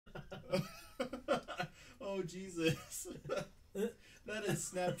Oh, Jesus. That is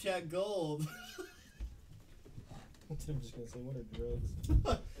Snapchat gold. I'm just gonna say, what are drugs?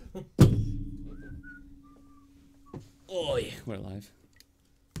 Oh, yeah. We're live.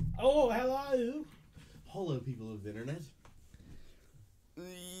 Oh, hello. Hello, people of the internet. What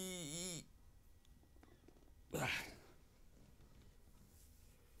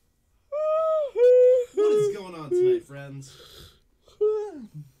is going on tonight, friends?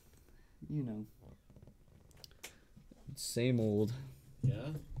 You know. Same old. Yeah?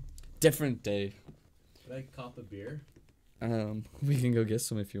 Different day. Can I cop a beer? We can go get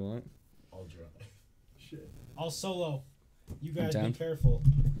some if you want. I'll drive. Shit. I'll solo. You guys down. be careful.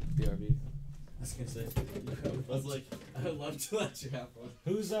 BRB. I was gonna say, I was like, I would love to let you have one.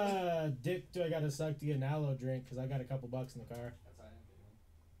 Whose dick do I gotta suck to get an aloe drink? Because I got a couple bucks in the car.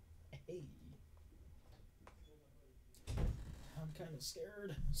 Hey. I'm kind of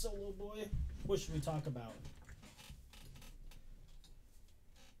scared, solo boy. What should we talk about?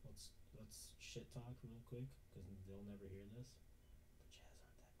 Let's shit talk real quick, because they'll never hear this. The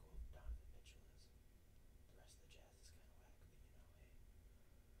Jazz aren't that cool. Donovan Mitchell is.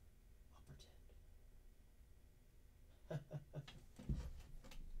 The rest of the Jazz is kind of whack, but you know, hey, I'll pretend.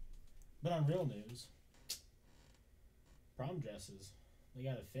 But on real news, prom dresses, they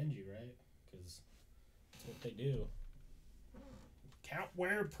gotta offend you, right? Because that's what they do. Can't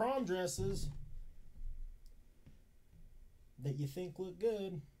wear prom dresses that you think look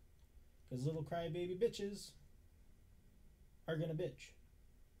good, because little crybaby bitches are gonna bitch.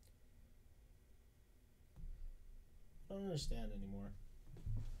 I don't understand anymore.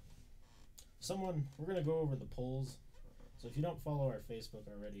 We're gonna go over the polls. So if you don't follow our Facebook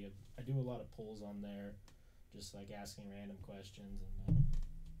already, I do a lot of polls on there, just like asking random questions, and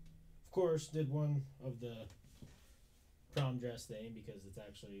of course did one of the prom dress thing because it's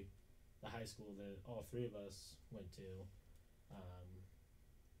actually the high school that all three of us went to,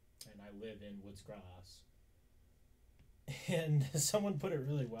 and I live in Woods Cross. And someone put it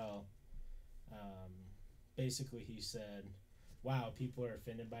really well. Basically, he said, "Wow, people are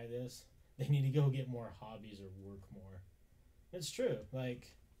offended by this. They need to go get more hobbies or work more." It's true.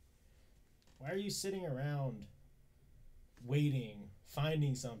 Like, why are you sitting around waiting,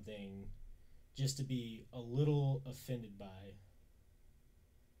 finding something just to be a little offended by?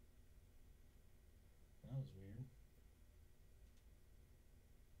 That was weird.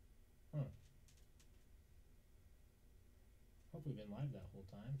 Huh. Hope we've been live that whole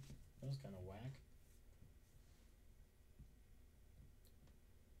time. That was kind of whack.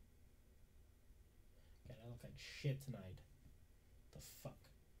 God, I look like shit tonight. The fuck?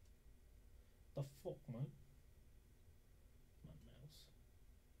 The fuck, man? My mouse.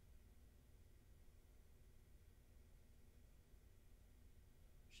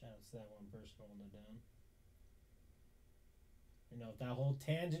 Shout out to that one person holding it down. You know if that whole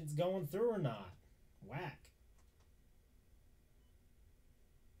tangent's going through or not. Whack.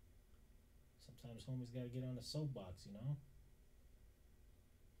 Sometimes homies gotta get on a soapbox, you know?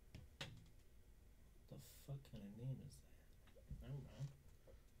 What the fuck kind of name is that? Never mind.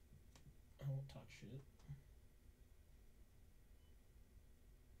 I won't talk shit.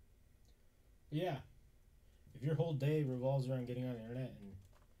 But yeah. If your whole day revolves around getting on the internet and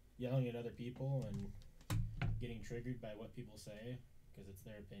yelling at other people and getting triggered by what people say because it's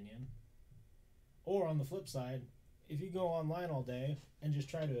their opinion, or on the flip side, if you go online all day and just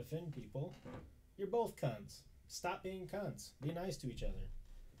try to offend people, you're both cunts. Stop being cunts. Be nice to each other.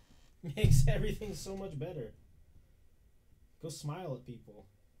 Makes everything so much better. Go smile at people.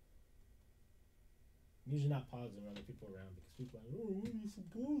 I'm usually not positive when other people are around because people are like, "Oh, we need some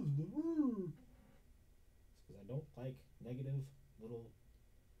positive." It's because I don't like negative little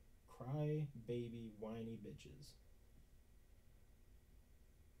cry baby whiny bitches.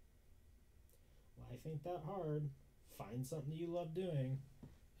 Life ain't that hard. Find something you love doing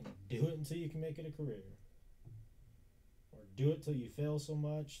and do it until you can make it a career. Or do it till you fail so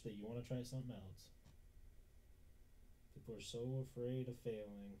much that you want to try something else. People are so afraid of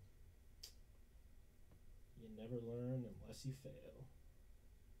failing. You never learn unless you fail.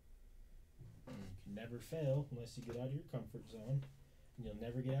 And you can never fail unless you get out of your comfort zone. And you'll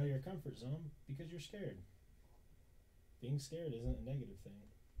never get out of your comfort zone because you're scared. Being scared isn't a negative thing.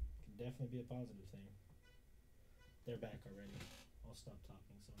 It can definitely be a positive thing. They're back already. I'll stop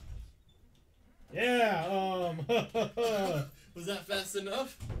talking so much. Yeah, Was that fast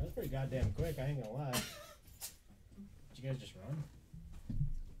enough? that was pretty goddamn quick, I ain't gonna lie. Did you guys just run?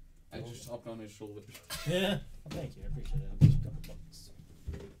 I just hopped on his shoulder. Yeah. Well, thank you, I appreciate that. Just a couple bucks.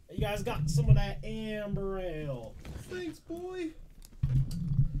 You guys got some of that amber ale. Thanks, boy.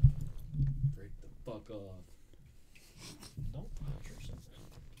 Break the fuck off. Don't touch yourself.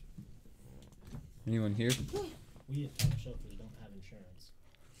 Anyone here? We at Top Shelters don't have insurance.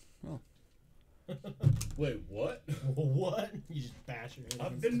 Wait, what? What? You just bash your head.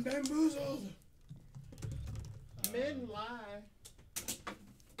 I've against been bamboozled. it. Men lie.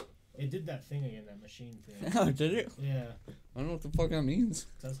 It did that thing again, that machine thing. Oh, did it? Yeah. I don't know what the fuck that means.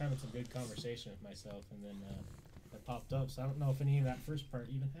 So I was having some good conversation with myself, and then it popped up. So I don't know if any of that first part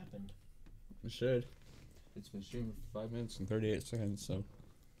even happened. It should. It's been streaming for 5 minutes and 38 seconds, so. Man,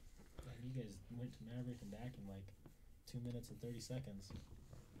 you guys went to Maverick and back in like 2 minutes and 30 seconds.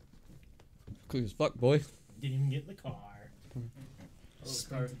 Quick as fuck, boy. Didn't even get in the car. Oh,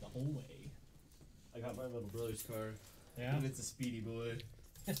 Sprinted the whole way. I got my little brother's car. Yeah. And it's a speedy boy.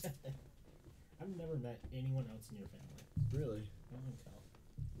 I've never met anyone else in your family. Really? I don't think so.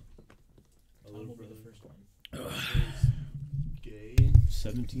 A Tom little will be brother. the first one. Gay.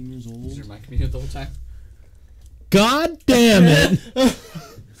 17 years Is old. your mic muted the whole time? God damn it!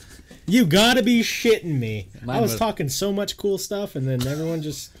 You gotta be shitting me. Mine I was was- talking so much cool stuff, and then everyone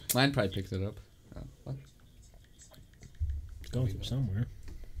just Mine probably picked it up. Oh, what? going from somewhere.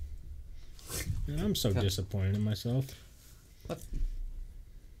 Man, I'm so disappointed in myself. What?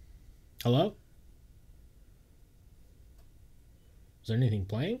 Hello? Is there anything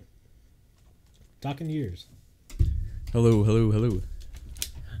playing? Talking to yours. Hello, hello, hello.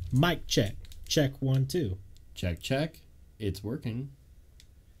 Mic check. Check 1 2. Check, check. It's working.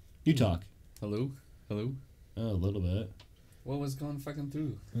 You talk. Hello? Hello? Oh, a little bit. What was going fucking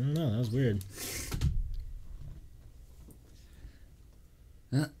through? I don't know. That was weird.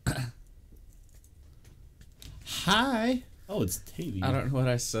 Hi. Oh, it's Tavy. I don't know what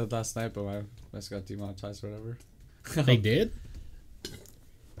I said last night, but I just got demonetized or whatever. They did?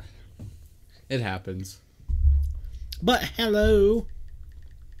 It happens. But hello.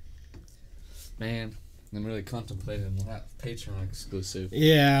 Man, I'm really contemplating that Patreon exclusive.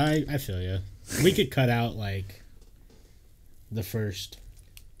 Yeah, I feel you. We could cut out like the first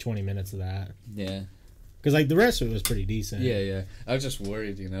 20 minutes of that. Yeah. Because like the rest of it was pretty decent. Yeah. I was just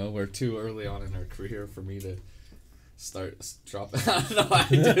worried, we're too early on in our career for me to start dropping. I don't know why I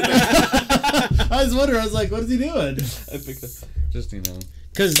did that. I was wondering. I was like, what is he doing? I picked up, just,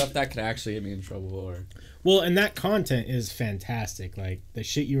 Because stuff that could actually get me in trouble or. well, and that content is fantastic. Like the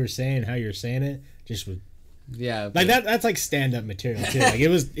shit you were saying, how you're saying it, just was Yeah. like that. That's like stand up material too. Like it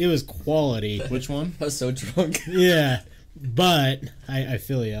was quality. Which one? I was so drunk. Yeah, but I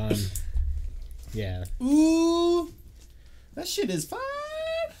feel you on. Yeah, Ooh, that shit is fine.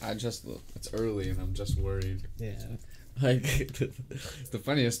 It's early and I'm just worried. yeah. Like, the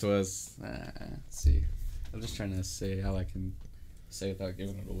funniest was, let's see. I'm just trying to say how I can say it without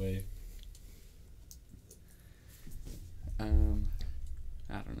giving it away. I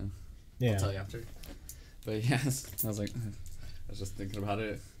don't know. Yeah. I'll tell you after. But yes, I was just thinking about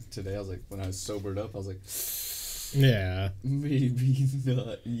it today. I was like, when I was sobered up, I was like, Yeah. maybe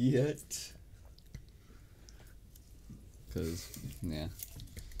not yet. Cause, yeah.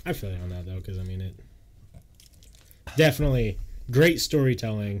 I feel you on that though, because I mean it. Definitely great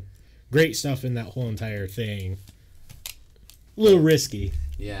storytelling, great stuff in that whole entire thing. A little risky,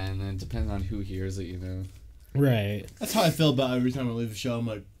 Yeah, and then depending on who hears it, right? That's how I feel about every time I leave a show. I'm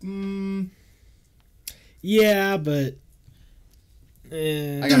like, Yeah, but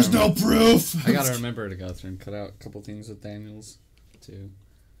I there's no proof. I gotta remember to go through and cut out a couple things with Daniels, too.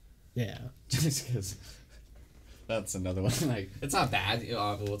 yeah, Just because that's another one. Like, it's not bad.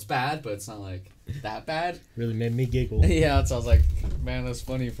 Well, it's bad, but it's not like that bad. really made me giggle. Yeah, so I was like, man, that's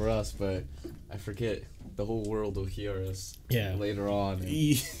funny for us, but I forget the whole world will hear us Yeah. later on.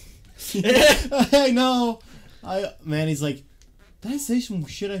 And I know. He's like, did I say some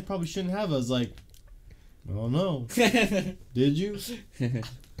shit I probably shouldn't have? I was like, I don't know. Did you?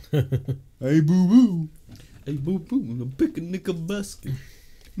 Hey, boo boo. Hey, boo boo, in a picnic basket.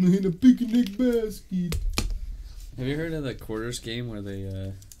 In a picnic basket. Have you heard of the quarters game where they,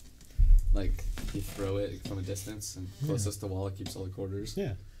 you throw it from a distance and closest to the wall it keeps all the quarters?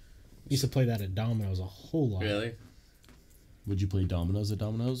 Yeah. Used to play that at Domino's a whole lot. Really? Would you play dominoes at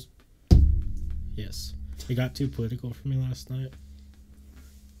Domino's? Yes. It got too political for me last night.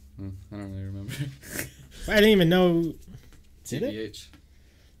 I don't really remember. I didn't even know. Did it? TBH.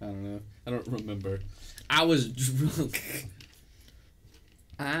 I don't know. I don't remember. I was drunk.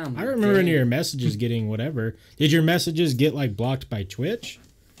 I don't remember any of your messages getting whatever. Did your messages get like blocked by Twitch?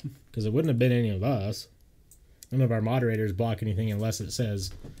 Because it wouldn't have been any of us. None of our moderators block anything unless it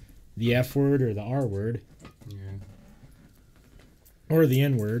says the F word or the R word Yeah. or the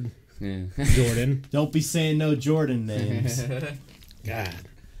N word. Yeah. Jordan. Don't be saying no Jordan names. God.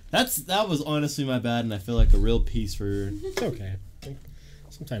 That was honestly my bad, and I feel like a real piece for. It's okay.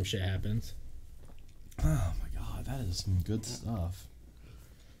 Sometimes shit happens. Oh my god, that is some good stuff.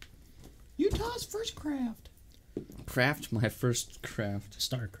 Utah's first craft. Craft, my first craft.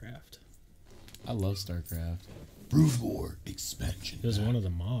 StarCraft. I love StarCraft. Broodlord expansion. It was one of the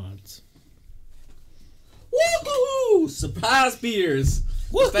mods. Woohoo! Surprise beers!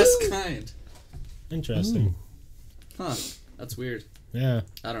 Woohoo! Best kind. Interesting. Huh. That's weird. Yeah.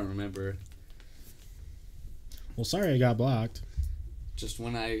 I don't remember. Well, sorry I got blocked. Just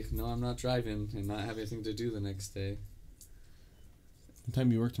when I know I'm not driving and not have anything to do the next day. What time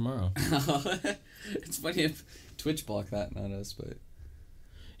do you work tomorrow? It's funny if Twitch blocked that, not us, but...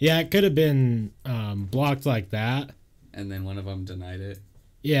 Yeah, it could have been blocked like that. And then one of them denied it.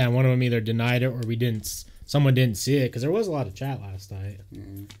 Yeah, one of them either denied it or someone didn't see it, because there was a lot of chat last night. Yeah.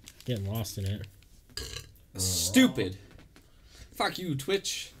 Getting lost in it. Stupid. Fuck you,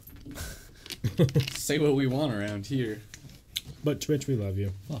 Twitch. Say what we want around here. But Twitch, we love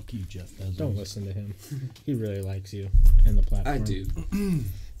you. Fuck you, Jeff Bezos. Don't listen to him. He really likes you and the platform. I do.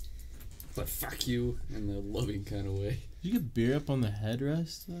 But fuck you in the loving kind of way. Did you get beer up on the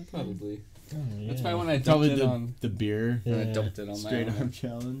headrest? Probably. Oh, yeah. That's probably when I dumped Probably it on. the beer. When I Yeah. dumped it on Straight my arm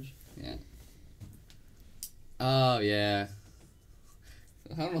challenge. Yeah. Oh yeah.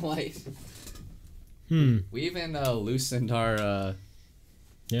 I don't know why. We even loosened our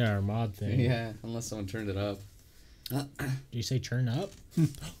Yeah, our mod thing. yeah, unless someone turned it up. Did you say turn up?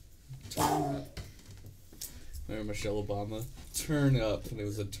 Remember Michelle Obama? Turn up, and it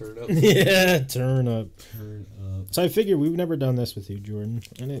was a turn up. Yeah, turn up. Turn up. So I figured we've never done this with you, Jordan,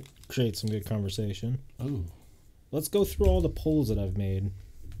 and it creates some good conversation. Oh. Let's go through all the polls that I've made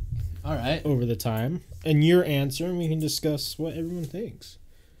All right. over the time, and your answer, and we can discuss what everyone thinks.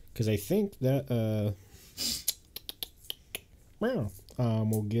 Because I think that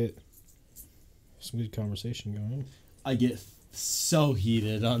we'll get some good conversation going. I get so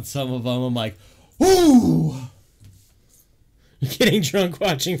heated on some of them. I'm like, ooh. You're getting drunk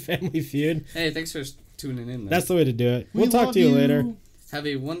watching Family Feud. Hey, thanks for tuning in. Though. That's the way to do it. We We'll talk love to you later. Have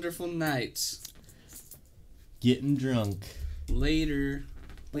a wonderful night. Getting drunk. Later.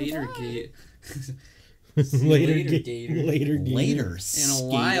 Later, gate. Later, Later, Gator. Gator. Later, Gator. Later. In a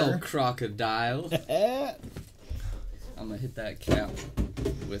while, crocodile. I'm gonna hit that cap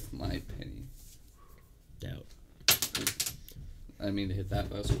with my penny. Doubt. I mean to hit that,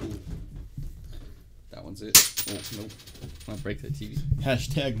 but that's cool. That one's it. Oh, nope. I'm gonna break the TV.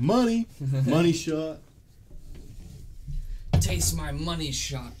 Hashtag money. Money shot. Taste my money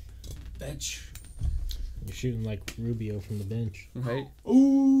shot, bitch. You're shooting like Rubio from the bench. Right?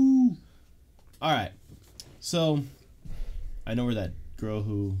 Ooh. All right. So, I know where that girl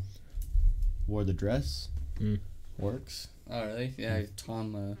who wore the dress works. Oh, really? Yeah,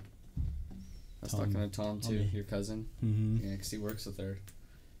 Tom, I was talking to Tom, too, Tommy. your cousin. Mm-hmm. Yeah, 'cause he works with her.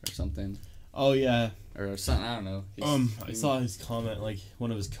 Or something. Oh, yeah. Or something, I don't know. I saw his comment, like,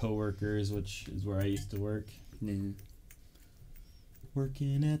 one of his coworkers, which is where I used to work. Yeah.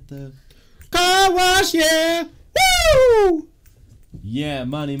 Working at the... Car wash, yeah! Woo! Yeah,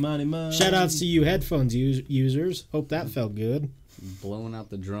 money, money, money. Shout outs to you headphones users. Hope that felt good. Blowing out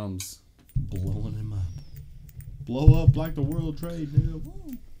the drums. Blowing him up. Blow up like the World Trade Deal.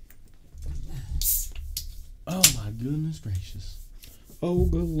 Woo. Oh, my goodness gracious. Oh,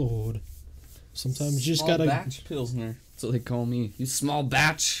 good lord. Sometimes you just Small gotta... batch Pilsner. That's what they call me. You small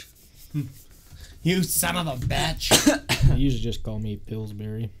batch. You son of a bitch. They usually just call me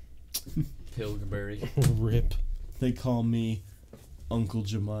Pillsbury. Pilgberry. Rip. They call me Uncle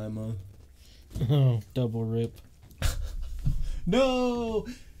Jemima. Oh, double rip. No!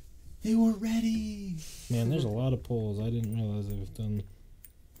 They were ready. Man, there's a lot of polls. I didn't realize I've done...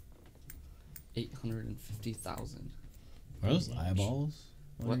 850,000. Are those eyeballs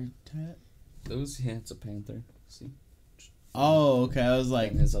on What? your tat? Those, yeah, it's a panther. See? Oh, okay. I was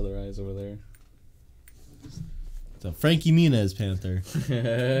like, And his other eyes over there. the Frankie Muniz Panther.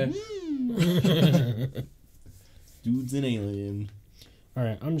 Dude's an alien.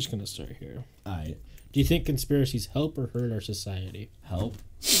 Alright, I'm just gonna start here. Alright. Do you think conspiracies help or hurt our society? Help.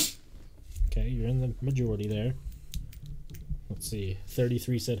 Okay, you're in the majority there. Let's see.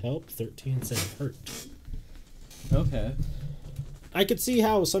 33 said help, 13 said hurt. Okay. I could see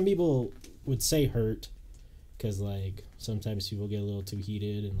how some people would say hurt, because, like, sometimes people get a little too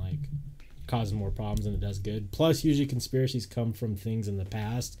heated and, like, cause more problems than it does good. Plus, usually conspiracies come from things in the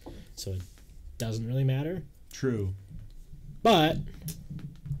past, so it doesn't really matter. True. But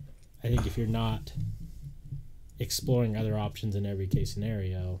I think if you're not exploring other options in every case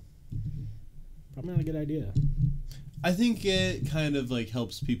scenario, probably not a good idea. I think it kind of like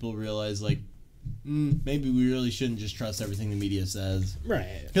helps people realize like maybe we really shouldn't just trust everything the media says.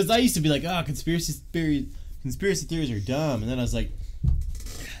 Right. Because I used to be like, conspiracy theories are dumb, and then I was like,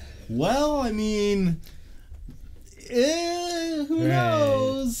 well, I mean, who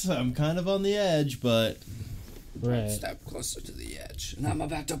knows? I'm kind of on the edge, but Right. Step closer to the edge, and I'm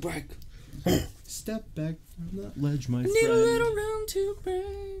about to break. step back from that ledge, my Need friend. a little room to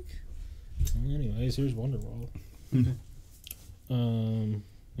break. Anyways, here's Wonderwall. I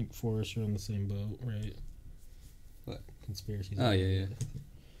think Forrest are on the same boat, right? What? Conspiracy. Oh yeah.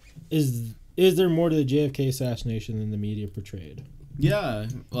 Is there more to the JFK assassination than the media portrayed? Yeah,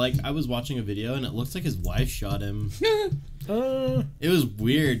 like I was watching a video and it looks like his wife shot him. I It was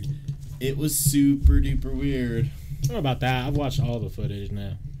weird. It was super duper weird. don't know about that. I've watched all the footage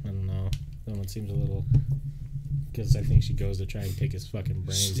now. I don't know. That one seems a little. Because I think she goes to try and pick his fucking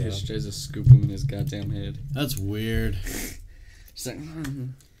brains She out. just tries to scoop him in his goddamn head. That's weird. She's like,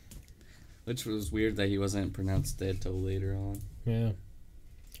 which was weird that he wasn't pronounced dead till later on. Yeah.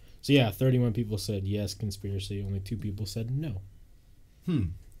 So yeah, 31 people said yes, conspiracy. Only 2 people said no.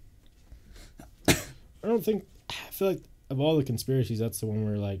 I feel like of all the conspiracies, that's the one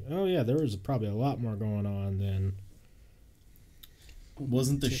where like, oh yeah, there was probably a lot more going on than.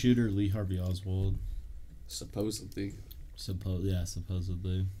 Wasn't the shooter Lee Harvey Oswald? Supposedly. Supposedly. At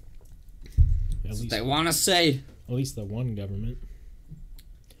That's what least, they want to say. at least the one government.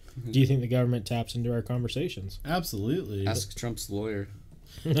 Do you think the government taps into our conversations? Absolutely. Ask Trump's lawyer.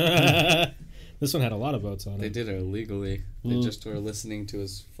 This one had a lot of votes on They it. did it illegally. They Well- just were listening to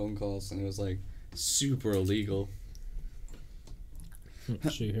his phone calls, and it was like super illegal.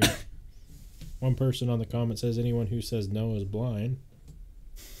 Let's see here. One person on the comment says anyone who says no is blind.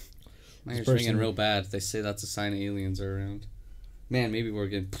 My This ears person- ringing real bad. They say that's a sign aliens are around. Man, maybe we're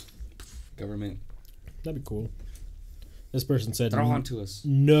getting government. That'd be cool. This person said They're on to us.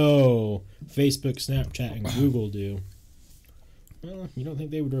 no. Facebook, Snapchat, and Google do. Well, you don't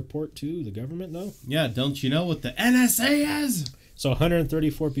think they would report to the government though? Yeah, don't you know what the NSA is? So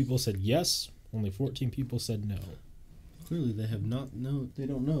 134 people said yes. Only 14 people said no. Clearly, they have not know. They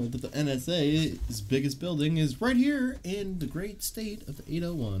don't know that the NSA's biggest building is right here in the great state of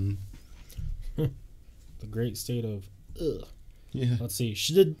 801. The great state of ugh. Yeah. Let's see.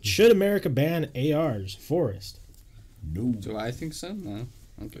 Should America ban ARs? Forest. No. Do I think so? No.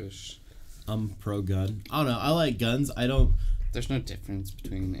 Okay. I'm pro gun. I don't know. I like guns. I don't. There's no difference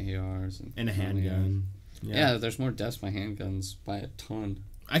between ARs and And a non-AR. handgun. Yeah, there's more deaths by handguns by a ton.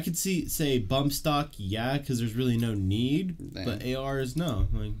 I could say bump stock, yeah, because there's really no need. Nah. But ARs, no.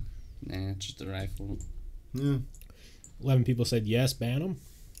 Like, Nah, just a rifle. yeah. 11 people said yes, ban them.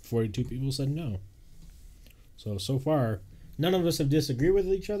 42 people said no. So far, none of us have disagreed with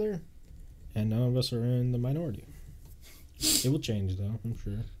each other, and none of us are in the minority. It will change, though, I'm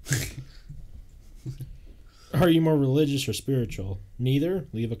sure. Are you more religious or spiritual? Neither?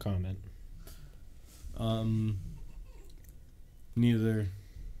 Leave a comment. Neither.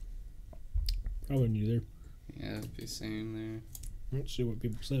 Probably neither. Yeah, it'd be same there. Let's see what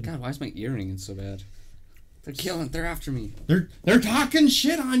people said. God, why is my ear ringing so bad? They're killing. They're after me. They're talking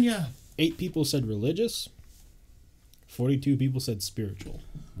shit on you. 8 people said religious. 42 people said spiritual.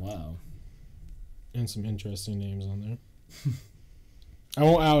 Wow. And some interesting names on there. I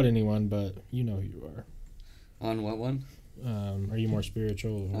won't out anyone, but you know who you are. On what one? Are you more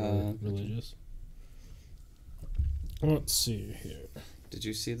spiritual or religious? Let's see here. Did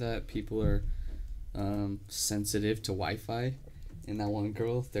you see that people are sensitive to Wi-Fi? And that one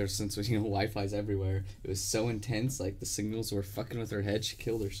girl, there's since Wi-Fi's everywhere. It was so intense, like the signals were fucking with her head. She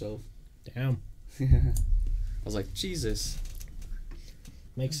killed herself. Damn. I was like, Jesus.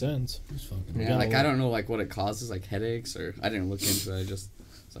 Makes sense. We Yeah, got like a- I don't know like what it causes, like headaches or I didn't look into it. I just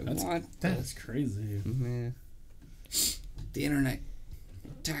was like, what? That's crazy. Yeah. The internet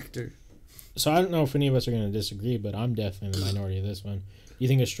attacked her. So I don't know if any of us are going to disagree, but I'm definitely the minority of this one. Do you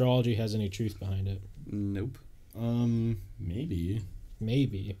think astrology has any truth behind it? Nope. Maybe.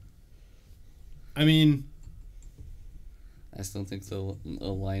 Maybe. I mean, I still think the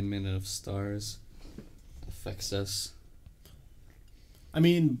alignment of stars affects us.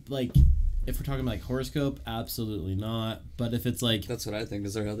 like, if we're talking like horoscope, absolutely not. But if it's like, That's what I think.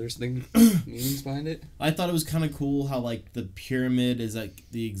 Is there other meanings behind it? I thought it was kind of cool how like the pyramid is like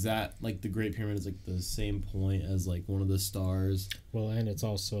the exact, like the Great Pyramid is like the same point as like one of the stars. Well, and it's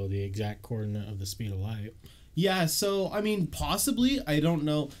also the exact coordinate of the speed of light. Yeah, so I mean, possibly, I don't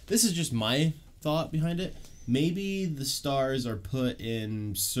know. This is just my thought behind it. Maybe the stars are put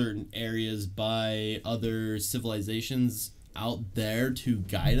in certain areas by other civilizations out there to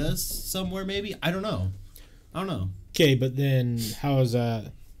guide us somewhere, maybe. I don't know. Okay, but then how is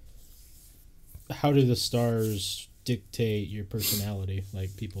that? How do the stars dictate your personality?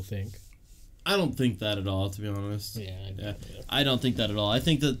 Like people think. I don't think that at all, to be honest. Yeah. I don't think that at all. I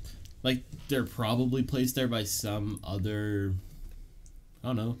think that, like, they're probably placed there by some other, I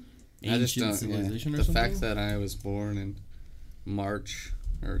don't know, I just ancient don't. civilization Yeah. or The something. fact that I was born in March,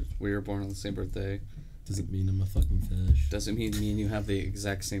 or we were born on the same birthday, doesn't mean I'm a fucking fish. doesn't mean me and you have the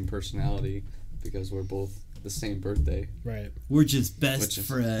exact same personality because we're both the same birthday. Right. We're just best Which is-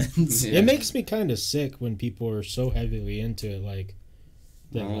 friends. Yeah. It makes me kind of sick when people are so heavily into it, like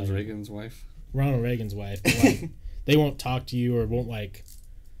that, Ronald like, Reagan's wife. Ronald Reagan's wife. But, like, they won't talk to you or won't like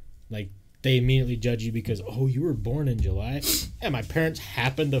they immediately judge you because you were born in July. Yeah, my parents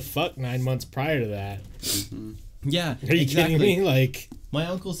happened to fuck 9 months prior to that. Mm-hmm. Yeah, Are you kidding me? Like, My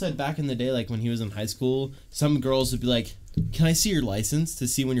uncle said back in the day, like when he was in high school, some girls would be like, "Can I see your license to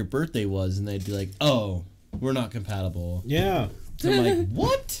see when your birthday was?" And they'd be like, "Oh, we're not compatible." yeah, So I'm like,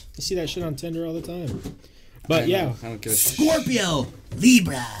 "What?" you see that shit on Tinder all the time. But I yeah, know, I don't give a Scorpio,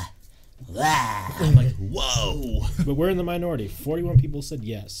 Libra. Blah. I'm like, whoa. but we're in the minority. 41 people said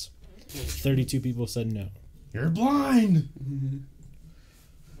yes. 32 people said no. You're blind.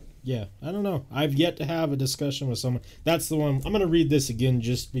 Yeah, I don't know. I've yet to have a discussion with someone. That's the one. I'm going to read this again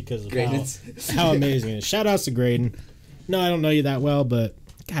just because of how amazing it is. Shout outs to Graydon. No, I don't know you that well, but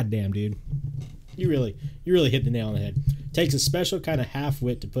goddamn, dude. You really hit the nail on the head. Takes a special kind of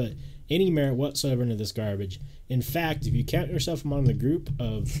half-wit to put any merit whatsoever into this garbage. In fact, if you count yourself among the group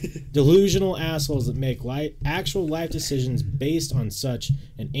of delusional assholes that make actual life decisions based on such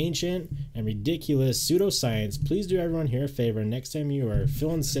an ancient and ridiculous pseudoscience, please do everyone here a favor. Next time you are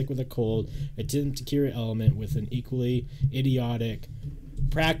feeling sick with a cold, attempt to cure your ailment with an equally idiotic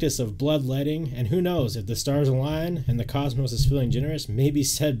practice of bloodletting. And who knows, if the stars align and the cosmos is feeling generous, maybe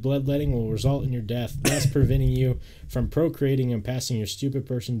said bloodletting will result in your death, thus preventing you from procreating and passing your stupid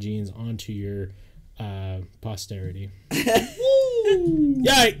person genes onto your posterity.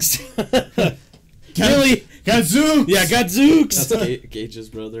 Yikes! Really? Gadzooks. Yeah, Gadzooks! That's Gage's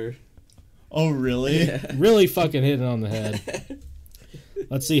brother. Oh, really? Yeah. Really fucking hit it on the head.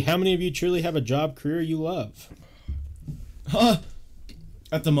 Let's see, how many of you truly have a job career you love?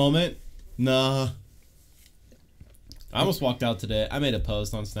 At the moment, nah. I almost walked out today. I made a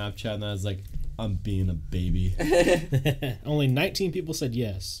post on Snapchat and I was like, I'm being a baby. Only 19 people said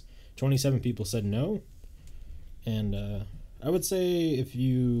yes. 27 people said no. And I would say if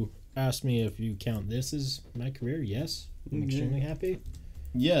you ask me if you count this as my career, yes. I'm extremely happy.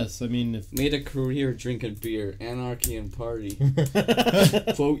 Yes, I mean, if Made a career drinking beer, anarchy and party.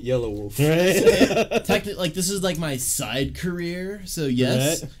 Quote Yellow Wolf. Right? technically, like, this is like my side career, so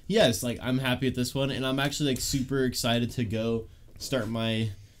yes, Right. yes, like, I'm happy with this one, and I'm actually like super excited to go start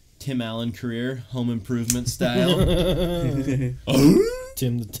my Tim Allen career, home improvement style.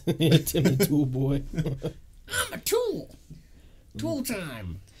 Tim the Tool Boy. I'm a tool. Tool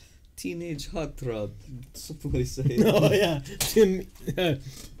time. Teenage hot rod. Somebody say it. Oh yeah, Tim.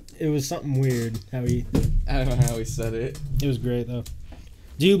 It was something weird how he. I don't know how he said it. It was great though.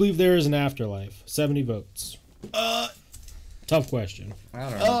 Do you believe there is an afterlife? 70 votes. Tough question. I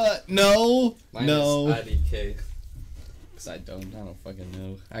don't know. No. Mine No. is IDK. Because I don't fucking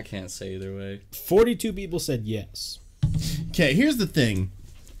know. I can't say either way. 42 people said yes. Okay, here's the thing.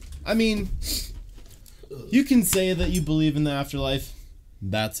 I mean, you can say that you believe in the afterlife.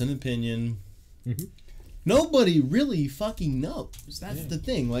 That's an opinion. Mhm. Nobody really fucking knows. That's Yeah. the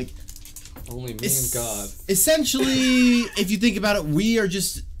thing. Like, Only me it's- and God. essentially, if you think about it, we are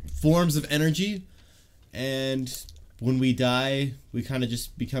just forms of energy. And when we die, we kind of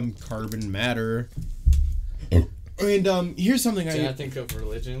just become carbon matter. And here's something See, I think of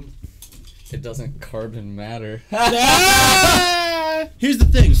religion. It doesn't carbon matter. Here's the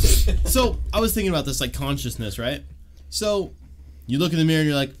thing. So I was thinking about this, like consciousness, right? So you look in the mirror and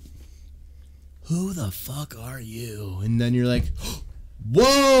you're like, who the fuck are you? And then you're like,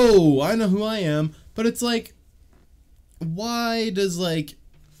 whoa, I know who I am. But it's like, why does like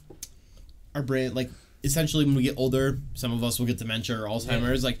our brain, like essentially when we get older, some of us will get dementia or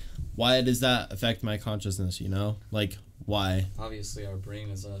Alzheimer's. Like, why does that affect my consciousness, you know? Like, why? Obviously, our brain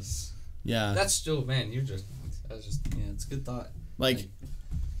is us. Yeah. That's still, man, it's a good thought. Like,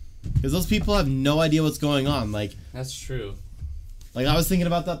 because those people have no idea what's going on. Like, That's true. I was thinking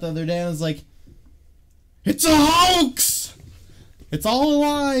about that the other day, and I was like, it's a hoax! It's all a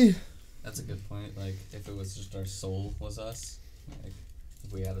lie! That's a good point. Like, if it was just our soul was us, like,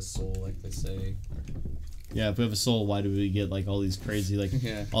 if we had a soul, like they say. Yeah, if we have a soul, why do we get, like, all these crazy, like,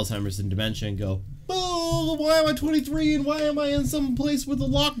 Yeah. Alzheimer's and dementia and go, boom! oh, why am I 23 and why am I in some place with a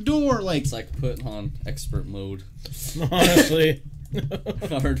locked door? Like, It's like putting on expert mode, Honestly.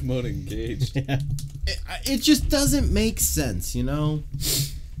 hard mode engaged. Yeah. it just doesn't make sense, you know?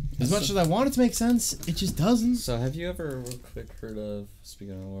 As much as I want it to make sense, it just doesn't. So have you ever real quick heard of,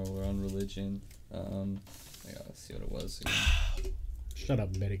 speaking of while we're on religion, yeah, let's see what it was. Shut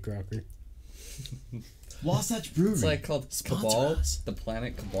up, Betty Crocker. Wasatch Brewery. It's like called Sponsor Cabal, us. the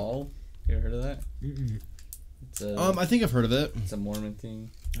planet Cabal. You ever heard of that? Mm-mm. It's a, I think I've heard of it. it's a Mormon thing.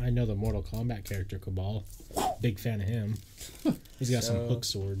 I know the Mortal Kombat character Cabal. Big fan of him. He's got some So- hook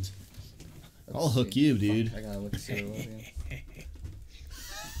swords. Let's I'll hook see. you, dude. I gotta look see what it was again.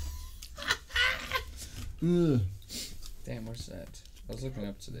 Ugh. Damn, where's that? I was looking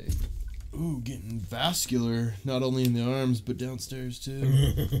up today. Ooh, getting vascular, not only in the arms, but downstairs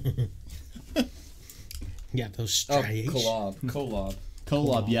too. Yeah, those Oh, striations. Kolob.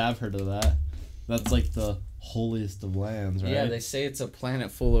 Kolob, yeah, I've heard of that. That's like the holiest of lands, right? Yeah, they say it's a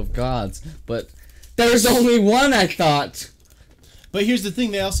planet full of gods, but there's only one, I thought. But here's the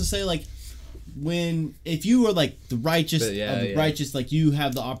thing: they also say like, if you are like the righteous But yeah, of the yeah. righteous, like you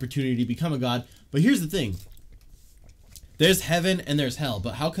have the opportunity to become a god. But here's the thing: there's heaven and there's hell.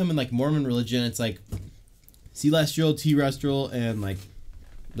 But how come in like Mormon religion, it's like celestial, terrestrial, and like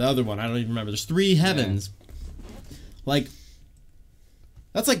the other one? I don't even remember. There's 3 heavens. Like.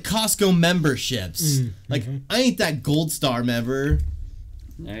 That's like Costco memberships. Like, I ain't that Gold Star member.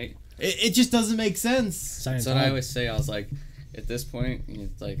 Right? It just doesn't make sense. That's what I always say. I was like, at this point,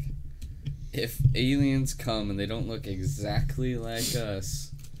 it's like, if aliens come and they don't look exactly like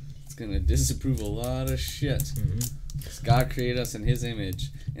us, it's gonna disapprove a lot of shit. 'Cause God created us in His image,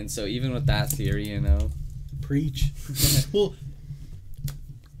 and so even with that theory, you know, Preach. Well,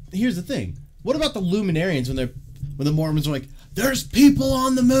 here's the thing. What about the Luminarians when the Mormons are like, there's people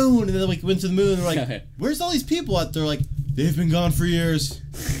on the moon, and then like went to the moon and they're like, where's all these people at? They're like, they've been gone for years.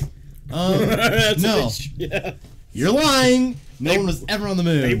 That's No. yeah. You're lying. No one was ever on the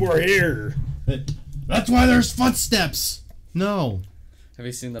moon. They were here. That's why there's footsteps. No. have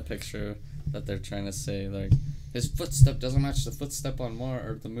you seen the picture that they're trying to say like his footstep doesn't match the footstep on Mars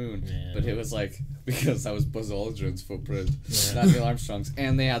or the moon, Yeah. but it was like because that was Buzz Aldrin's footprint, Yeah. not Neil Armstrong's,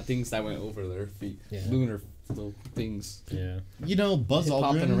 and they had things that went over their feet, Yeah. lunar little things Yeah. You know, Buzz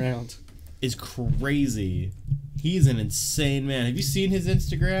popping Aldrin around. is crazy. He's an insane man. Have you seen his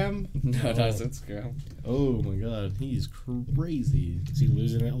Instagram? No, that's Instagram. Oh my god, he's crazy. Is he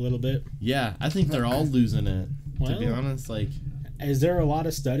losing it a little bit? Yeah, I think they're all losing it. To be Well- honest, like Is there a lot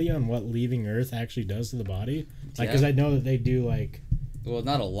of study on what leaving Earth actually does to the body? Like, because Yeah. I know that they do, like... Well,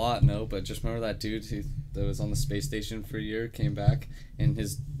 not a lot, no, but just remember that dude that was on the space station for a year, came back, and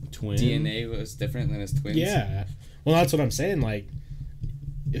his twin DNA was different than his twins. Yeah. Well, that's what I'm saying. Like,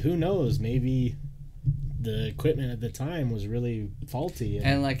 who knows? Maybe the equipment at the time was really faulty.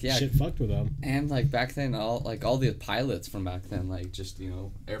 And, like, yeah. Shit fucked with them. And like back then, all the pilots from back then, like just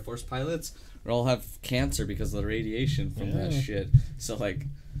Air Force pilots, would all have cancer because of the radiation from that Yeah. shit. So like,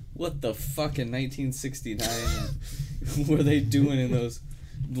 what the fuck in 1969 were they doing in those,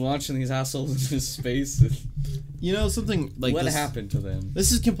 launching these assholes into space? You know something like What this, happened to them?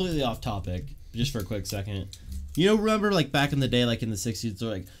 This is completely off topic, just for a quick second. You know, remember like back in the day, like in the 60s, they're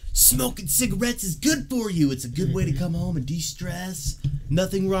like, smoking cigarettes is good for you. It's a good way to come home and de-stress.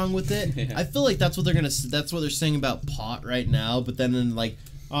 Nothing wrong with it. Yeah. I feel like that's what they're saying about pot right now. But then in like,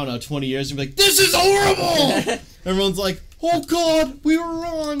 I don't know, 20 years, they'll be like, this is horrible. Everyone's like, oh god, we were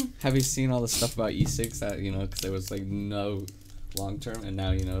wrong. Have you seen all the stuff about e-cigs that because there was like no long term, and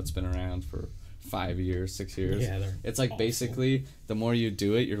now it's been around for 5 years, 6 years. Yeah, they're It's like awful. basically the more you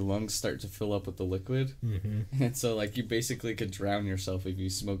do it, your lungs start to fill up with the liquid. Mm-hmm. And so, like, you basically could drown yourself if you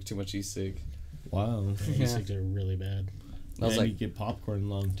smoke too much e-cig. Wow. These things are really bad. I was And like, you get popcorn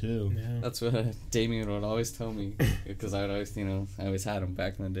lung too. Yeah. that's what Damien would always tell me. Because I would always, I always had him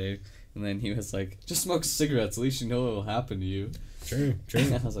back in the day. And then he was like, just smoke cigarettes. At least you know what will happen to you. True. And True.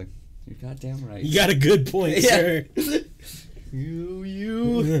 I was like, you're goddamn right. You got a good point, Yeah. sir.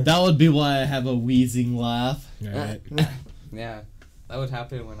 You. That would be why I have a wheezing laugh. All right. Yeah. That would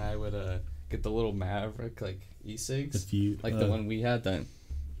happen when I would get the little Maverick, like, e-cigs. If you, Like the one we had then.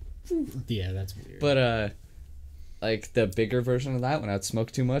 Yeah, that's weird. But like the bigger version of that, when I'd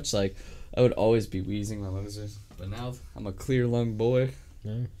smoke too much, like I would always be wheezing. My lungs are. But now I'm a clear lung boy.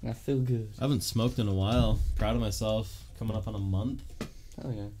 No. And I feel good. I haven't smoked in a while. Proud of myself. Coming up on a month.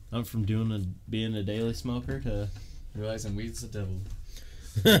 Oh yeah. I went from being a daily smoker to. Realizing weed's the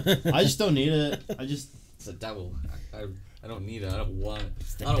devil. I just don't need it. It's a devil. I don't need it. I don't want it.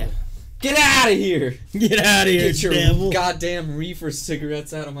 the I don't, devil. get out of here! Get out of here, Get your devil. goddamn reefer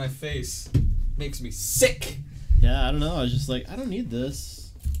cigarettes out of my face. Makes me sick. Yeah, I don't know. I was just like, I don't need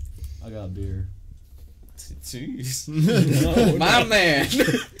this. I got beer. Jeez. No, My man.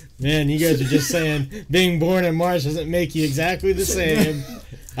 Man, you guys are just saying being born in March doesn't make you exactly the same.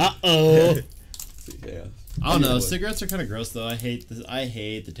 Uh-oh. Yeah. I don't know. Cigarettes are kind of gross, though. I hate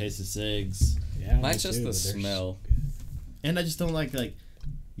the taste of cigs. Yeah, me Mine's just too, the but they're smell. And I just don't like you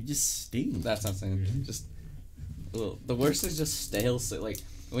just stink. That's what I'm saying. Just, well, the worst is just stale. Like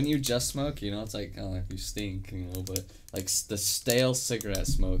when you just smoke, you know, it's like, oh, you stink, you know. But like the stale cigarette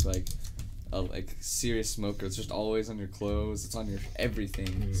smoke, like serious smoker, it's just always on your clothes. It's on your everything.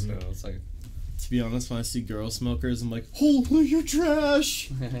 Mhm. So it's like. To be honest, when I see girl smokers, I'm like, holy, you're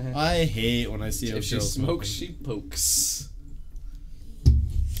trash. I hate when I see a If she girl smokes, smoking. she pokes.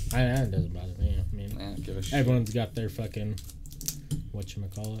 That doesn't bother me. I mean, I don't give a shit. everyone's got their fucking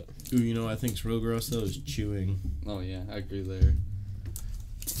whatchamacallit. Ooh, you know what I think's real gross though is chewing. Oh yeah, I agree there.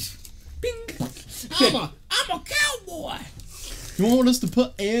 Bing. I'm a cowboy. You want us to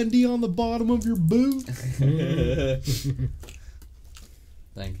put Andy on the bottom of your boot?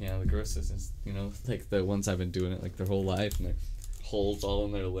 Like, yeah, the grossest is, you know, like the ones I've been doing it like their whole life, and their holes all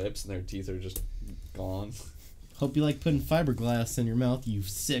in their lips, and their teeth are just gone. Hope you like putting fiberglass in your mouth, you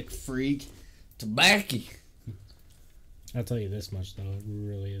sick freak. Tobacco. I'll tell you this much though, it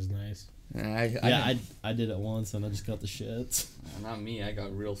really is nice. I did it once and I just got the shits. Not me. I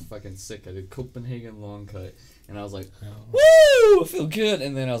got real fucking sick. I did Copenhagen long cut, and I was like, Oh. "Woo, I feel good."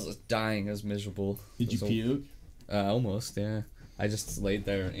 And then I was dying. I was miserable. Did you So- puke? Almost, yeah. I just laid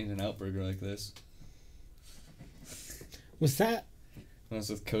there in and out burger like this. Was that? When I was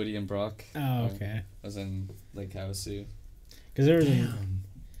with Cody and Brock. Oh, okay. I was in Lake Havasu. Because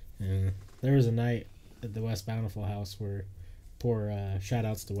there was a night at the West Bountiful house where poor shout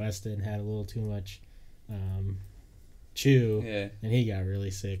outs to Weston had a little too much chew, Yeah. and he got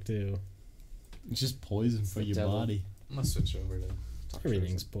really sick too. It's just poison It's for the your devil. body. I'm gonna switch over to. Talk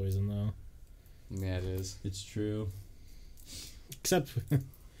Everything's poison though, Jersey. Yeah, it is. It's true. except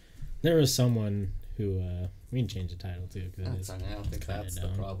there was someone who we can change the title too. Cause That's fine. I don't think kinda that's the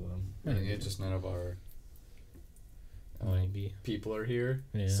dumb. problem. I think it's just none of our might be. people are here,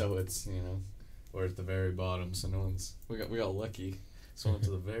 Yeah. so it's, you know, we're at the very bottom, so no one's. We got lucky. So I went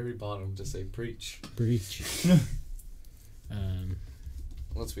to the very bottom to say preach. Breach.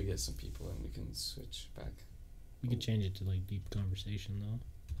 Once we get some people in, we can switch back. You could change it to like deep conversation though,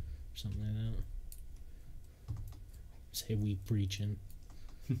 or something like that. Say we preaching.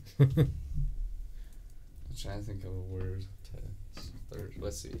 I'm trying to think of a word to third.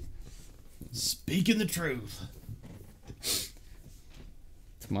 Let's see. Speaking the truth.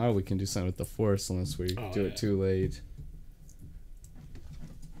 Tomorrow we can do something with the Force unless we Oh, do yeah. it too late.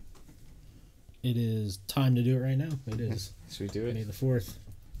 It is time to do it right now. It is Should we do it? May the 4th.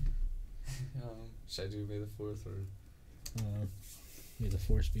 Should I do May the 4th or? May the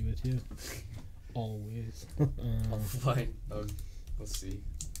force be with you. Always. Fine. Let's see.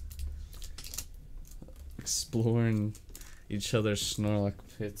 Exploring each other's Snorlax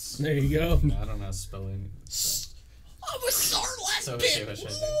pits. There you go. I don't know how to spell it. I'm a Snorlax So okay, what should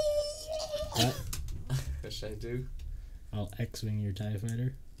I do? What? What should I do? I'll X-wing your TIE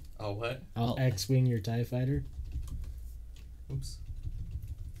fighter. Oh, what? I'll Oh. X-wing your TIE fighter. Oops.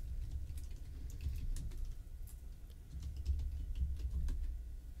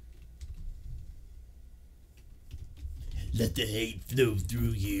 Let the hate flow through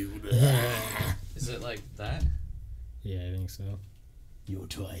you. Is it like that? Yeah, I think so. Your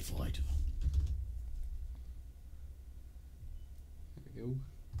TIE fighter. There we go.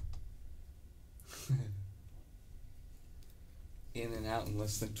 In and out in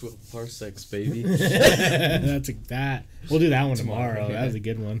less than 12 parsecs, baby. That's that. We'll do that one tomorrow. Tomorrow, That was yeah. a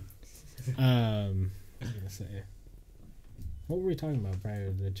good one. I was gonna say, what were we talking about prior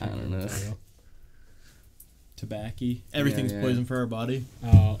to the I don't know. title? Tobacco. Everything's yeah. poison for our body.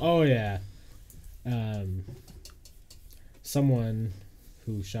 Oh yeah. Someone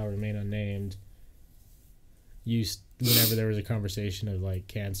who shall remain unnamed used, whenever there was a conversation of like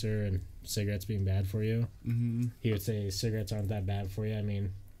cancer and cigarettes being bad for you, Mm-hmm. he would say cigarettes aren't that bad for you. I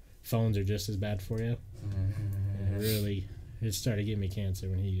mean, phones are just as bad for you. And it started giving me cancer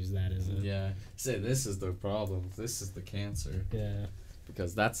when he used that as a Yeah. Say this is the problem. This is the cancer. yeah.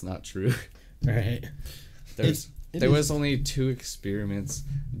 Because that's not true. Right. There was only 2 experiments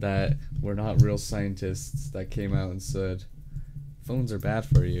that were not real scientists that came out and said phones are bad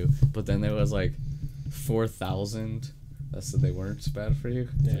for you. But then there was like 4,000 that said they weren't bad for you.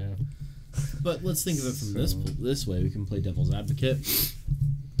 Yeah. But let's think of it from So- this way. We can play devil's advocate.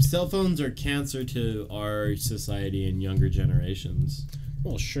 Cell phones are cancer to our society and younger generations.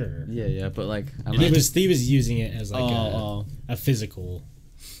 Well, sure. Yeah, but like He was using it as like a physical,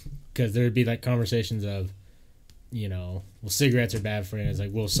 because there'd be like conversations of, well, cigarettes are bad for you. It's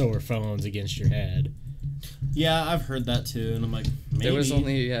like, well, so are phones against your head. Yeah, I've heard that too, and I'm like, maybe. There was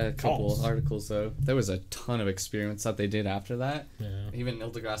only a couple False. articles though. There was a ton of experiments that they did after that. Yeah. Even Neil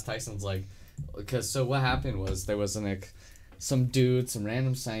deGrasse Tyson's like, because so what happened was there was some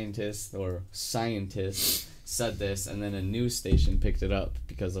random scientist said this, and then a news station picked it up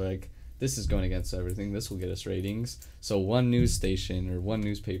because they're like, this is going against everything. This will get us ratings. So one news station or one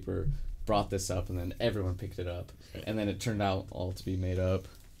newspaper brought this up, and then everyone picked it up, and then it turned out all to be made up.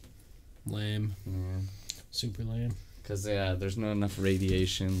 Lame. Yeah. Super lame. Because there's not enough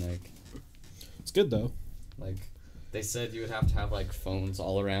radiation. It's good though. Like they said, you would have to have like phones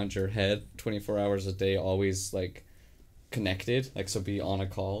all around your head, 24 hours a day, always like connected, like so be on a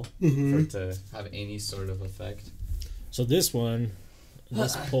call for it to have any sort of effect. So this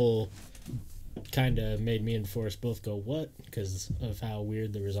poll kind of made me and Forrest both go, what? Because of how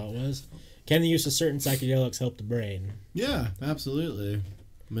weird the result was. Can the use of certain psychedelics help the brain? Yeah, absolutely.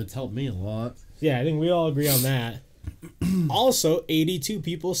 It's helped me a lot. Yeah, I think we all agree on that. Also, 82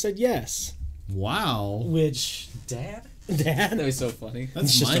 people said yes. Wow. Which, Dad? Dad? That was so funny.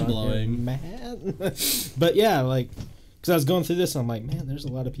 That's Just mind blowing. Man. But yeah, like, because I was going through this, I'm like, man, there's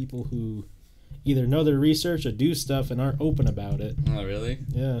a lot of people who either know their research or do stuff and aren't open about it. Oh, really?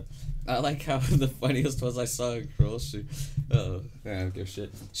 Yeah. I like how the funniest was I saw a girl, I don't give a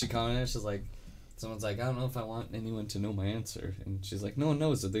shit. She commented, she's like, someone's like, I don't know if I want anyone to know my answer. And she's like, no one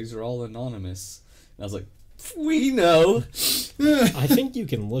knows that these are all anonymous. And I was like, we know. I think you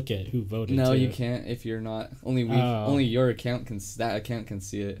can look at who voted. No, too. you can't if you're not. Only your account that account can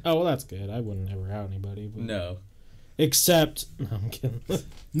see it. Oh, well, that's good. I wouldn't ever out anybody. But... No. Except, no, I'm kidding.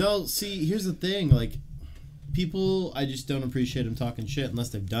 No, see, here's the thing. Like, people, I just don't appreciate them talking shit unless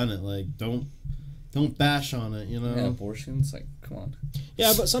they've done it. Like, don't bash on it, you know? Yeah, abortions, like, come on.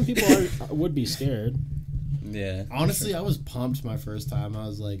 Yeah, but some people would be scared. Yeah. Honestly, I was pumped my first time. I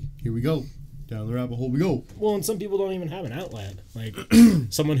was like, here we go. Down the rabbit hole we go. Well, and some people don't even have an outlet. Like,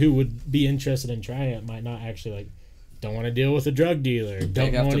 someone who would be interested in trying it might not actually, like, don't want to deal with a drug dealer. They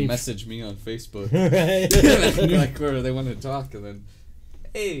Don't have want to to message me on Facebook. Right? Like, where they want to talk, and then,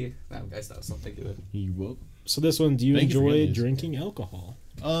 hey, no, guys, that was something good. You woke. So this one, do you Thank you for enjoy getting this. drinking alcohol?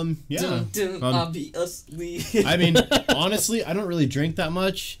 Yeah. Obviously. I mean, honestly, I don't really drink that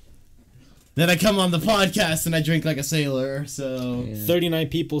much. Then I come on the podcast and I drink like a sailor, so... Yeah. 39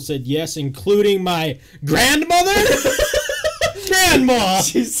 people said yes, including my grandmother? Grandma!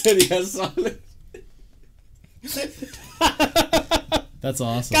 She said yes on it. That's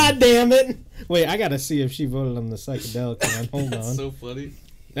awesome. God damn it! Wait, I gotta see if she voted on the psychedelic one. Hold That's on. so funny.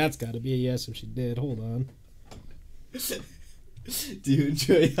 That's gotta be a yes if she did. Hold on. Do you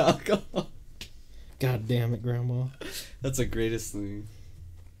enjoy alcohol? God damn it, Grandma. That's the greatest thing.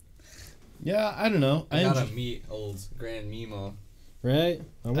 Yeah, I don't know. I gotta meet old Grand Mima. Right?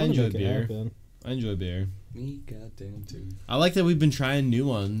 I wanna enjoy make it beer. happen. I enjoy beer. Me goddamn too. I like that we've been trying new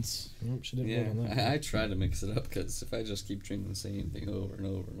ones. Nope, she didn't Yeah, vote on that. I try to mix it up because if I just keep drinking the same thing over and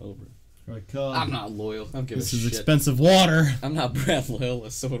over and over, Like, I'm not loyal. I don't give This a is shit. expensive water. I'm not brand loyal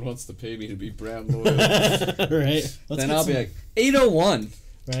unless someone wants to pay me to be brand loyal. Right? Then I'll be like 801.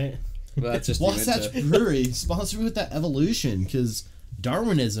 Right? But that's just Wasatch Brewery, sponsor me with that evolution, because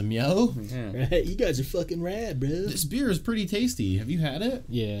Darwinism, yo. Yeah. Right? You guys are fucking rad, bro. This beer is pretty tasty. Have you had it?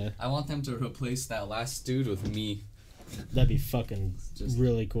 Yeah, I want them to replace that last dude with me. that'd be fucking Just-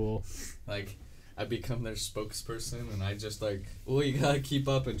 really cool. Like, I become their spokesperson, and I just like, well, you gotta keep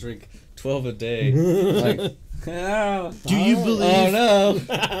up and drink 12 a day. Like, oh, Do you believe? oh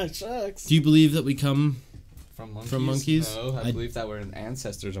no. Shucks. Oh, Do you believe that we come? From monkeys? No, I I- believe that we're an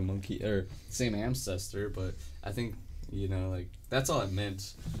ancestors of monkey, or same ancestor, but I think, like, that's all it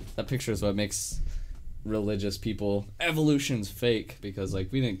meant. That picture is what makes religious people, evolution's fake, because,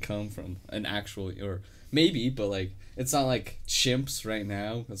 like, we didn't come from an actual, or maybe, but, like, it's not like chimps right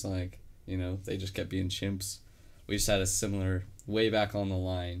now. It's not like, they just kept being chimps. We just had a similar, way back on the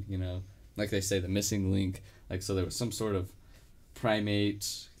line, like they say, the missing link. Like, so there was some sort of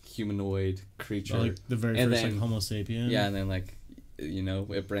primate, humanoid creature. Like the very And first then- like Homo sapien. Yeah, and then like,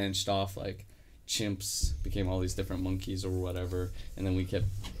 it branched off, like chimps became all these different monkeys or whatever, and then we kept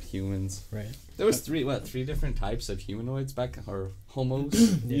humans. Right. There was three different types of humanoids back, or homos.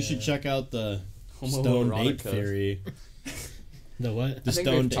 You Yeah. should check out the Homo stoned ape erotica. theory. The what? I The think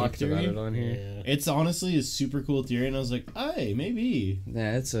stoned we've ape talked about theory. it on here. Yeah. It's honestly a super cool theory, and I was like, hey, maybe.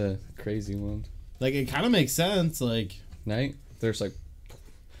 Yeah, it's a crazy one. Like, it kind of makes sense. Like, Right? There's like,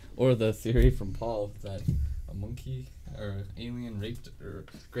 or the theory from Paul that a monkey or an alien raped or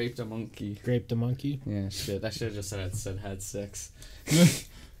raped a monkey. Raped a monkey. Yeah, shit. I should have just said had sex.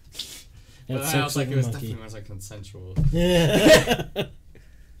 Had But I sex was like, with it a was monkey. definitely like consensual. Yeah.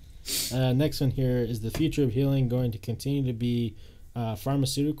 Next one here is the future of healing going to continue to be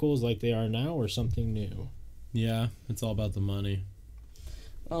pharmaceuticals like they are now, or something new? Yeah, it's all about the money.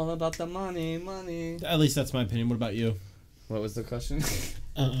 All about the money. At least that's my opinion. What about you? What was the question?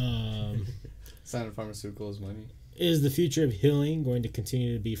 Sounded pharmaceuticals money. Is the future of healing going to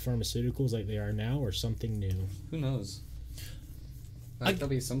continue to be pharmaceuticals like they are now, or something new? Who knows? There'll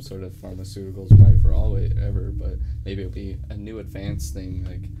be some sort of pharmaceuticals probably for always ever, but maybe it'll be a new advanced thing,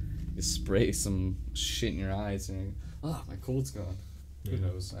 like you spray some shit in your eyes and oh, my cold's gone. Who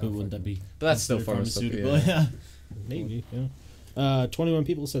knows? But wouldn't that be? But that's still pharmaceutical? pharmaceutical. Yeah. Maybe, yeah. 21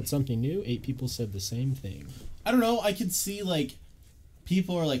 people said something new. 8 people said the same thing. I don't know. I could see like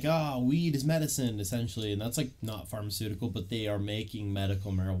people are like, weed is medicine essentially, and that's like not pharmaceutical, but they are making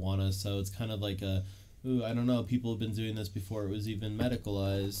medical marijuana, so it's kind of like a, ooh, I don't know. People have been doing this before it was even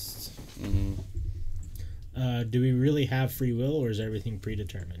medicalized. Mm-hmm. Do we really have free will, or is everything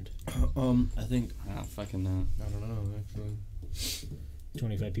predetermined? I think I don't fucking know. I don't know actually.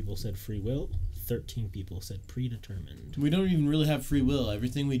 25 people said free will. 13 people said predetermined. We don't even really have free will.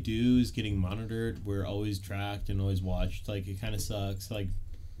 Everything we do is getting monitored. We're always tracked and always watched. Like, it kind of sucks. Like,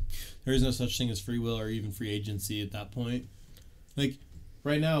 there is no such thing as free will or even free agency at that point. Like,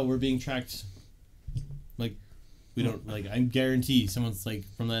 right now, we're being tracked. Like, we don't, like, I guarantee someone's, like,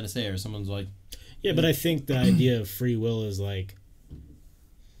 from the NSA or someone's, like... Yeah, but I think the idea of free will is, like,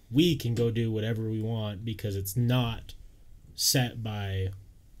 we can go do whatever we want because it's not set by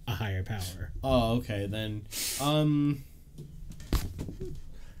a higher power. Oh, okay, then,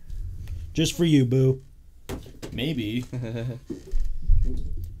 Just for you, boo. maybe.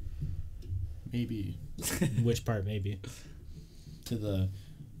 Maybe. Which part, maybe? To the...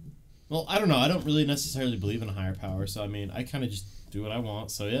 Well, I don't know. I don't really necessarily believe in a higher power, so, I mean, I kind of just do what I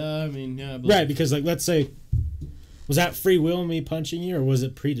want, so, yeah, I mean, yeah. I believe- Right, because, like, let's say, was that free will me punching you, or was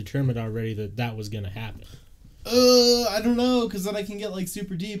it predetermined already that that was going to happen? I don't know, because then I can get, like,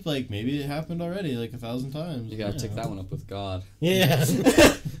 super deep. Like, maybe it happened already, like, 1,000 times. You gotta take that one up with God. Yeah.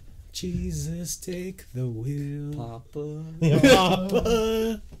 Jesus, take the wheel. Papa.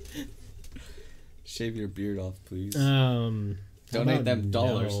 Papa. Shave your beard off, please. How Donate about them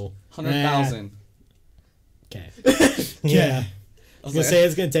dollars. no? 100,000. Okay. Yeah. I was gonna say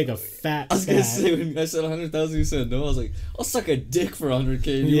it's gonna take a fat. I was gonna say when I said 100,000, you said no. I was like, I'll suck a dick for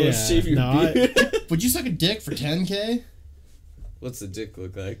 100K. And you want to shave your beard? Would you suck a dick for 10K? What's the dick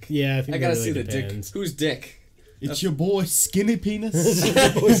look like? Yeah, I think I gotta that really see the depends. dick. Who's dick? It's your boy, Skinny Penis.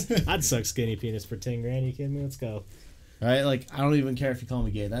 I'd suck skinny penis for 10 grand. You kidding me? Let's go. Right? Like, I don't even care if you call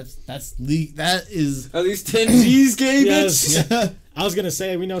me gay. That is... Are these 10 G's gay, Yes. bitch? I was gonna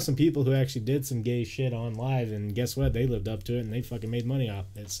say we know some people who actually did some gay shit on live, and guess what? They lived up to it, and they fucking made money off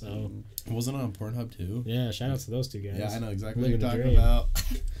it. So Wasn't it on Pornhub, too? yeah, shout out to those two guys. Yeah, I know exactly Living what the you're dream. talking about.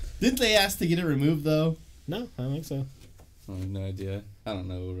 Didn't they ask to get it removed, though? No, I don't think so. I have no idea. I don't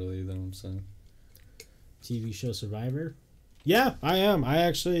know really though. So TV show Survivor. Yeah, I am. I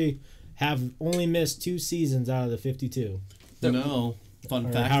actually have only missed 2 seasons out of the 52. No. Fun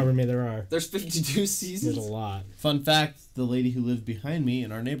Or fact. however many there are. there's 52 seasons. There's a lot. Fun fact, the lady who lived behind me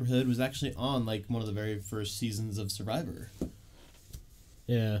in our neighborhood was actually on, like, one of the very first seasons of Survivor.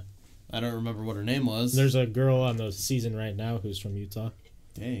 Yeah. I don't remember what her name was. There's a girl on the season right now who's from Utah.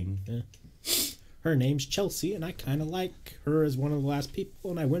 Dang. Her name's Chelsea, and I kind of like her as one of the last people,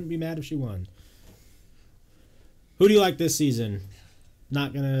 and I wouldn't be mad if she won. Who do you like this season?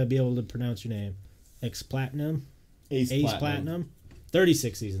 Not gonna be able to pronounce your name. Ace Platinum? Ace Platinum?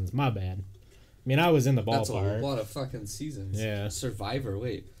 36 seasons. My bad. I mean, I was in the That's a ballpark. lot of fucking seasons. Yeah. Survivor.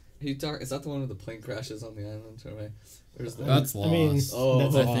 Wait, is that the one with the plane crashes on the island? Where's the? That's Lost. I mean, Oh,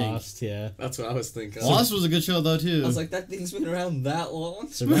 that's I think. Lost, yeah. That's what I was thinking. Lost was a good show, though, too. I was like, that thing's been around that long.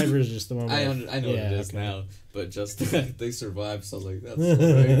 Survivor is just the one I where... know what it is okay. now, but just they survived. So I was like,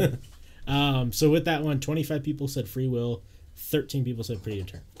 that's alright. So with that one, 25 people said free will, 13 people said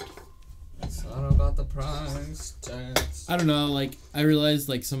predetermined. It's not about the prize tags. I don't know, like, I realized,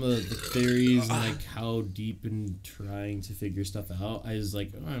 like, some of the theories and, like, how deep in trying to figure stuff out, I was like,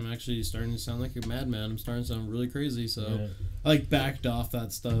 oh, I'm actually starting to sound like a madman. I'm starting to sound really crazy, so Yeah. I, like, backed off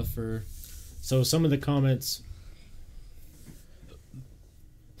that stuff for... So some of the comments...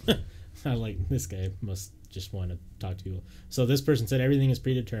 I like, this guy must just want to talk to people. So this person said everything is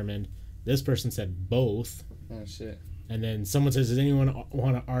predetermined. This person said both. Oh shit. And then someone says, does anyone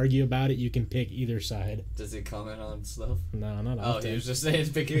want to argue about it? You can pick either side. Does he comment on stuff? No, not Oh, often. he was just saying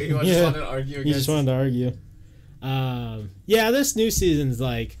he just wanted Yeah. to argue He against. just wanted to argue. Yeah, this new season's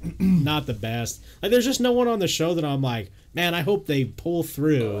like not the best. Like, there's just no one on the show that I'm like, man, I hope they pull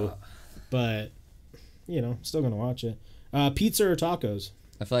through. But you know, still gonna watch it. Pizza or tacos?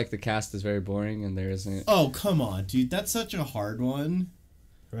 I feel like the cast is very boring and there isn't. Oh, come on, dude. That's such a hard one.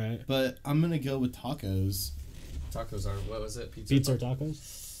 Right. But I'm going to go with tacos. Tacos are, what was it? Pizza? Pizza or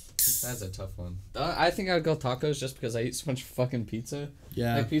tacos? That's a tough one. I think I would go tacos just because I eat so much fucking pizza.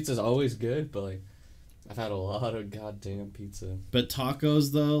 Yeah. Like, pizza's always good, but like, I've had a lot of goddamn pizza. But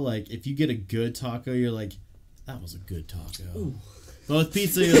tacos, though, like, if you get a good taco, you're like, that was a good taco. Ooh. But with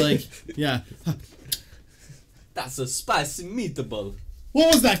pizza, you're like, yeah. That's a spicy meatball.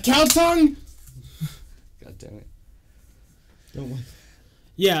 What was that, cow tongue? God damn it. Don't like.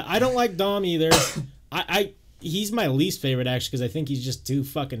 Yeah, I don't like Dom either. He's my least favorite, actually, because I think he's just too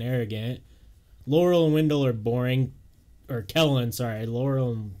fucking arrogant. Laurel and Wendell are boring. Or Kellen, sorry.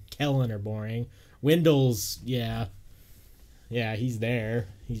 Laurel and Kellen are boring. Wendell's, yeah. Yeah, he's there.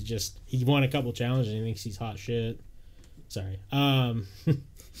 He won a couple challenges and he thinks he's hot shit. Sorry.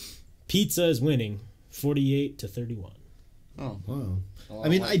 Pizza is winning 48-31. Oh, wow. I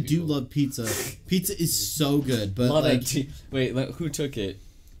mean, I do love pizza. Pizza is so good, but like... Wait, who took it?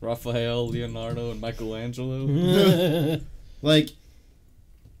 Raphael, Leonardo, and Michelangelo? Like,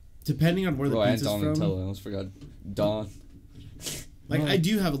 depending on where the and pizza's from... Donatello. I almost forgot. Don. Like, I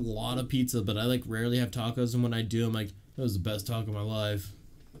do have a lot of pizza, but I, like, rarely have tacos, and when I do, I'm like, that was the best taco of my life.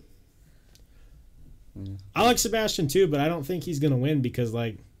 Yeah. I like Sebastian, too, but I don't think he's going to win because,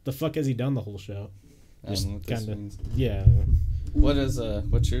 like, the fuck has he done the whole show? I don't know what this means. Yeah. What's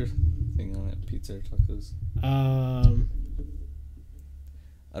your thing on it? Pizza or tacos?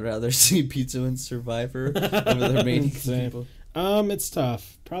 I'd rather see Pizza and Survivor over the remaining people. It's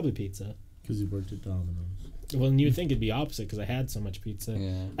tough. Probably pizza. Because you worked at Domino's. Well, and you would think it'd be opposite because I had so much pizza.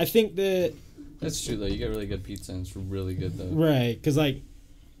 Yeah. I think that... That's true, though. You get really good pizza, and it's really good, though. Right, because, like,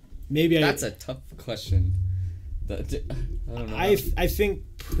 maybe That's a tough question. I don't know. I think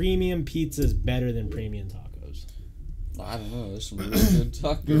premium pizza is better than premium tacos. I don't know. There's some really good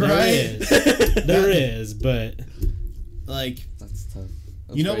tacos. Right. There is, but... Like... That's tough.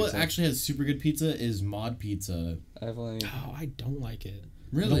 That's you know very what tough. actually has super good pizza is Mod Pizza. I've only I don't like it.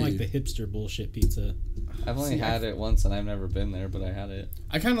 Really? I don't like the hipster bullshit pizza. had it once, and I've never been there, but I had it.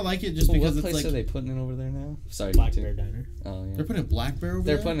 I kind of like it just because What it's place like... are they putting it over there now? Sorry, Black continue. Bear Diner. Oh, yeah. They're putting a Black Bear over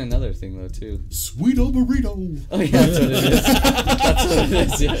They're there? putting another thing, though, too. Sweet burrito. Oh, yeah, that's what it is. That's what it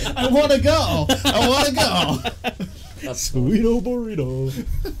is, yeah. I want to go. I want to go. That's Sweet burrito.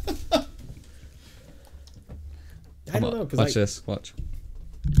 I don't know, because Watch this. Watch.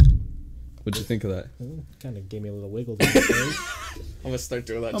 What'd you think of that? Kind of gave me a little wiggle downstairs. I'm gonna start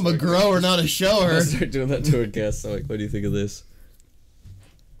doing that. I'm a grower, not a I'm shower. gonna start doing that to our guests. I'm like, what do you think of this?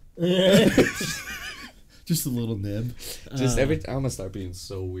 Just a little nib. Just I'm gonna start being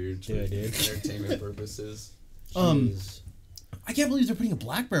so weird for Yeah, dude. entertainment purposes. Jeez. I can't believe they're putting a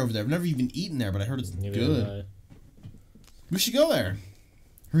Black Bear over there. I've never even eaten there, but I heard it's Neither good. have We should go there.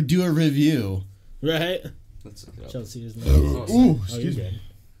 Or do a review. I. Right? Let's look it up. Chelsea is not. Ooh, Oh, excuse you're me. good.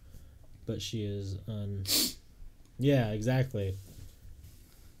 But she is Yeah, exactly.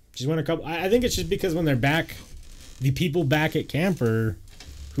 She's won a couple. I think it's just because when they're back, the people back at Camper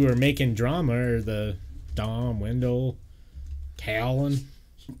who are making drama are the Dom, Wendell, Callan.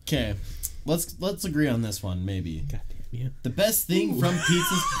 Okay, let's agree on this one. Maybe God damn you. the best thing from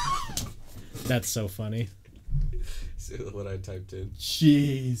pizzas. That's so funny. See what I typed in,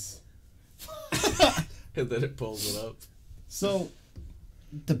 Jeez. and then it pulls it up. So,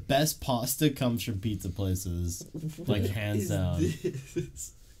 the best pasta comes from pizza places, like hands down.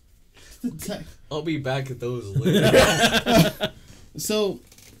 I'll be back at those later. So,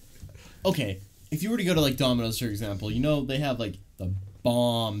 okay, if you were to go to like Domino's, for example, you know they have like the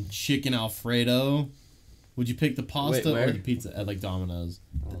bomb chicken Alfredo. Would you pick the pasta Wait, where? or the pizza at like Domino's,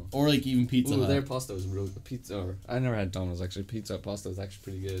 Oh. or like even Pizza Ooh, Hut? their pasta was really pizza. I never had Domino's actually. Pizza pasta was actually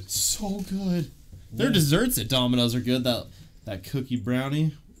pretty good. So good. Their desserts at Domino's are good. That cookie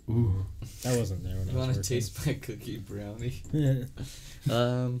brownie. Ooh. That wasn't there when You I was want to working. taste my cookie brownie?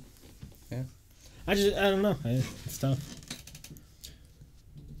 I don't know. It's tough.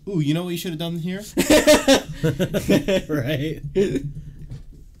 Ooh, you know what you should have done here? Right?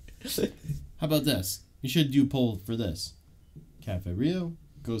 How about this? You should do a poll for this. Cafe Rio,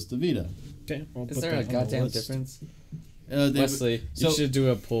 Costa Vida. Okay, I'll Is put there that a on the goddamn list. difference? They- Wesley, so- you should do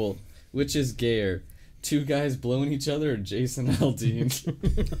a poll. Which is gayer? Two guys blowing each other or Jason Aldean?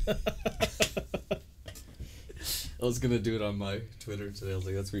 I was gonna do it on my Twitter today. I was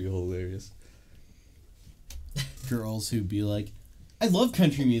like, that's really hilarious. girls who'd be like, I love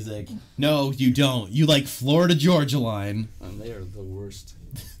country music. No, you don't. You like Florida Georgia Line. And they are the worst.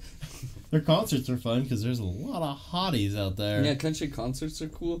 Their concerts are fun because there's a lot of hotties out there. Yeah, country concerts are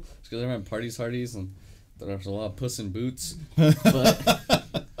cool because they're having parties, hardies, and there's a lot of puss in boots. But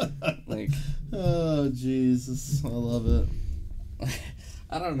like, oh Jesus, I love it.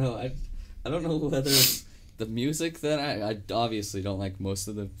 I don't know. I don't know whether the music that I obviously don't like most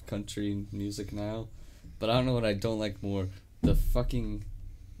of the country music now, but I don't know what I don't like more. The fucking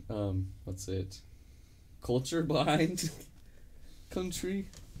what's it? Culture behind country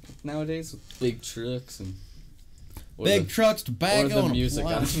nowadays with big trucks and Big trucks, or tobacco, the and music, a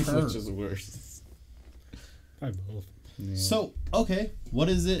I flat don't know which shirt. is worse. Probably both. Yeah. So okay, what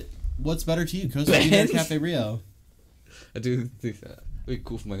is it? What's better to you, Costa Rica or Cafe Rio? I do think that it'd be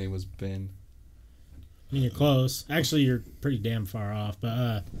cool if my name was Ben. I mean, you're close. Actually, you're pretty damn far off.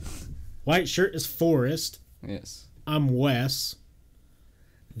 But white shirt is Forrest. Yes. I'm Wes.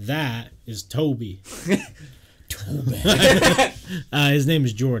 That is Toby. Toby. His name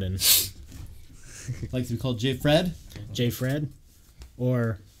is Jordan. Like to be called J. Fred. J. Fred.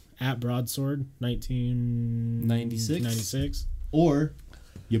 Or at Broadsword, 1996. Or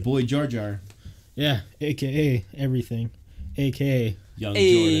your boy Jar Jar. Yeah, a.k.a. everything. A.k.a. Young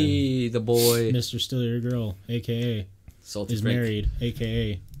Hey, the boy. Mr. Still Your Girl. A.k.a. Salty is Frank. married.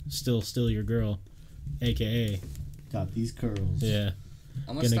 A.k.a. Still Your Girl. A.k.a. Jordan. Got these curls. Yeah.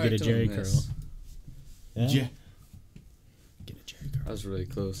 I'm Gonna start get a doing Jerry this. Yeah. Ja- Get a Jerry curl. I was really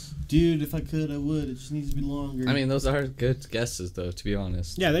close. Dude, if I could, I would. It just needs to be longer. I mean, those are good guesses, though, to be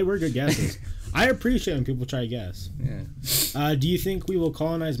honest. Yeah, they were good guesses. I appreciate when people try to guess. Yeah. Do you think we will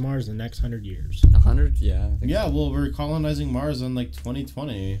colonize Mars in the next 100 years? 100? Yeah. I think yeah, so. well, we're colonizing Mars in like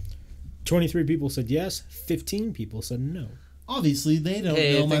 2020. 23 people said yes. 15 people said no. Obviously, they don't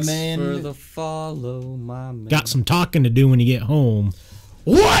Hey, know my thanks man. for the follow, my man. Got some talking to do when you get home.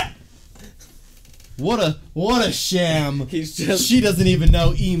 What? What a sham. He's just... She doesn't even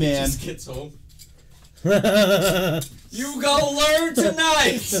know E-Man. just gets home. You go learn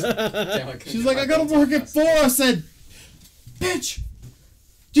tonight! Damn, I couldn't She's get like, my I gotta notes work off at fast. 4. I said, bitch,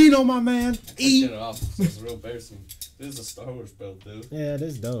 do you know my man? E. Get it off. It's real embarrassing. This is a Star Wars belt, dude. Yeah, it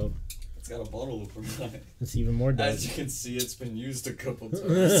is dope. It's got a bottle opener on it. It's even more dope. As you can see, it's been used a couple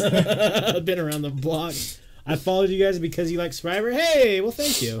times. I've been around the block. I followed you guys because you like Survivor. Hey, well,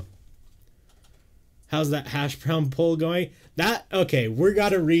 thank you. How's that hash brown poll going? Okay, we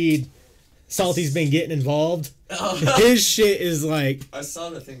gotta read. Salty's been getting involved. His shit is like, I saw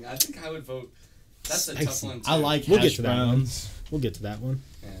the thing. I think I would vote. That's a tough Spicy. one, too. I like We'll hash get to that browns. we'll get to that one.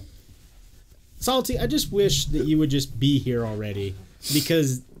 Yeah. Salty, I just wish that you would just be here already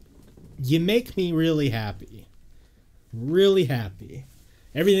because you make me really happy. Really happy.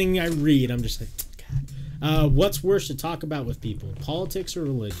 Everything I read, I'm just like, God. What's worse to talk about with people, politics or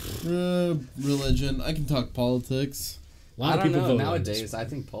religion? Religion. I can talk politics. A lot I of don't people know. vote on this. Nowadays, I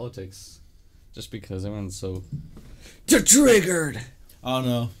think politics, just because everyone's so triggered. I don't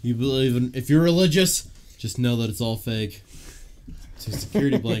know. You believe in... If you're religious, just know that it's all fake. It's a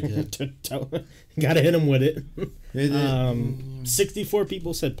security blanket. Gotta hit him with it. It- 64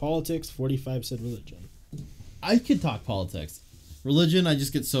 people said politics, 45 said religion. I could talk politics. Religion, I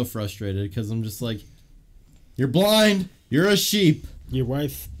just get so frustrated because I'm just like, you're blind. You're a sheep. Your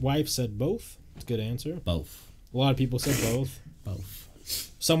wife said both. It's a good answer. Both. A lot of people said both. Both.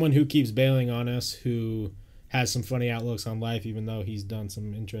 Someone who keeps bailing on us, who has some funny outlooks on life, even though he's done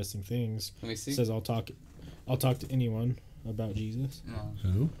some interesting things, Let me see. says I'll talk to anyone about Jesus. No.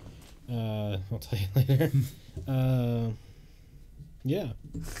 Who? I'll tell you later. Yeah.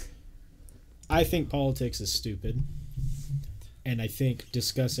 I think politics is stupid. And I think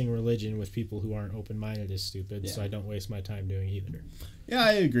discussing religion with people who aren't open-minded is stupid, so Yeah. I don't waste my time doing either. Yeah,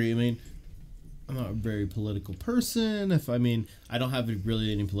 I agree. I mean, I'm not a very political person. I don't have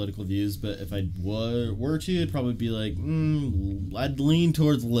really any political views, but if I were to, it'd probably be like, I'd lean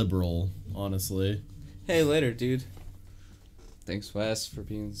towards liberal, honestly. Hey, later, dude. Thanks, Wes, for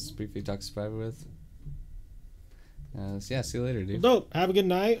being Briefly Talk Survivor with. Yeah, see you later, dude. Dope. Have a good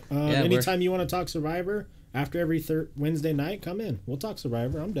night. Yeah, Anytime you want to talk Survivor, after every Wednesday night, come in. We'll talk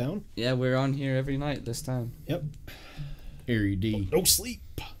Survivor. I'm down. Yeah, we're on here every night this time. Yep. Harry D. No sleep.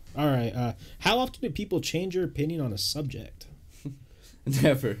 All right. How often do people change your opinion on a subject?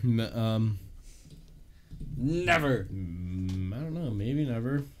 Never. Never. I don't know. Maybe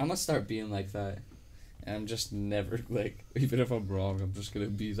never. I'm gonna start being like that. And I'm just never, like, even if I'm wrong, I'm just gonna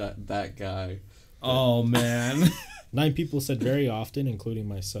be that guy. Oh, man. 9 people said very often, including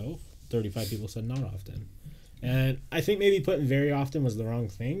myself. 35 people said not often. And I think maybe putting very often was the wrong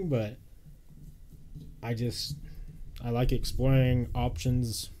thing, but I I like exploring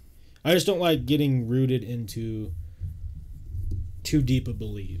options. I just don't like getting rooted into too deep of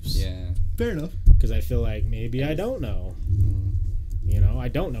beliefs. Yeah. Fair enough. Because I feel like maybe I don't know. You know, I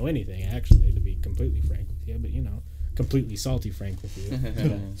don't know anything, actually, to be completely frank with you. But, you know, completely salty frank with you.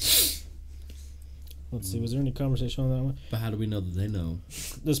 Let's see, was there any conversation on that one? But how do we know that they know?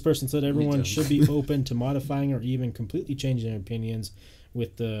 This person said everyone should be open to modifying or even completely changing their opinions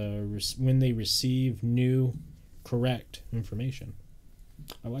with when they receive new, correct information.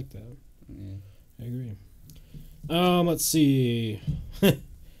 I like that. Yeah. I agree. Let's see.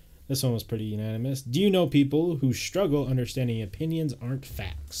 This one was pretty unanimous. Do you know people who struggle understanding opinions aren't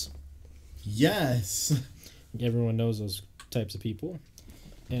facts? Yes. Everyone knows those types of people.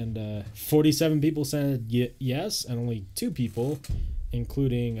 And 47 people said yes, and only 2 people,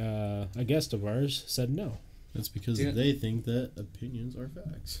 including a guest of ours, said no. That's because they think that opinions are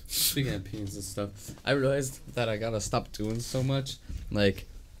facts. Speaking of opinions and stuff, I realized that I gotta stop doing so much. Like,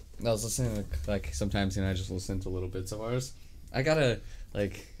 I was listening to, like, sometimes, you know, I just listen to little bits of ours. I gotta,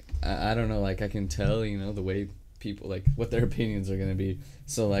 like, I don't know, like, I can tell, you know, the way people, like, what their opinions are gonna be.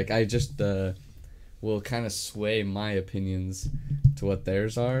 So, like, I just, will kind of sway my opinions to what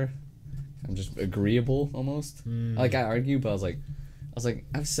theirs are. I'm just agreeable, almost. Like, I argue, but I was like,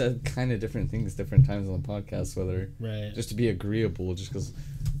 I've said kind of different things different times on the podcast, whether just to be agreeable, just because,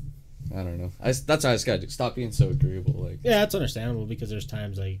 I don't know. That's what I just gotta do. Stop being so agreeable. Like, yeah, that's understandable, because there's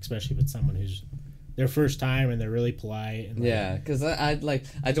times, like, especially with someone who's their first time and they're really polite. And, like, yeah, because I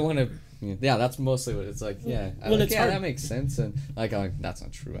don't want to. Yeah, that's mostly what it's like. Yeah, it's hard. That makes sense, and like, I'm like, that's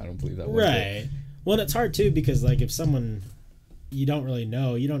not true. I don't believe that. Right. Well, it's hard too, because, like, if someone you don't really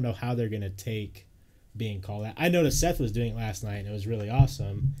know, you don't know how they're gonna take being called out. I noticed Seth was doing it last night, and it was really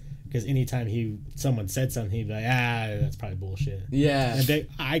awesome, because anytime someone said something, he'd be like, that's probably bullshit. Yeah. And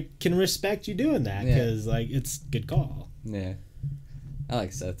I can respect you doing that, because like, it's a good call. Yeah. I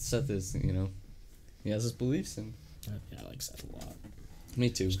like Seth. Seth is, you know, he has his beliefs, and yeah, I like Seth a lot. Me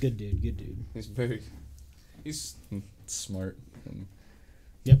too. He's a good dude. Good dude. He's smart. And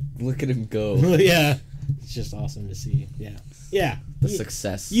yep. Look at him go. Yeah. It's just awesome to see. Yeah. Yeah. The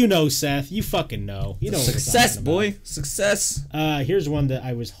success. You know, Seth. You fucking know. You know success, boy. Success. Here's one that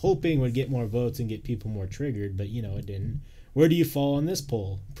I was hoping would get more votes and get people more triggered, but, you know, it didn't. Where do you fall on this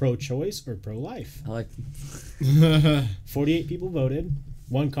poll? Pro-choice or pro-life? I like 48 people voted.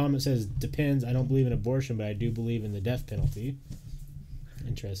 One comment says, depends. I don't believe in abortion, but I do believe in the death penalty.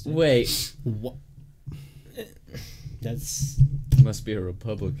 Interesting. Wait. What? That's... Must be a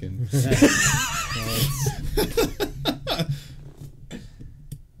Republican.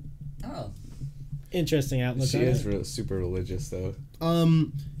 Oh. Interesting outlook. She is super religious, though.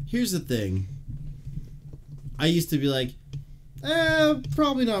 Here's the thing. I used to be like,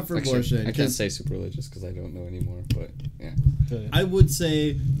 probably not for abortion. I can't say super religious because I don't know anymore, but yeah. I would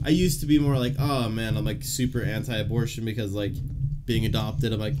say I used to be more like, oh man, I'm like super anti-abortion because like being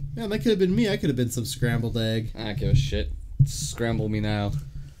adopted, I'm like, man, that could have been me. I could have been some scrambled egg. I don't give a shit. Scramble me now.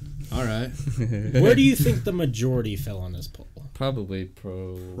 All right. Where do you think the majority fell on this poll? Probably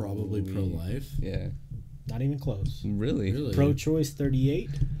pro-life. Yeah. Not even close. Really? Pro-choice 38,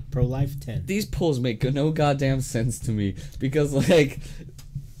 pro-life 10. These polls make no goddamn sense to me because, like,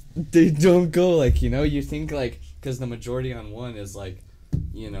 they don't go, like, you know, you think, like, because the majority on one is, like,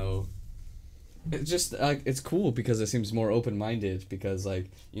 you know, it's just, like, it's cool because it seems more open-minded because,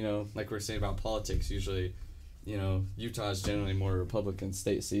 like, you know, like we're saying about politics, usually, you know, Utah is generally more Republican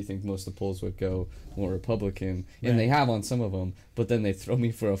state, so you think most of the polls would go more Republican, and they have on some of them, but then they throw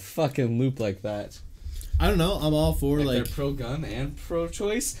me for a fucking loop like that. I don't know. I'm all for like they're pro-gun and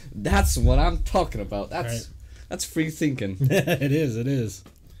pro-choice. That's what I'm talking about. That's free thinking. It is.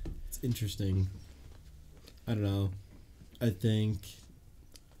 It's interesting. I don't know. I think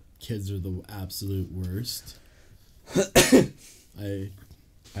kids are the absolute worst.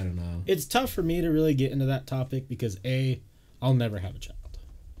 I don't know. It's tough for me to really get into that topic because I'll never have a child.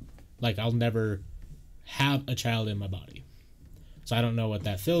 Like, I'll never have a child in my body. So I don't know what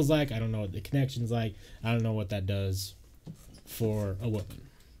that feels like. I don't know what the connection's like. I don't know what that does for a woman.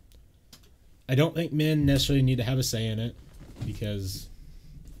 I don't think men necessarily need to have a say in it because...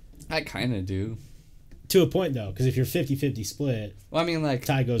 I kind of do. To a point, though, because if you're 50-50 split, well, I mean, like...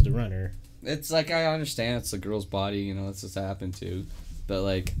 tie goes to runner. It's like, I understand it's a girl's body, you know, that's what's happened to. But,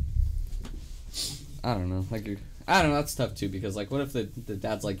 like, I don't know. Like, I don't know, that's tough, too, because, like, what if the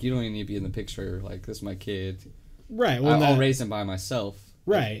dad's like, you don't even need to be in the picture, like, this is my kid. Right. Well, I'll raise him by myself.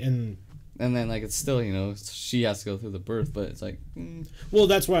 Right, and then, like, it's still, you know, she has to go through the birth, but it's like... Well,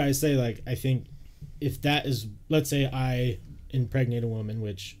 that's why I say, like, I think if that is... Let's say I impregnate a woman,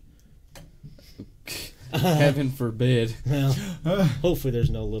 which... Heaven forbid. Well, hopefully there's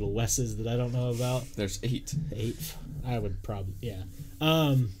no little Wesses that I don't know about. There's 8. 8. I would probably, yeah.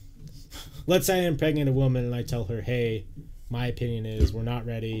 Let's say I impregnate a woman and I tell her, hey, my opinion is we're not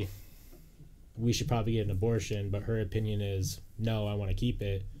ready. We should probably get an abortion. But her opinion is, no, I want to keep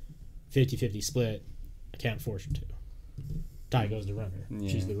it. 50-50 split. I can't force her to. Ty goes the runner. Yeah.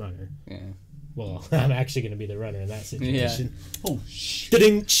 She's the runner. Yeah. Well, I'm actually going to be the runner in that situation. Oh shit!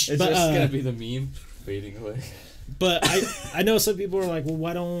 It's just gonna be the meme fading away. But I know some people are like, well,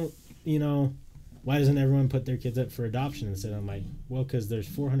 why doesn't everyone put their kids up for adoption instead? I'm like, well, because there's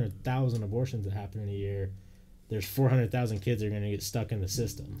 400,000 abortions that happen in a year. There's 400,000 kids that are going to get stuck in the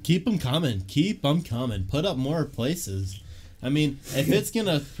system. Keep them coming. Keep them coming. Put up more places. I mean, if it's going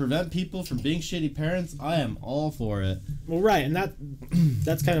to prevent people from being shitty parents, I am all for it. Well, right, and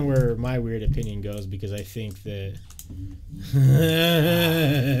that's kind of where my weird opinion goes, because I think that...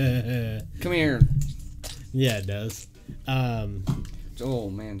 Come here. Yeah, it does. Oh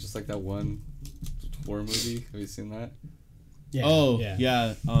man, just like that one horror movie. Have you seen that? Yeah,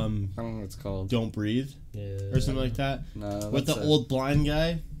 yeah. I don't know what it's called. Don't Breathe Yeah. or something like that. No. With the old blind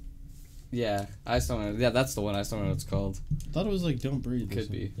guy. Yeah, I just don't know. Yeah, that's the one. I just don't know what it's called. I thought it was like Don't Breathe. or Could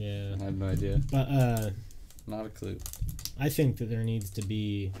something. be. Yeah. I have no idea. But Not a clue. I think that there needs to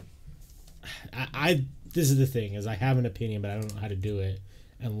be... This is the thing, is I have an opinion, but I don't know how to do it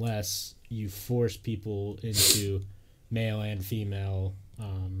unless you force people into male and female,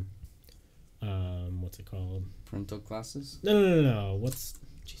 what's it called? Parental classes? No.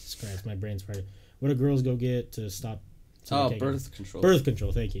 Jesus Christ, my brain's farted. What do girls go get to stop... Birth control. Birth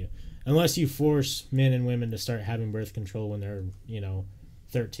control, thank you. Unless you force men and women to start having birth control when they're,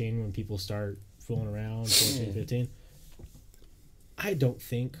 13, when people start fooling around, 14, 15. I don't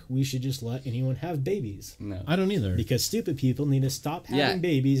think we should just let anyone have babies. No. I don't either. Because stupid people need to stop having Yeah.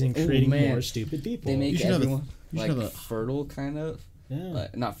 babies and Ooh, creating man. more stupid people. They make should have a- everyone you should have a- fertile, kind of. Yeah.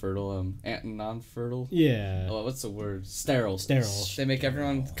 Not fertile, non-fertile. Yeah. Oh, what's the word? Sterile. Sterile. They make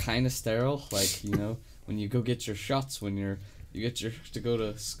everyone kind of sterile. Like, when you go get your shots, when you get to go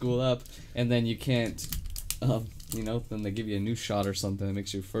to school up, and then you can't, then they give you a new shot or something that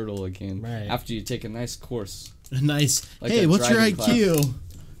makes you fertile again. Right. After you take a nice course. Nice. Like hey, a what's your driving IQ?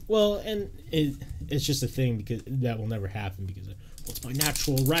 Well, and it's just a thing because that will never happen because it's my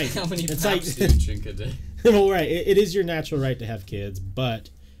natural right. How many it's paps do you drink a day? well, right. It is your natural right to have kids, but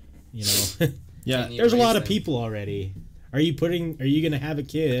Yeah. Can you there's a raise lot of them? people already. Are you going to have a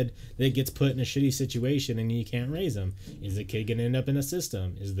kid that gets put in a shitty situation and you can't raise them? Is the kid going to end up in a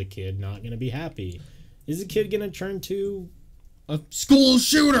system? Is the kid not going to be happy? Is the kid going to turn to A school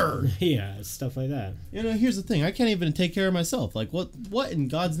shooter. yeah, stuff like that? Here's the thing. I can't even take care of myself. Like, what in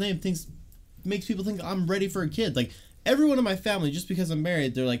God's name makes people think I'm ready for a kid? Like, everyone in my family, just because I'm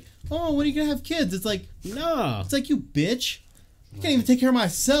married, they're like, oh, when are you going to have kids? It's like, No. it's like, you bitch. I can't even take care of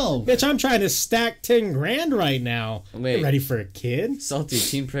myself. Bitch, I'm trying to stack 10 grand right now. Wait. You ready for a kid? Salty,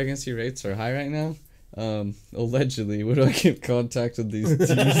 teen pregnancy rates are high right now. Allegedly, where do I get contact with these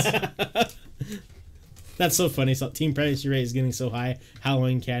teens? That's so funny. So teen pregnancy rate is getting so high.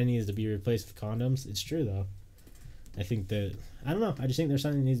 Halloween candy is to be replaced with condoms. It's true though. I think that I don't know. I just think there's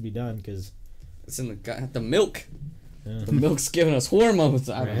something that needs to be done because It's in the milk. Yeah. The milk's giving us hormones.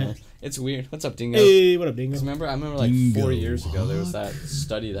 I don't Right. know. It's weird. What's up, Dingo? hey, what up, Dingo? 'Cause I remember like Dingo. 4 years ago there was that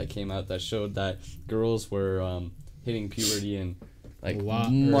study that came out that showed that girls were hitting puberty in like A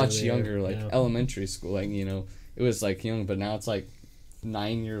lot much earlier, younger, like yeah. elementary school. Like it was like young, but now it's like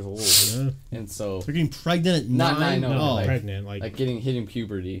 9 years old, Yeah. and so They're getting pregnant at Not 9. nine, no, No, like- pregnant. Like hitting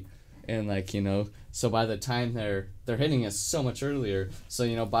puberty, and so by the time they're hitting us so much earlier,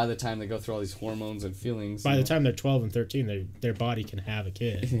 so by the time they go through all these hormones and feelings, by the time they're 12 and 13, their body can have a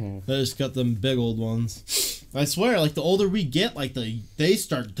kid. yeah. They just got them big old ones. I swear, like, the older we get, like, they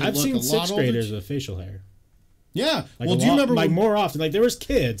start to I've look a seen lot sixth older. graders with facial hair. Yeah. Like well, a do you lot- remember like when, more often? Like there was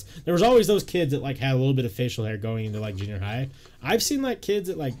kids. There was always those kids that like had a little bit of facial hair going into like junior high. I've seen like kids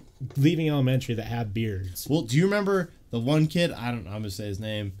that like leaving elementary that have beards. Well, do you remember the one kid? I don't know. I'm going to say his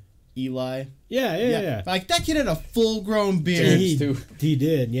name. Eli. Yeah. Like, that kid had a full-grown beard. Terrence, too. He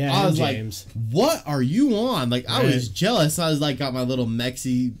did. Yeah. I and was James. like, what are you on? Like, I Right. was jealous. I was like, got my little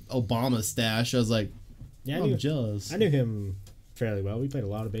Mexi Obama stash. I was like, Yeah, I'm jealous. I knew him fairly well. We played a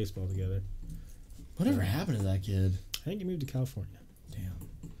lot of baseball together. Whatever happened to that kid? I think he moved to California.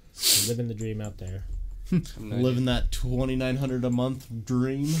 Damn. Living the dream out there. Living that $2,900 a month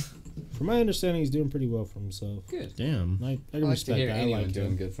dream. From my understanding, he's doing pretty well for himself. Good. Damn. I I can like to respect hear that. I anyone like doing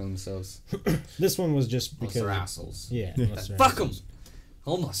him. good for themselves. This one was just Unless because. they're assholes. Yeah. unless they're Fuck 'em. assholes.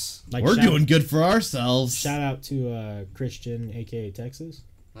 Homeless. Like, We're shout- doing good for ourselves. Shout out to Christian, aka Texas.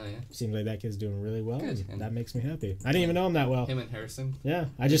 Oh yeah. Seems like that kid's doing really well. Good. And that makes me happy. I didn't even know him that well. Him and Harrison. Yeah,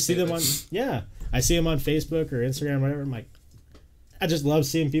 I just see them on. Yeah, I see them on Facebook or Instagram, or whatever. I'm like, I just love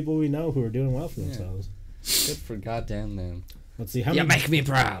seeing people we know who are doing well for themselves. Good for goddamn them. Let's see how You many. make me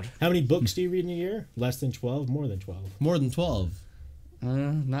proud. How many books do you read in a year? Less than 12? More than 12? More than 12.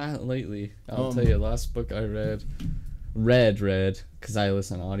 Not lately. I'll tell you, last book I read, because I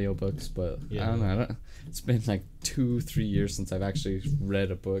listen to audiobooks, but Yeah. I don't know. It's been like 2-3 years since I've actually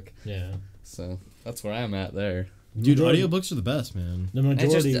read a book, Yeah. so that's where I'm at there. Dude, Majority- audiobooks are the best, man. The I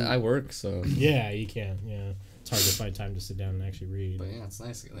majority. I work, so. Yeah, you can. Yeah, it's hard to find time to sit down and actually read. But yeah, it's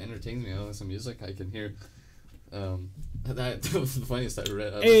nice. It entertains me. I listen to music. I can hear. That was the funniest I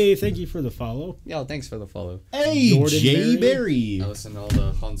read. Hey, thank you for the follow. Yeah, thanks for the follow. Hey, Jordan Jay Berry? Berry. I listen to all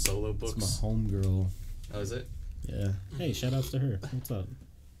the Han Solo That's books. my homegirl. Oh, is it? Yeah. Hey, shout outs to her. What's up?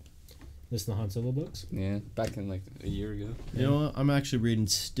 This the Han Solo books? Yeah, back in like a year ago. You know what? I'm actually reading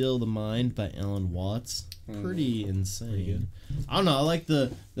Still the Mind by Alan Watts. Mm. Pretty insane. Pretty good. I don't know. I like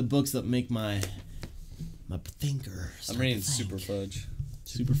the books that make my thinker. I'm reading Super Fudge.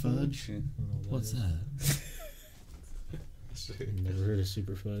 Super Fudge? Yeah. I don't know what What's is. that? Never heard of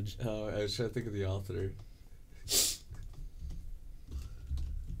Super Fudge. Oh, I was trying to think of the author.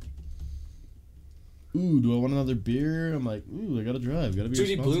 Ooh, do I want another beer? I'm like, ooh, I gotta drive. Gotta be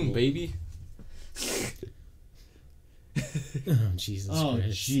Judy responsible. Bloom, baby. Oh, Jesus Oh,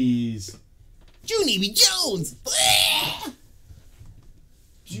 Christ. jeez. Junie B. Jones!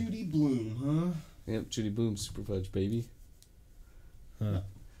 Judy Bloom, Yep, Judy Bloom, Super Fudge, baby. Huh.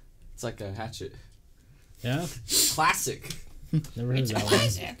 It's like a hatchet. Yeah? Classic. Never heard of that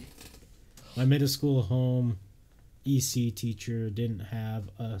one. My middle school home EC teacher didn't have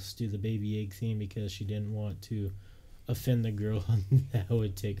us do the baby egg theme because she didn't want to offend the girl that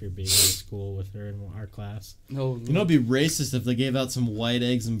would take her baby to school with her in our class. No, You know, it'd be racist if they gave out some white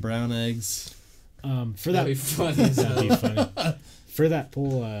eggs and brown eggs. For that'd be that, funny. that'd be funny. For that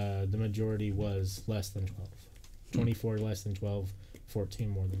poll, the majority was less than 12. 24 less than 12, 14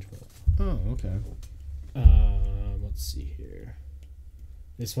 more than 12. Oh, okay. Let's see here.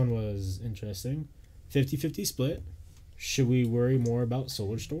 This one was interesting. 50-50 split. Should we worry more about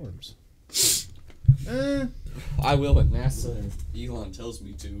solar storms? I will when NASA and Elon tells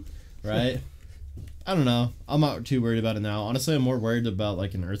me to. Right? I don't know. I'm not too worried about it now. Honestly, I'm more worried about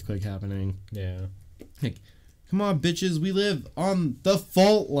like an earthquake happening. Yeah. Come on, bitches. We live on the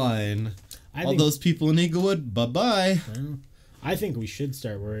fault line. I All think, those people in Eaglewood, bye-bye. well, I think we should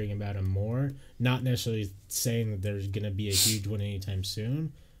start worrying about them more. Not necessarily saying that there's going to be a huge one anytime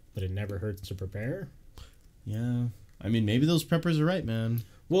soon, but it never hurts to prepare. Yeah. I mean, maybe those preppers are right, man.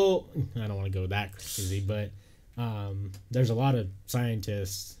 Well, I don't want to go that crazy, but there's a lot of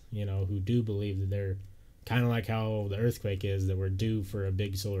scientists, who do believe that they're kind of like how the earthquake is, that we're due for a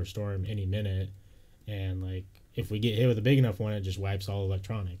big solar storm any minute. And, like, if we get hit with a big enough one, it just wipes all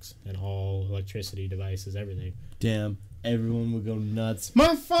electronics and all electricity devices, everything. Damn. Everyone would go nuts.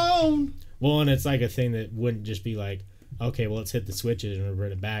 My phone! Well, and it's like a thing that wouldn't just be like, okay, well, let's hit the switches and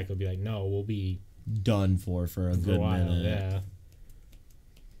revert it back. It'll be like, no, we'll be Done for a for a good while. minute.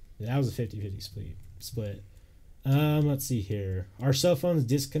 Yeah. That was a 50-50 split. Let's see here. Are cell phones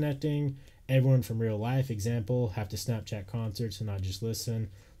disconnecting everyone from real life? Example, have to Snapchat concerts and not just listen.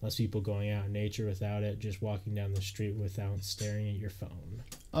 Less people going out in nature without it. Just walking down the street without staring at your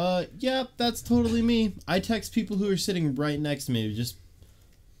phone. Yeah, that's totally me. I text people who are sitting right next to me just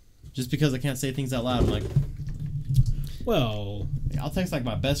because I can't say things out loud. I'm like, Well, I'll text like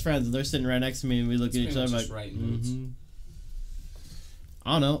my best friends and they're sitting right next to me and we look at each other like, right notes.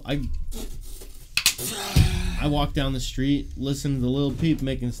 I don't know. I walk down the street, listen to the Lil Peep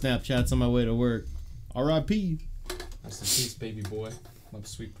making Snapchats on my way to work. R.I.P. Rest in peace, baby boy. My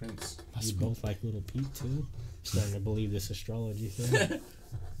sweet prince. you both like Little Pete too? Starting to believe this astrology thing.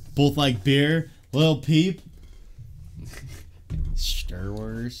 Both like beer. Lil Peep. Star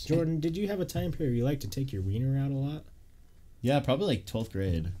Wars. Jordan, did you have a time period you like to take your wiener out a lot? Yeah, probably like 12th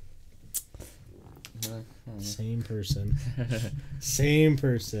grade. Same person. Same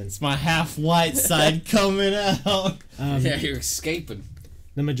person. It's my half white side coming out. Yeah, you're escaping.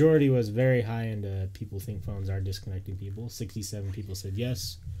 The majority was very high, and people think phones are disconnecting people. 67 people said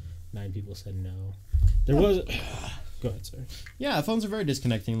yes. 9 people said no. There was... Go ahead, sir. Yeah, phones are very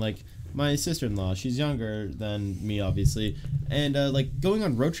disconnecting. Like, my sister-in-law, she's younger than me, obviously. And, like, going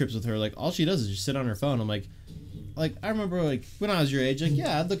on road trips with her, like, all she does is just sit on her phone. I'm like, I remember, like, when I was your age, like,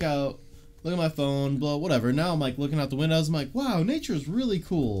 yeah, I'd look out, look at my phone, blah, whatever. Now I'm, like, looking out the windows. I'm like, wow, nature's really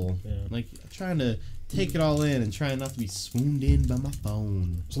cool. Yeah. Like, trying to take it all in and trying not to be swooned in by my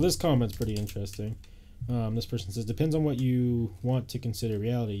phone. So this comment's pretty interesting. This person says, depends on what you want to consider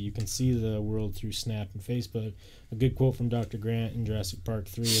reality. You can see the world through Snap and Facebook. A good quote from Dr. Grant in Jurassic Park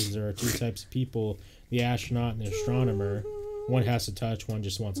 3 is there are two types of people, the astronaut and the astronomer. One has to touch, one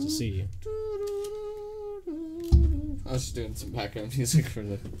just wants to see. I was just doing some background music for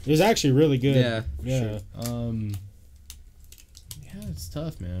the... It was actually really good. Yeah, Yeah. sure. Yeah, it's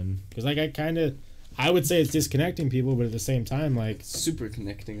tough, man. Because, like, I would say it's disconnecting people, but at the same time, like... Super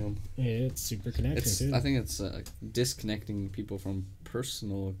connecting them. Yeah, it's super connecting, too. I think it's disconnecting people from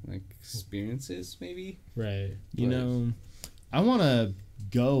personal, like, experiences, maybe? Right. You know, I want to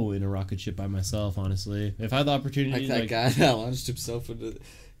go in a rocket ship by myself, honestly. If I had the opportunity... Like that guy that launched himself into...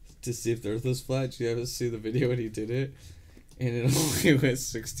 to see if the Earth was flat. Did you ever see the video when he did it? And it only went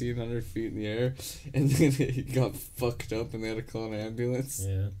 1,600 feet in the air, and then he got fucked up, and they had to call an ambulance.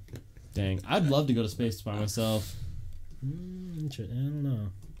 Yeah. Dang, I'd love to go to space by myself. I don't know.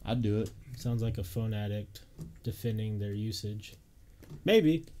 I'd do it. Sounds like a phone addict defending their usage.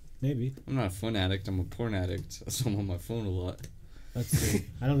 Maybe. I'm not a phone addict. I'm a porn addict, so I'm on my phone a lot. That's true.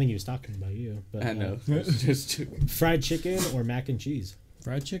 I don't think he was talking about you. But, I know. Just fried chicken or mac and cheese?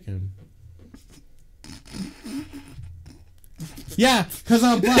 Fried chicken. Yeah, because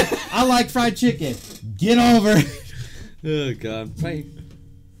I'm black. I like fried chicken. Get over it. Oh, God. I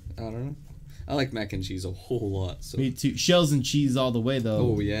don't know. I like mac and cheese a whole lot. So. Me too. Shells and cheese all the way,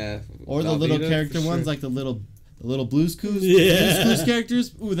 though. Oh, yeah. Or the little Velveeta, character for ones, sure. like the little Blue's Clues. Yeah. Blue's Clues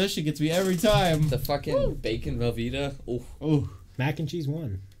characters. Ooh, that shit gets me every time. The fucking bacon Velveeta. Oh. Oh, Mac and cheese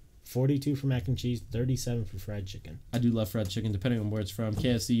won. 42 for mac and cheese, 37 for fried chicken. I do love fried chicken, depending on where it's from.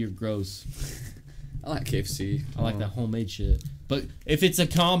 KFC, you're gross. I like KFC. I like that homemade shit. But if it's a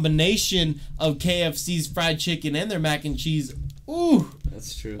combination of KFC's fried chicken and their mac and cheese, ooh,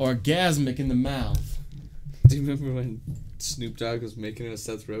 That's true. orgasmic in the mouth. Do you remember when Snoop Dogg was making it with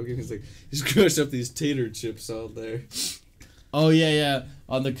Seth Rogen? He's like, he's crushed up these tater chips out there. Oh, yeah.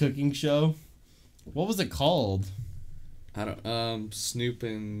 On the cooking show. What was it called? I don't, Snoop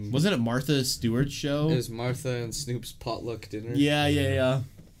and... Wasn't it Martha Stewart's show? It was Martha and Snoop's potluck dinner. Yeah.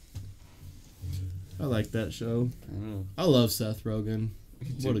 I like that show. I don't know. I love Seth Rogen.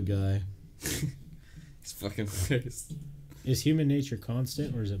 Me What too. a guy. It's fucking hilarious. Is human nature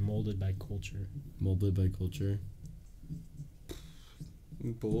constant or is it molded by culture? Molded by culture.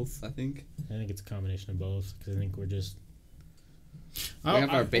 Both, I think. I think it's a combination of both because I think we're just... We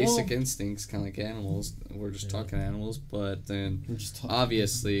have our basic instincts, kind of like animals. We're just talking animals, but then We're just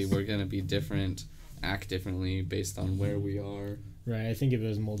obviously we're going to be different, act differently based on where we are. Right, I think if it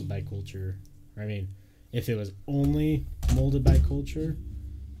was molded by culture, I mean, if it was only molded by culture,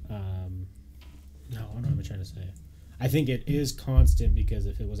 no, I don't know what I'm trying to say. I think it is constant because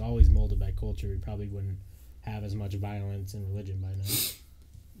if it was always molded by culture, we probably wouldn't have as much violence and religion by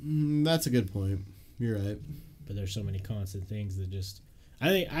now. That's a good point. You're right. But there's so many constant things that just...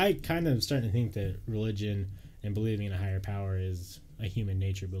 I kind of starting to think that religion and believing in a higher power is a human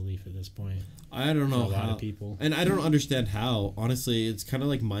nature belief at this point. I don't know For a lot how. of people. And I don't understand how. Honestly, it's kind of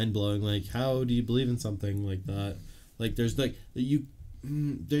like mind-blowing. Like, how do you believe in something like that? Like, there's like...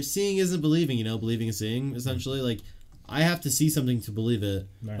 There's seeing isn't believing, you know? Believing is seeing, essentially. Like, I have to see something to believe it.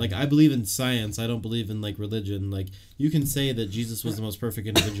 Right. Like, I believe in science. I don't believe in, like, religion. Like, you can say that Jesus was the most perfect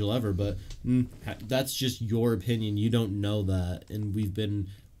individual ever, but that's just your opinion. You don't know that. And we've been...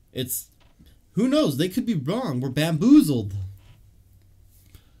 It's... Who knows? They could be wrong. We're bamboozled.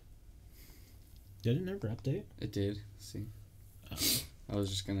 Did it never update? It did. See? I was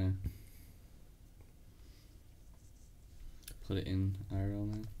just going to put it in IRL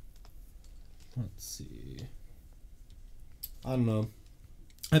now. Let's see. I don't know.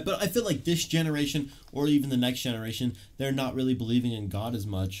 But I feel like this generation, or even the next generation, they're not really believing in God as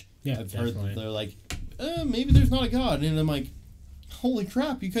much. Yeah, I've heard definitely. that they're like, maybe there's not a God. And I'm like, holy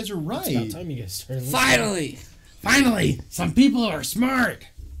crap, you guys are right. It's about time you guys started Finally! Finally, some people are smart.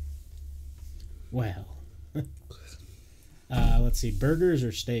 Well. Let's see. Burgers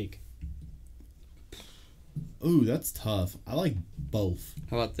or steak? Ooh, that's tough. I like both.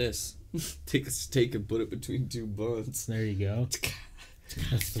 How about this? Take a steak and put it between two buns. There you go.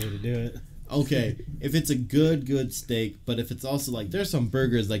 That's the way to do it. Okay, if it's a good steak, but if it's also like, there's some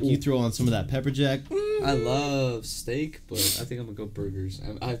burgers, like you throw on some of that pepper jack. I love steak, but I think I'm going to go burgers.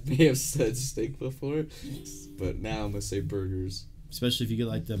 I may have said steak before, but now I'm going to say burgers. Especially if you get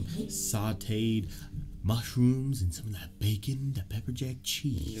like them sauteed mushrooms and some of that bacon, the pepper jack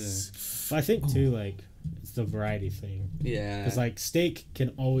cheese. But I think too, like, it's the variety thing. Yeah. Because like steak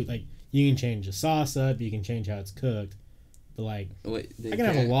can always, like, you can change the sauce up, you can change how it's cooked, But like, Wait, I can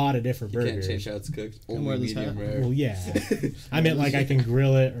have a lot of different You can't burgers. change how it's cooked. And wear Only this medium hat. rare. Well, yeah. I meant like I can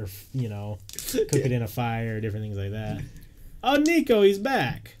grill it or cook it in a fire, different things like that. Oh, Nico, he's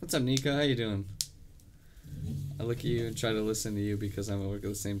back. What's up, Nico? How you doing? I look at you and try to listen to you because I'm at work at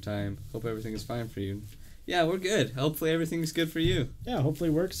the same time. Hope everything is fine for you. Yeah, we're good. Hopefully everything's good for you. Yeah,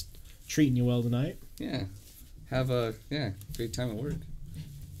 hopefully work's treating you well tonight. Yeah. Have a great time at work.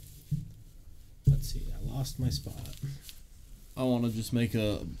 Let's see, I lost my spot. I want to just make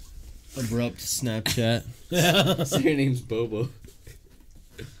a abrupt Snapchat. So your name's Bobo.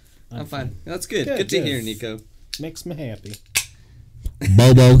 I'm fine. That's good. Good, Good to good. hear, Nico. Makes me happy.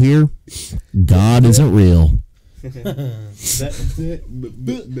 Bobo here. God isn't real. My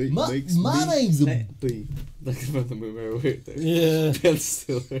name's Like from the movie where Yeah. Ben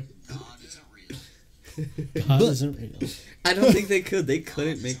Stiller. God isn't real. I don't think they could. They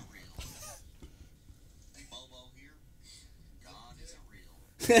couldn't make.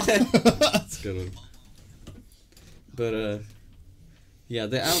 That's a good one. But yeah, I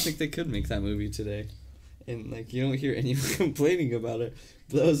don't think they could make that movie today. And like you don't hear anyone complaining about it.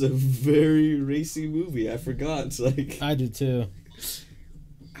 But that was a very racy movie. I forgot. It's like I do too. it's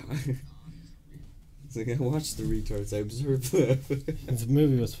like I watched the retards. I observed them. The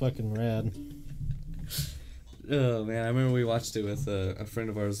movie was fucking rad. Oh man, I remember we watched it with a friend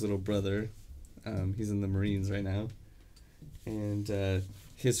of ours' little brother. He's in the Marines right now, and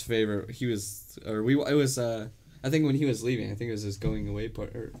his favorite. I think when he was leaving, I think it was his going away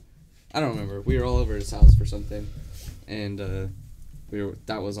part. Or, I don't remember. We were all over his house for something, and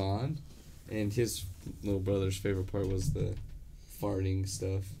that was on, and his little brother's favorite part was the farting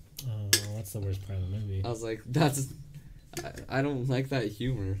stuff. Oh, that's the worst part of the movie. I was like, I don't like that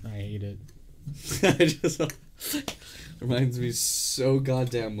humor. I hate it. I just reminds me so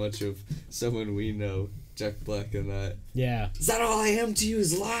goddamn much of someone we know, Jack Black, and that. Yeah. Is that all I am to you?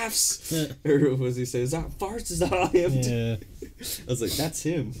 Is laughs? Or what does he say? Is that farts? Is that all I am to? Yeah. I was like, that's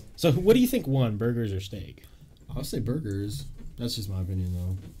him. So, what do you think won, burgers or steak? I'll say burgers. That's just my opinion,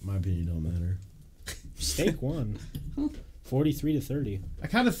 though. My opinion don't matter. Steak won. 43-30. I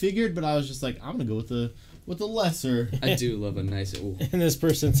kind of figured, but I was just like, I'm gonna go with the lesser. I do love a nice. Ooh, And this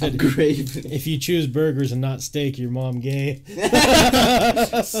person said, upgrade. if you choose burgers and not steak, your mom gay.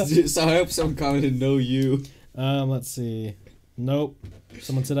 So I hope someone commented, "No, you." Let's see. Nope.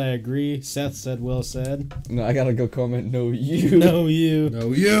 Someone said I agree. Seth said well said. No, I gotta go comment, "No, you." No, you.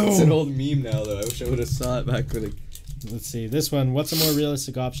 No, you. It's an old meme now, though. I wish I would have saw it back when it. Let's see. This one. What's a more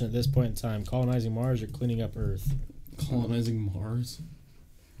realistic option at this point in time? Colonizing Mars or cleaning up Earth? Colonizing Mars.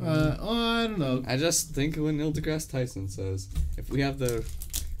 I don't know. I just think of what Neil deGrasse Tyson says. If we have the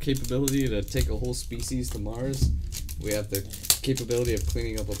capability to take a whole species to Mars, we have the capability of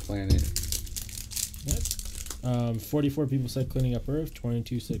cleaning up a planet. Yep. 44 people said cleaning up Earth.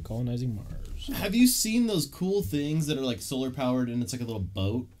 22 said colonizing Mars. Have you seen those cool things that are like solar powered and it's like a little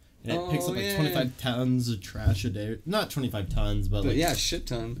boat and it picks Oh, up like yeah. 25 tons of trash a day? Not 25 tons, but But like yeah, shit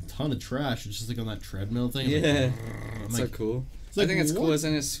ton. a ton of trash. It's just like on that treadmill thing. Yeah. I'm That's like, so cool. it's I like, think it's cool, what?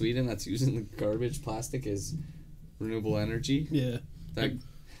 isn't it? Sweden that's using the garbage plastic as renewable energy. Yeah. That,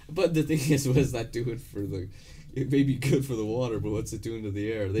 but the thing is, what does that doing for the? It may be good for the water, but what's it doing to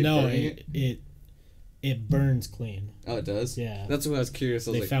the air? Are they No, burning it? it burns clean. Oh, it does. Yeah. That's what I was curious.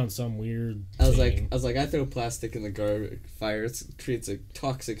 I was They like, found some weird. I was thing. like, I throw plastic in the garbage fire. It creates a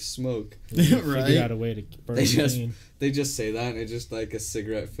toxic smoke. They figured Right? out a way to burn They it just- clean. They just say that, and it's just like a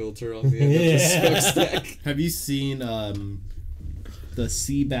cigarette filter on the end of the smokestack. Have you seen the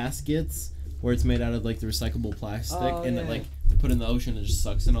sea baskets where it's made out of like the recyclable plastic Oh, and yeah. it like put in the ocean and just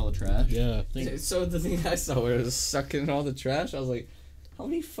sucks in all the trash? Yeah. So the thing I saw where it was sucking in all the trash, I was like, how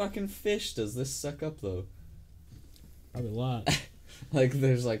many fucking fish does this suck up though? Probably a lot. Like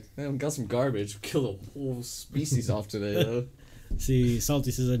there's like, man, we got some garbage. Kill a whole species off today though. See,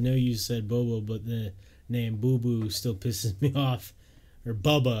 Salty says, I know you said Bobo, but the name Boo Boo still pisses me off. Or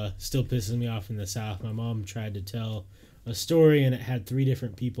Bubba still pisses me off in the South. My mom tried to tell a story and it had 3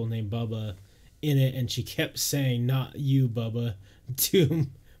 different people named Bubba in it, and she kept saying, not you, Bubba, to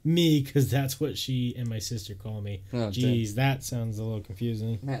me, because that's what she and my sister call me. Oh, Jeez, that sounds a little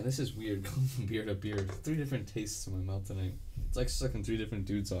confusing. Man, this is weird going from beer to beer. 3 different tastes in my mouth tonight. It's like sucking 3 different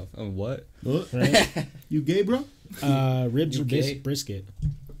dudes off. Oh, what? What? Right? You gay, bro? Ribs You or gay? brisket?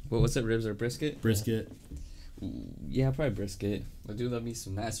 What was it, ribs or brisket? Brisket Yeah, probably brisket. I do love me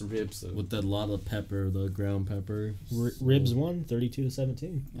some nice ribs though. with that lot of pepper, the ground pepper. Ribs won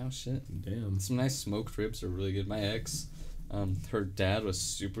 32-17. Oh shit. Damn. Some nice smoked ribs are really good. My ex, her dad was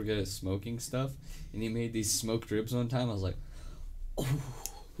super good at smoking stuff, and he made these smoked ribs one time. I was like,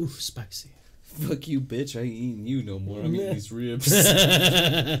 Ooh, spicy. Fuck you, bitch. I ain't eating you no more. I'm eating these ribs.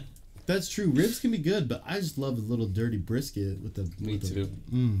 That's true. Ribs can be good, but I just love a little dirty brisket with the. Me with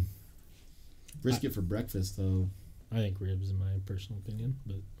too. Brisket for breakfast, though. I think ribs, in my personal opinion,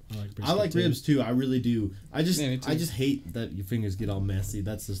 but I like brisket. I like ribs too. I really do. I just, Yeah, me too. I just hate that your fingers get all messy.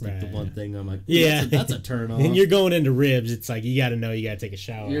 That's just like the Right. one thing I'm like. Yeah. that's a turn off. And you're going into ribs. It's like you got to know you got to take a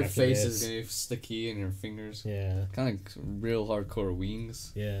shower. Your after face this. is gonna be sticky and your fingers. Yeah, Kind of real hardcore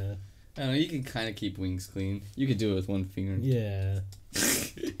wings. yeah, I don't know. You can kind of keep wings clean. You could do it with one finger. yeah.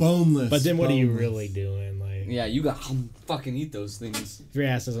 boneless. But then what are you boneless. really doing? Like, Yeah, you got fucking eat those things. if your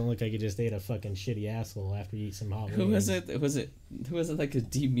ass doesn't look like you just ate a fucking shitty asshole after you eat some hot Who wings. was it? Who was it that could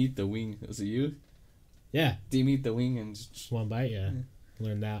demeat the wing? Was it you? Yeah, Demeat the wing and just one bite. Yeah,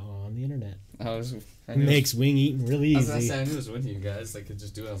 learned that on the internet. I knew Makes wing eating really I was gonna easy. say I knew it was with you guys. I could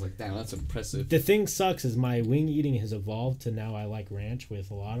just do it. I was like, damn, that's impressive. The thing sucks is my wing eating has evolved to now I like ranch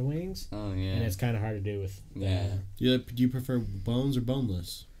with a lot of wings, Oh yeah. and it's kind of hard to do with Yeah. Do you prefer bones or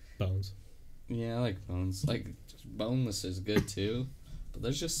boneless? bones. Yeah, I like bones. Like boneless is good too, but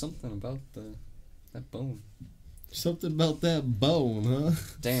there's just something about that bone. Something about that bone, huh?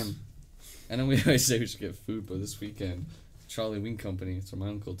 Damn. I know we always say we should get food, but this weekend, Charlie Wing Company. That's where my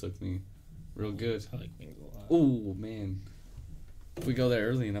uncle took me. Real good. I like wings a lot. Oh man. If we go there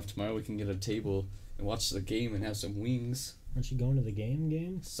early enough tomorrow, we can get a table and watch the game and have some wings. Aren't you going to the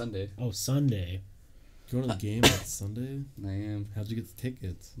game? Sunday. Oh, Sunday. Going to the game on Sunday? I am. How'd you get the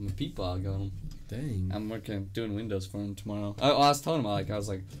tickets? I'm a people. I got 'em. Dang. I'm doing windows for him tomorrow. I was telling him I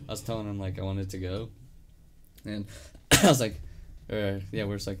was telling him I wanted to go, and I was like, yeah,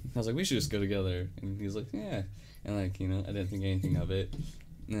 we're just like, I was like, we should just go together, and he's like, yeah, and I didn't think anything of it,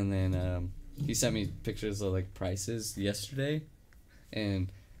 and then he sent me pictures of like prices yesterday,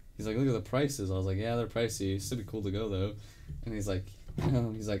 and he's like, look at the prices. I was like, yeah, they're pricey. It'd still be cool to go though, and he's like, he told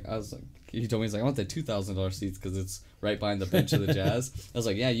me he's like, I want the $2,000 seats because it's right behind the bench of the Jazz. I was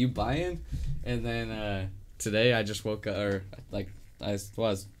like, yeah, you buying? And then today I just woke up, or like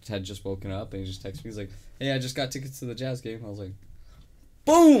had just woken up, and he just texted me. He's like, hey, I just got tickets to the Jazz game. I was like,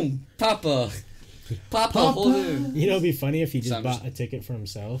 boom, Papa, hold it. You know, it'd be funny if he just So I'm bought a ticket for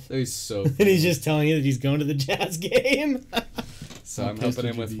himself. That was so. And he's just telling you that he's going to the Jazz game. So How I'm pissed helping would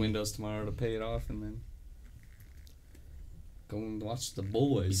him you with be? windows tomorrow to pay it off, and then go and watch the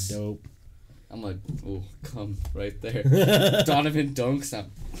boys. Dope. I'm like, oh, come right there. Donovan dunks.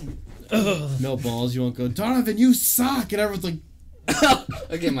 No balls, you won't go, Donovan, you suck! And everyone's like,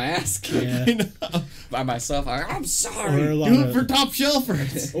 I get my ass kicked Yeah. I know. by myself. I'm Or a sorry. lot Do it for of, top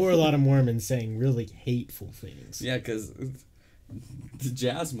shelfers. or a lot of Mormons saying really hateful things. Yeah, because the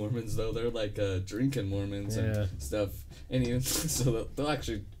Jazz Mormons, though, they're like drinking Mormons Yeah. and stuff. And even, so they'll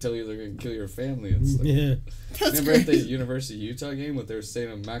actually tell you they're going to kill your family and stuff. Yeah. That's Remember at the crazy. University of Utah game what they were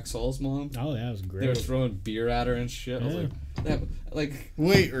saying of Max Hall's mom? Oh, that was They were great. throwing beer at her and shit. I was Yeah. like,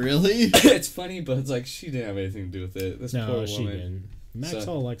 Wait, really? it's funny, but it's like she didn't have anything to do with it. This No, poor she woman. didn't. Max So-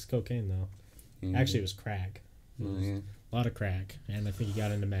 Hall likes cocaine, though. Yeah. Actually, it was crack. Oh, yeah. A lot of crack. And I think he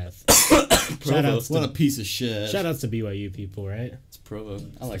got into meth. Provo. What a piece of shit. Shout outs to BYU people, right? It's Provo. I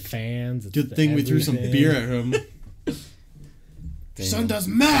It's like the fans. It's Good the thing we threw some everything. beer at him. Damn. Son does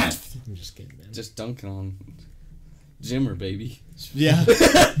math! I'm just kidding, man. Just dunking on Jimmer, baby. Yeah.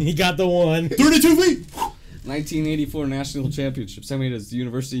 He got the one. 32 feet! 1984 national championships. How many does the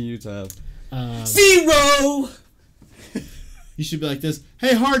University of Utah have? 0! You should be like this.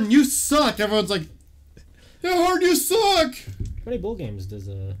 Hey, Harden, you suck! Everyone's like, yeah, Harden, you suck! How many bowl games does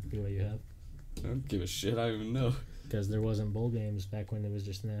BYU have? I don't give a shit. I don't even know. Because there wasn't bowl games back when it was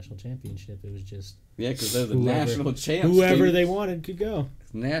just a national championship. It was just Yeah, because they're the Whoever- national champs. whoever baby. they wanted could go.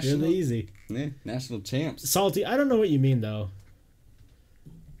 national, Really easy. yeah, national champs. Salty, I don't know what you mean, though.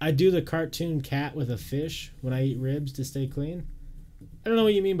 I do the cartoon cat with a fish when I eat ribs to stay clean. I don't know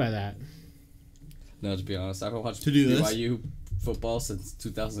what you mean by that. No, to be honest, I haven't watched To do this? BYU football since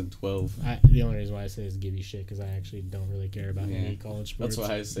 2012. The only reason why I say is give you shit because I actually don't really care about Yeah. any college sports. That's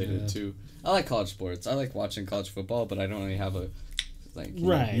why I say Yeah. it too. I like college sports. I like watching college football, but I don't really have a Right.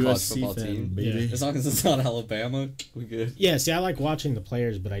 college USC football fan, team. baby. As long as it's not Alabama, we good. Yeah, see, I like watching the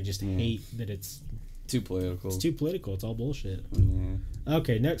players, but I just Yeah. hate that it's Too political. too political. It's all bullshit. Yeah.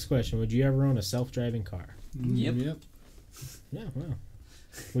 Okay, next question. Would you ever own a self-driving car? Yep. Yeah, wow.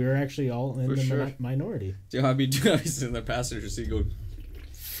 We were actually all in For the sure. minority. Do I'd be sitting in the passenger seat going,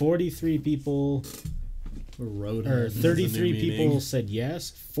 43 people, Road or 33 people said yes.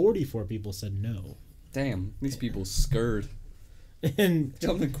 44 people said no. damn, these people scared. And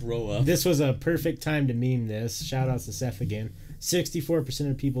Tell them to grow up. this was a perfect time to meme this. Shout out to Seth again. 64%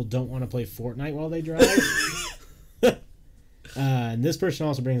 of people don't want to play Fortnite while they drive. And this person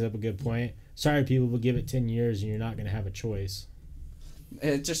also brings up a good point. sorry, people, will give it 10 years and you're not going to have a choice.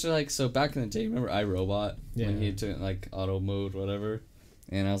 It just like, so back in the day, remember iRobot? Yeah. When he took like auto mode, whatever.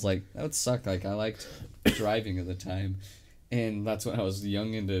 And I was like, that would suck. Like, I liked driving at the time. And that's when I was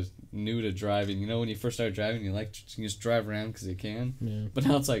young and new to driving. You know, when you first started driving, you just drive around because you can. Yeah. But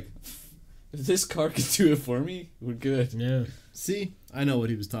now it's like, if this car can do it for me, we're good. Yeah. See, I know what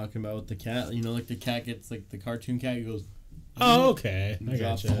he was talking about with the cat. You know, like the cat gets, like the cartoon cat goes, Oh, okay. I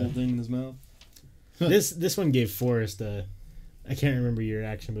drops the whole gotcha. thing in his mouth. This one gave Forrest I can't remember your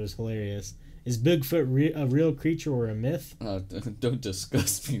reaction, but it was hilarious. Is Bigfoot a real creature or a myth? Don't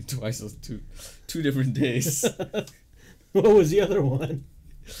disgust me twice. Two different days. What was the other one?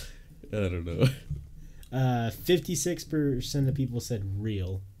 I don't know. 56% of people said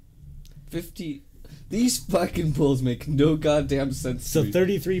real. 50. These fucking polls make no goddamn sense. So to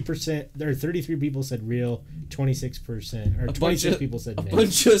me. 33% or 33 people said real, 26% or 26 people said a myth.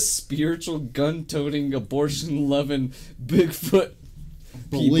 bunch of spiritual gun-toting, abortion-loving Bigfoot people.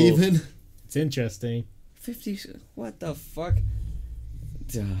 Believing. It's interesting. 50. What the fuck?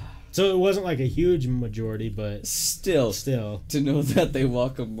 Duh. So it wasn't like a huge majority, but Still, still, to know that they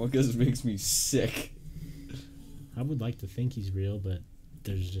walk among us makes me sick. I would like to think he's real, but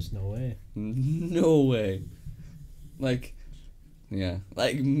there's just no way. No way. Like, yeah.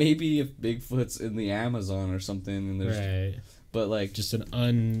 Like, maybe if Bigfoot's in the Amazon or something, and there's... Right. But, like... Just a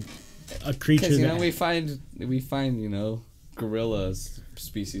creature Because, you that... know, we find, you know, gorillas,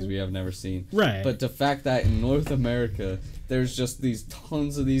 species we have never seen. Right. But the fact that in North America, there's just these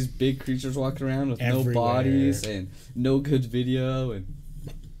tons of these big creatures walking around with no Everywhere. bodies and no good video and...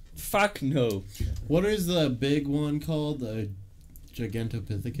 Fuck no. What is the big one called? The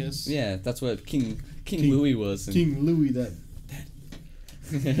Gigantopithecus? Yeah, that's what King Louis was. And King Louis, that.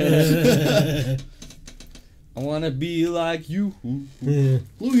 I want to be like you.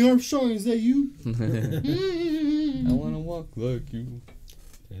 Louis Armstrong, is that you? I want to walk like you.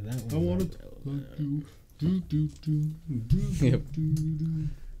 I want to like you. Yep.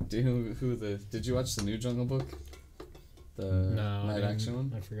 Did you watch the new Jungle Book? The No, live I action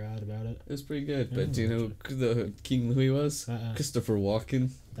one? I forgot about it. It was pretty good, Yeah, but do you know who the King Louis was? Christopher Walken.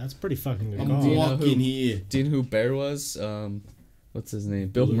 That's pretty fucking good I'm call. Do you know walking who- here. Do you know who Bear was? What's his name?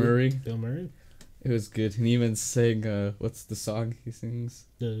 Bill Louis? Murray. Bill Murray? It was good. And he even sang, what's the song he sings?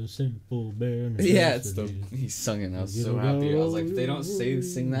 The simple bear. Yeah, it's he sung it and I was so happy. I was like, if they don't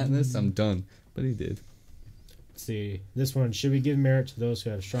sing that in this, I'm done. But he did. Let's see. This one. Should we give merit to those who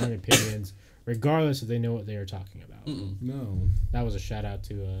have strong opinions, regardless if they know what they are talking about? No. That was a shout out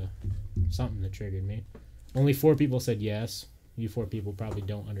to something that triggered me. Only 4 people said yes. You 4 people probably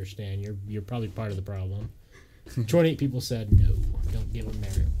don't understand. You're probably part of the problem. 28 people said no. Don't give them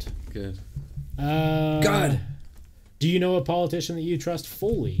merit. Good. God. Do you know a politician that you trust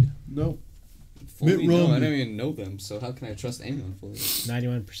fully? No. Fully, Mitt no, I Romney. don't even know them, so how can I trust anyone fully?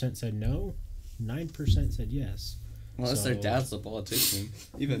 91% said no. 9% said yes. Well, unless their So- dad's the politician.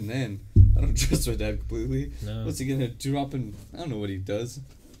 Even then, I don't trust my dad completely. No. What's he gonna drop in? I don't know what he does.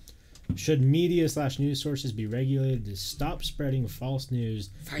 Should media/news sources be regulated to stop spreading false news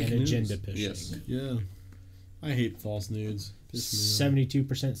Fake and news. agenda pushing? Yes. Yeah. I hate false news. Piss me off.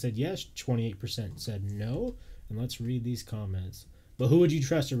 72% said yes, 28% said no. And let's read these comments. But who would you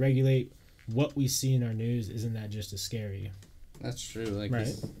trust to regulate what we see in our news? Isn't that just as scary? That's true. Like,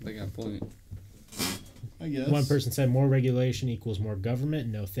 Right. they got a point. I guess. One person said more regulation equals more government.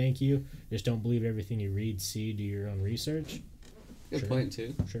 No, thank you. Just don't believe everything you read, see, do your own research. Good Sure. point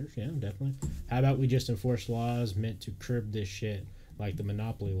too. Sure, yeah, definitely. How about we just enforce laws meant to curb this shit, like the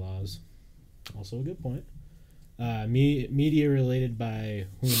monopoly laws? Also a good point. Media related by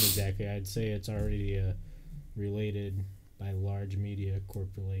whom exactly? I'd say it's already related by large media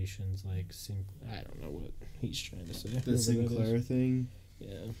corporations like I don't know what he's trying to say. The Whoever that Sinclair is. thing.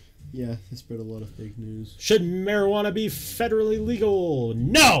 Yeah. Yeah, they spread a lot of fake news. Should marijuana be federally legal?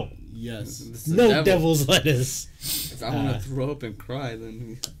 No! Yes. This is the No devil. devil's lettuce. If I want to throw up and cry,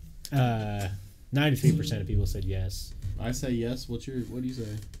 then 93% of people said yes. I say yes. What do you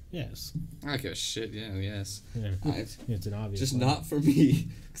say? Yes. I don't give a shit. Yeah, yes. Yeah. It's an obvious Just one. not for me,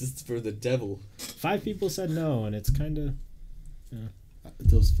 because it's for the devil. 5 people said no, and it's kind of...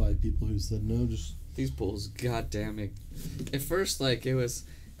 Those 5 people who said no, just These polls, goddamn it. At first, like,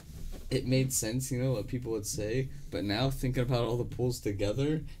 it made sense, you know, what people would say. But now, thinking about all the polls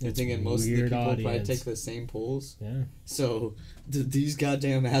together, you're It's thinking most of the weird people probably audience. take the same polls. Yeah. So, these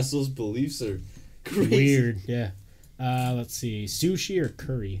goddamn assholes' beliefs are crazy. Weird, yeah. Let's see. Sushi or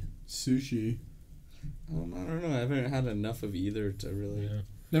curry? sushi. I don't know. I haven't had enough of either to really... Yeah.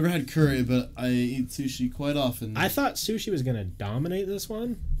 Never had curry, but I eat sushi quite often. I thought sushi was going to dominate this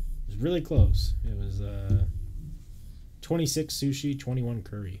one. was really close. It was 26 sushi, 21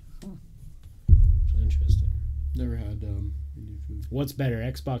 curry. Which is interesting. Never had Indian food. What's better,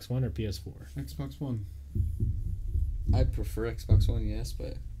 Xbox One or PS4? Xbox One. I prefer Xbox One, yes,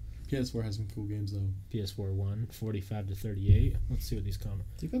 but PS4 has some cool games though. PS4 1, 45 to 38. Let's see what these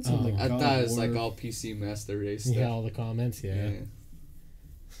comments. You got some like I God thought of it was like War. all PC Master Race Yeah, stuff. all the comments, yeah.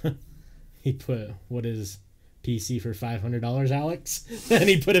 Yeah. He put, what is PC for $500, Alex? And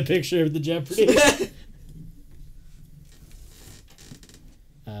he put a picture of the Jeopardy.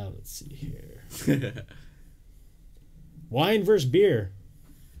 Let's see here. Wine versus beer.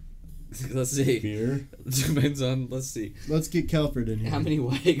 Let's see. Beer. Depends on. Let's see. Let's get Kelford in here. How many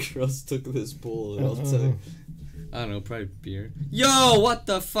white girls took this poll? And I'll tell you. I don't know. Probably beer. Yo, what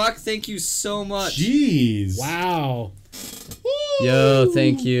the fuck? Thank you so much. Jeez. Wow. Yo,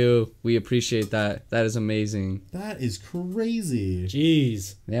 thank you. We appreciate that. That is amazing. That is crazy.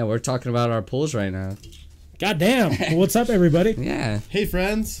 Jeez. Yeah, we're talking about our polls right now. God damn. Well, what's up, everybody? Yeah. Hey,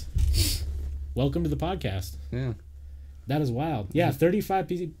 friends. Welcome to the podcast. Yeah. That is wild. Yeah, 35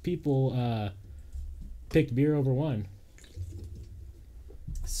 people picked beer over wine.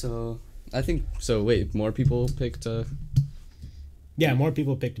 So, I think. So, wait. More people picked. Yeah, more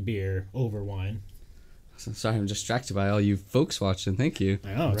people picked beer over wine. Sorry, I'm distracted by all you folks watching. Thank you.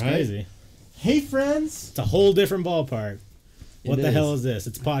 I know, it's Right? crazy. Hey, friends. It's a whole different ballpark. What It the is. hell is this?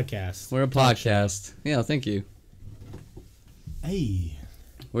 It's a podcast. We're a podcast. Yeah, thank you. Hey.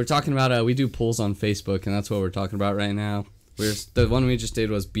 We're talking about we do polls on Facebook, and that's what we're talking about right now. The one we just did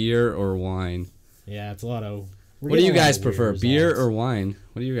was beer or wine. Yeah, it's a lot of... What do you guys prefer, beer or wine?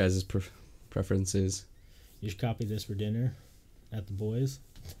 What are you guys' preferences? You should copy this for dinner at the boys.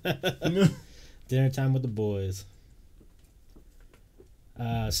 Dinner time with the boys.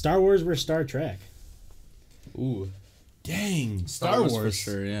 Star Wars versus Star Trek. Ooh, Dang. Star Wars. for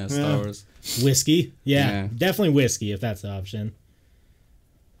sure. Yeah, Star Wars. Whiskey. Yeah, Yeah. definitely whiskey if that's the option.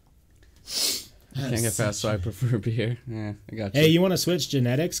 Can't get fast, so I prefer beer. Yeah, I got you. Hey, you want to switch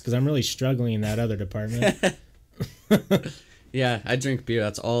genetics? Because I'm really struggling in that other department. Yeah, I drink beer.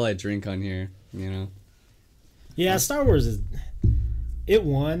 That's all I drink on here. You know. Yeah, Star Wars is... It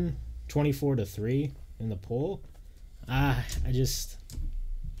won 24-3 in the poll. I just...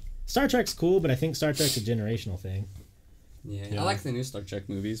 Star Trek's cool, but I think Star Trek's a generational thing. Yeah, Yeah. I like the new Star Trek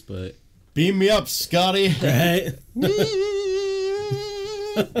movies, but Beam me up, Scotty. Right?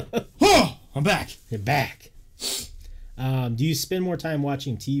 Oh, I'm back. You're back. Do you spend more time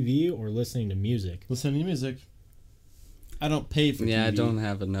watching TV or listening to music? Listening to music. I don't pay for yeah, TV. I don't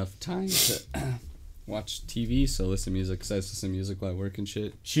have enough time to watch TV, so listen to music. Cause I listen to music while I work and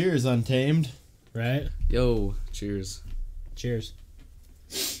shit. Cheers, Untamed. Right? Yo, cheers. Cheers.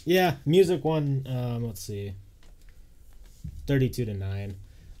 Yeah, music won, let's see, 32-9.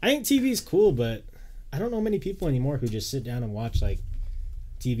 I think TV's cool, but I don't know many people anymore who just sit down and watch, like,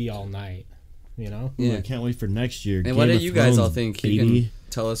 TV all night, you know? Ooh, Yeah. I can't wait for next year. And Game what do of you guys all Thrones, think? baby. You can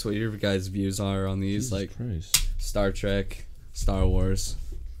tell us what your guys' views are on these, Jesus like Christ. Star Trek, Star Wars.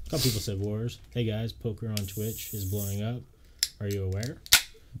 A couple people said wars. Hey guys, poker on Twitch is blowing up. Are you aware?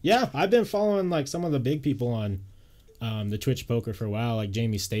 Yeah, I've been following, like, some of the big people on the Twitch poker for a while, like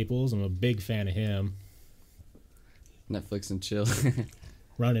Jamie Staples. I'm a big fan of him. Netflix and chill.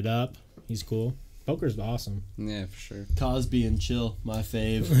 Run It Up. He's cool. Poker's awesome. Yeah, for sure. Cosby and Chill, my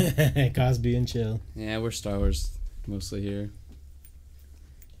fave. Cosby and Chill. Yeah, we're Star Wars mostly here.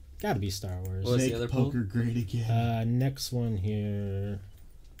 Gotta be Star Wars. What's the Make other poll? poker great again. Next one here.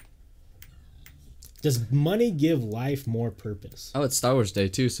 Does money give life more purpose? Oh, it's Star Wars Day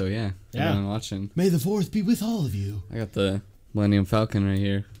too, so yeah. Yeah. Everyone watching. May the 4th be with all of you. I got the Millennium Falcon right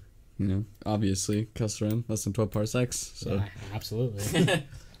here. You know, obviously, custom run, less than 12 parsecs. So Yeah, absolutely.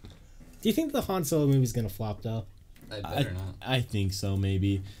 Do you think the Han Solo movie's gonna flop though? I think so,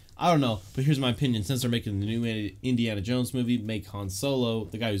 maybe. I don't know, but here's my opinion. Since they're making the new Indiana Jones movie, make Han Solo,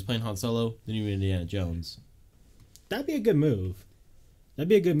 the guy who's playing Han Solo, the new Indiana Jones. That'd be a good move. That'd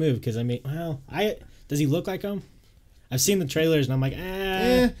be a good move because I mean, well, does he look like him? I've seen the trailers and I'm like,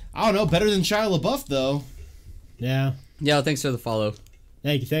 I don't know. Better than Shia LaBeouf, though. yeah. Yeah, thanks for the follow.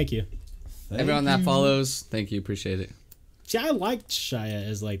 Thank you. Everyone that follows, thank you, appreciate it. See, I liked Shia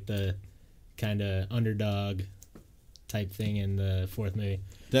as like the kind of underdog type thing in the fourth movie.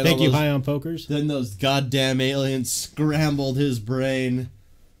 Then Thank all you, those- High on Pokers. Then those goddamn aliens scrambled his brain.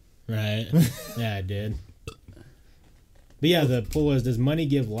 Right. Yeah, I did. But yeah, the poll was, does money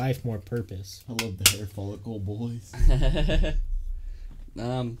give life more purpose? I love the hair follicle boys.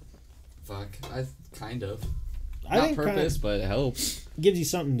 Fuck, I kind of. I Not think purpose, but it helps. gives you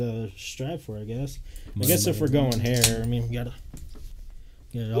something to strive for, I guess. I guess if we're going hair, I mean, we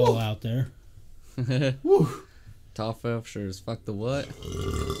Get it all out there. Top F sure as fuck the what?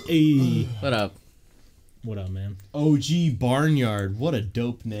 Hey. What up? What up, man? OG Barnyard. What a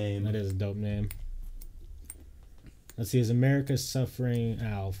dope name. That is a dope name. Let's see. Is America suffering?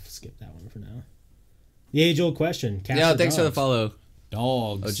 I'll skip that one for now. The age-old question. Cats Yeah, or thanks for the dogs? follow.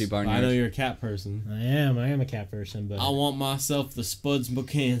 Dogs. OG Barnyard. I know you're a cat person. I am a cat person, but I want myself the Spuds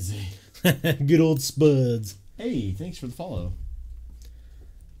McKenzie. good old Spuds. Hey, thanks for the follow.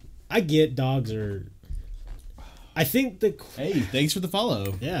 I get dogs are. I think the. Hey, thanks for the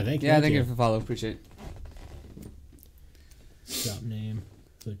follow. Yeah, thank you. Yeah, thank you for the follow. Appreciate Drop name,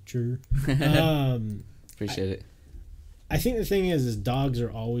 Butcher. it. Appreciate it. I think the thing is dogs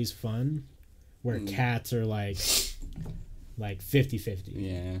are always fun, where cats are like 50-50.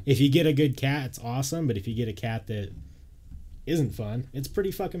 Yeah. If you get a good cat, it's awesome, but if you get a cat that isn't fun, it's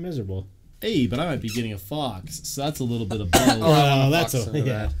pretty fucking miserable. Hey, but I might be getting a fox, so that's a little bit of both. I want a that's fox a so yeah.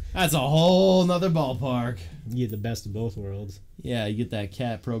 bad. That's a whole nother ballpark. You get the best of both worlds. Yeah, you get that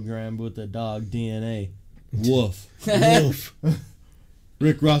cat programmed with the dog DNA. Woof. Wolf.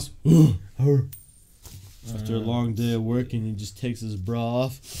 Rick Ross. After a long day of work and he just takes his bra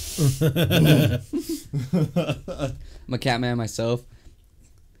off. I'm a cat man myself.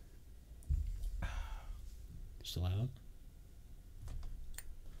 Still out.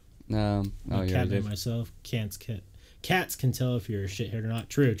 Oh, I'm a yeah, cat man Dave. myself. Cats can tell if you're a shithead or not.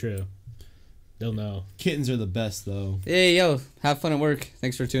 True. They'll know. Kittens are the best, though. Hey, yo, have fun at work.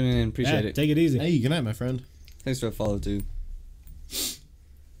 Thanks for tuning in. Appreciate Yeah, it. Take it easy. Hey, good night, my friend. Thanks for the follow, dude.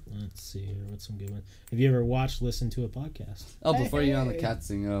 Let's see here. What's some good one? Have you ever watched, listened to a podcast? Oh, before you on the cat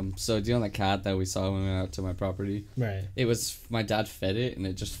thing, so do you know the cat that we saw when we went out to my property? Right. It was, my dad fed it, and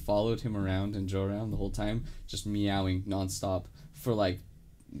it just followed him around and drove around the whole time, just meowing nonstop for like,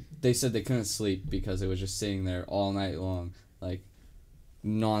 they said they couldn't sleep because it was just sitting there all night long, like,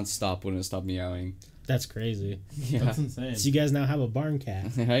 nonstop, wouldn't stop meowing. That's crazy. Yeah. That's insane. So you guys now have a barn cat.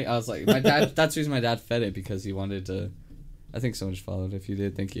 Right? I was like, my dad, that's the reason my dad fed it, because he wanted to, I think someone just followed. If you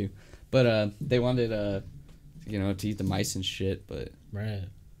did, thank you. But they wanted to eat the mice and shit. But Right.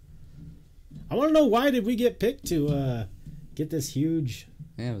 I want to know, why did we get picked to get this huge...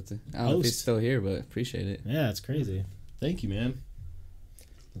 yeah, but I don't know if he's Host. still here, but appreciate it. Yeah, it's crazy. Thank you, man.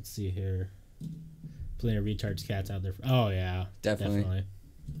 Let's see here. Plenty of retards cats out there. Oh, yeah. Definitely.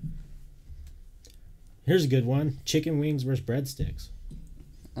 Here's a good one. Chicken wings versus breadsticks.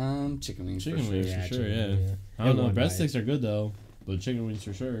 Chicken wings. Chicken for wings. sure. for sure, chicken yeah. wings, I don't It know. won by- Breadsticks are good, though. But chicken wings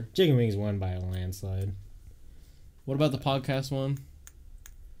for sure. Chicken wings won by a landslide. What about the podcast one?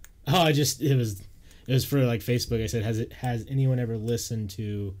 Oh, it was for like Facebook. I said, has anyone ever listened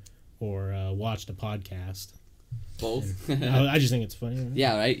to or watched a podcast? Both. I just think it's funny. Right?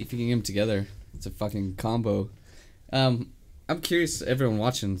 Yeah, right. If you can get them together, it's a fucking combo. I'm curious, everyone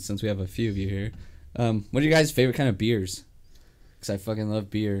watching, since we have a few of you here. What are your guys' favorite kind of beers? Because I fucking love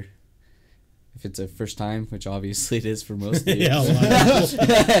beer. If it's a first time, which obviously it is for most of you. Yeah, a lot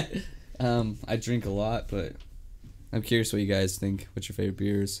of people. I drink a lot, but I'm curious what you guys think. What's your favorite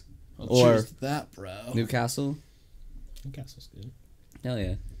beers? Well, Or- cheers to that, bro. Newcastle? Newcastle's good. Hell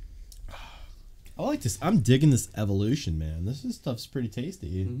yeah. I like this. I'm digging this evolution, man. This stuff's pretty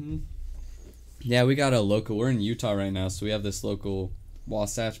tasty. Mm-hmm. Yeah, we got a local. We're in Utah right now, so we have this local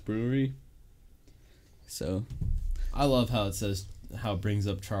Wasatch Brewery. So, I love how it says, how it brings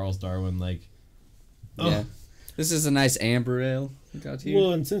up Charles Darwin, like, yeah. This is a nice amber ale we got here.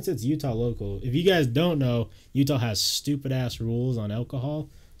 Well, and since it's Utah local, if you guys don't know, Utah has stupid ass rules on alcohol.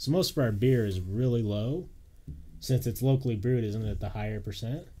 So most of our beer is really low. Since it's locally brewed, isn't it the higher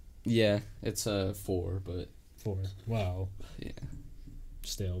percent? Yeah, it's a 4, but Wow. yeah.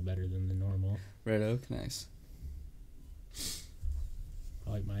 Still better than the normal. Red Oak, nice.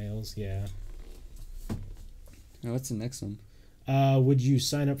 I like my ales, yeah. Now, what's the next one? Would you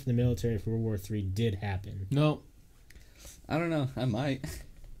sign up for the military if World War III did happen? no, I don't know. I might.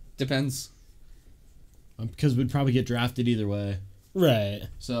 Depends. because we'd probably get drafted either way. Right.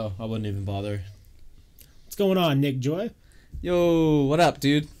 So I wouldn't even bother. What's going on, Nick Joy? Yo, what up,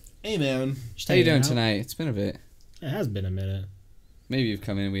 dude? Hey, man. Just How you hanging doing out. tonight? It's been a bit. It has been a minute. Maybe you've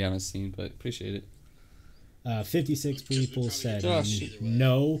come in we haven't seen, but appreciate it. 56 people said Oh, shit.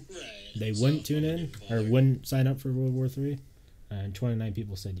 no, they wouldn't tune in or wouldn't sign up for World War III. And 29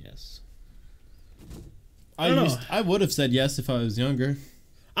 people said yes. I don't know. I would have said yes if I was younger.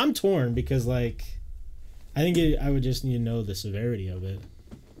 I'm torn because, like, I think I would just need to know the severity of it.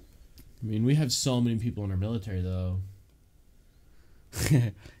 I mean, we have so many people in our military, though.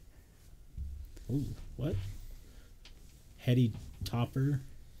 Ooh, what? Heady Topper.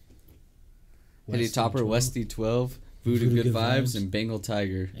 Eddie Westy Topper, 12. Westy 12. Voodoo Voodoo Good Good Vibes, Vibes. and Bengal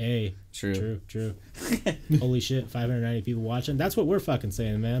Tiger. Hey, True. true. Holy shit, 590 people watching. That's what we're fucking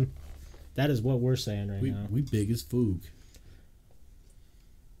saying, man. That is what we're saying right now. We big as foog.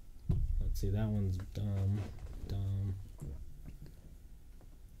 Let's see, that one's dumb.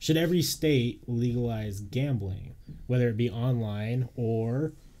 Should every state legalize gambling, whether it be online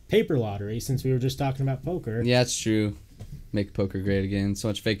or paper lottery, since we were just talking about poker? Yeah, it's true. Make poker great again. So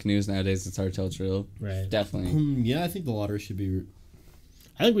much fake news nowadays, it's hard to tell it's real. Right. Definitely. Yeah, I think the lottery should be.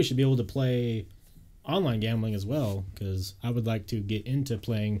 I think we should be able to play online gambling as well, because I would like to get into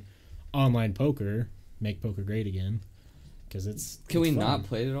playing online poker, make poker great again, because Can we fun. not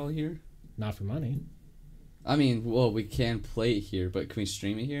play it all here? Not for money. I mean, well, we can play it here, but can we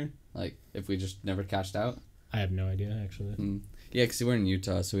stream it here? Like, if we just never cashed out? I have no idea, actually. Yeah, because we're in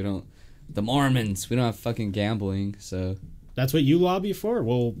Utah, so we don't... The Mormons, we don't have fucking gambling, so... That's what you lobby for?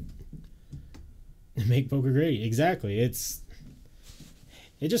 Well, make poker great. Exactly. It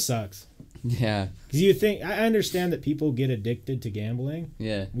just sucks. Yeah, Because you think... I understand that people get addicted to gambling.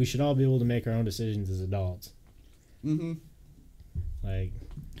 yeah. We should all be able to make our own decisions as adults. Mm-hmm. Like,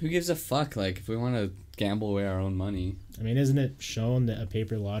 Who gives a fuck? Like, if we want to gamble away our own money. I mean, isn't it shown that a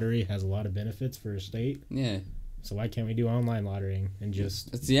paper lottery has a lot of benefits for a state? Yeah. So why can't we do online lotterying and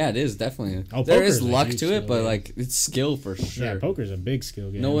just... Yeah, it is, definitely. Oh, there poker's is a luck huge to skill it, but, game. like, it's skill for sure. Yeah, poker's a big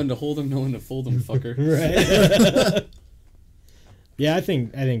skill game. No one to hold them, no one to fold them, fucker. Right. Yeah, I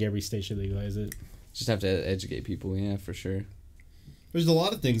think every state should legalize it. Just have to educate people, yeah, for sure. There's a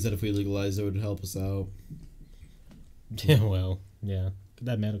lot of things that if we legalize, it would help us out. Yeah, well, yeah. Get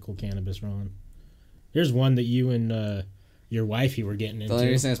that medical cannabis rolling. Here's one that you and your wifey were getting The into. only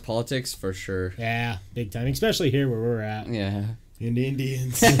reason is politics, for sure. Yeah, big time. Especially here where we're at. Yeah. And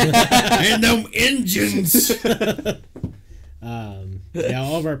Indians. And them Injuns. Yeah,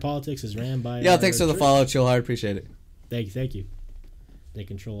 all of our politics is ran by... Yeah, our thanks for the church. follow, chill hard, appreciate it. Thank you. They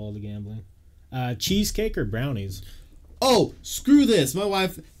control all the gambling. Cheesecake or brownies? Oh, screw this. My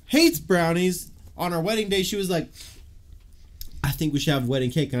wife hates brownies. On our wedding day, she was like, I think we should have wedding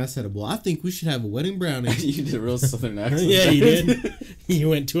cake. And I said, well, I think we should have a wedding brownie. You did a real southern accent. Yeah, you did. You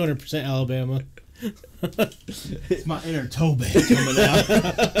went 200% Alabama. It's my inner toe bag coming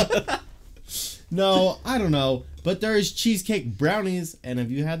out. No, I don't know. But there is cheesecake brownies. And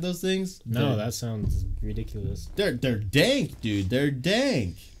have you had those things? No, that sounds ridiculous. They're dank, dude. They're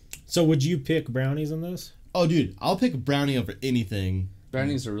dank. So would you pick brownies on this? Oh, dude, I'll pick a brownie over anything.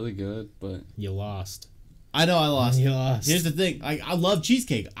 Brownies are really good, but... You lost. I know I lost. You lost. Here's the thing. I love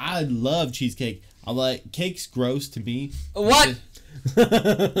cheesecake. I love cheesecake. I like cake's gross to me. What?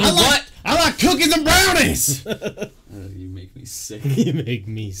 I like cookies and brownies. You make me sick. You make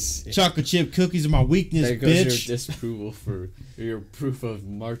me sick. Chocolate chip cookies are my weakness, There goes bitch. your disapproval for your proof of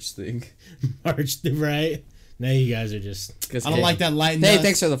March thing. March, right? Now you guys are just... I don't like that light. Hey,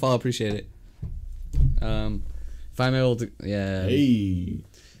 thanks for the follow. Appreciate it. If I'm able to... Yeah. Hey.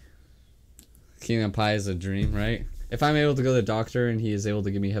 Key lime pie is a dream, right? If I'm able to go to the doctor and he is able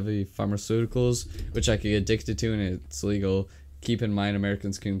to give me heavy pharmaceuticals, which I could get addicted to and it's legal, keep in mind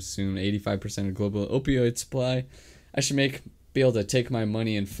Americans consume 85% of global opioid supply. I should be able to take my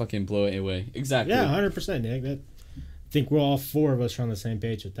money and fucking blow it away. Exactly. Yeah, 100%, Nick. I think we're all four of us are on the same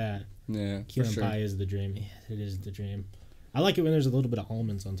page with that. Yeah, Key for lime sure. pie is the dream. Yeah, it is the dream. I like it when there's a little bit of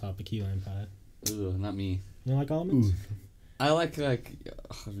almonds on top of key lime pie. Ugh, not me. You don't like almonds? Ooh. I like,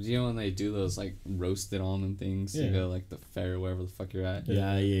 you know when they do those, like, roasted almond things? You Yeah. go, like, the fair, wherever the fuck you're at.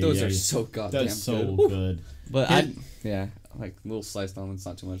 Yeah. Those are so goddamn That's so good. good. But Yeah. like, little sliced almonds,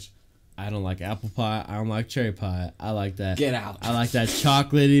 not too much. I don't like apple pie. I don't like cherry pie. I like that. Get out. I like that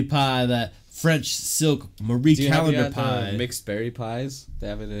chocolatey pie, that French silk Marie Do you have Calendar the pie. mixed berry pies? They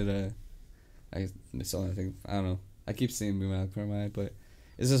have it at I think I don't know. I keep seeing moving out of the corner of my eye, but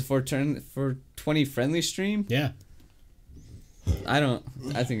is this for 20 friendly stream? Yeah. I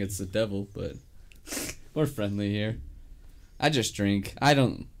think it's the devil, but we're friendly here. I just drink. I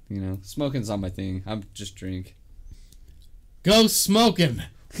don't, smoking's not my thing. I'm just drink. Go smoking.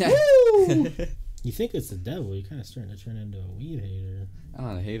 You think it's the devil. You're kind of starting to turn into a weed hater. I'm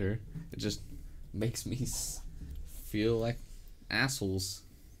not a hater. It just makes me feel like assholes.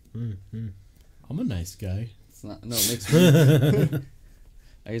 Mm-hmm. I'm a nice guy. It's not. No, it makes me.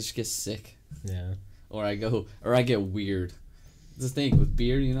 I just get sick, Yeah. or I get weird. The thing with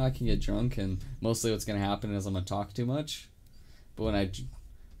beer, I can get drunk, and mostly what's gonna happen is I'm gonna talk too much. But when I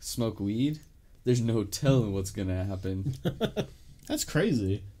smoke weed, there's no telling what's gonna happen. That's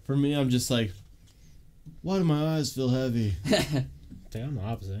crazy. For me, I'm just like, why do my eyes feel heavy? See, I'm the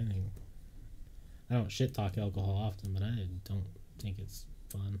opposite. I don't shit talk alcohol often, but I don't think it's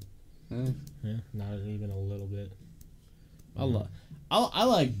fun. Eh, Yeah, not even a little bit. I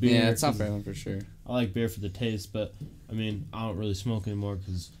like beer. Yeah, it's not 'cause for everyone for sure. I like beer for the taste, but I mean, I don't really smoke anymore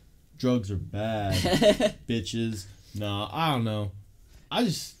because drugs are bad. Bitches. No, I don't know.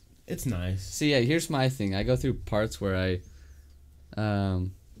 It's nice. See, yeah, here's my thing. I go through parts where I,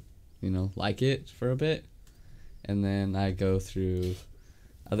 like it for a bit, and then I go through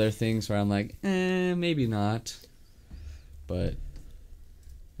other things where I'm like, maybe not. But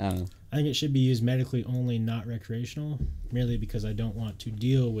I don't know. I think it should be used medically only, not recreational, merely because I don't want to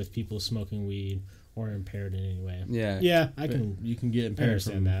deal with people smoking weed or impaired in any way. Yeah. Yeah, You can get impaired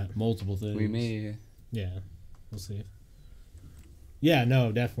understand from that. multiple things. We may. Yeah, we'll see. Yeah,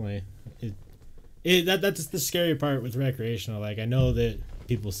 no, definitely. That's the scary part with recreational. Like, I know that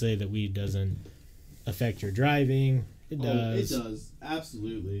people say that weed doesn't affect your driving. It does. It does.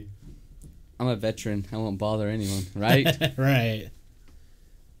 Absolutely. I'm a veteran. I won't bother anyone, right? Right.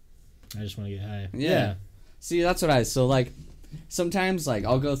 I just want to get high. Yeah. See, that's what so like sometimes like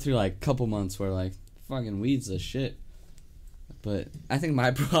I'll go through like a couple months where like fucking weed's the shit. But I think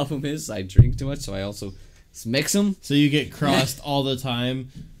my problem is I drink too much, so I also mix them. So you get crossed all the time.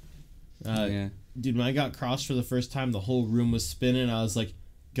 Yeah. Dude, when I got crossed for the first time, the whole room was spinning. I was like,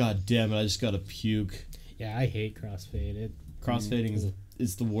 God damn it, I just got to puke. Yeah, I hate crossfade. Crossfading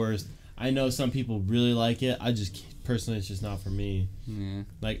is the worst. I know some people really like it. I just personally, it's just not for me. Yeah.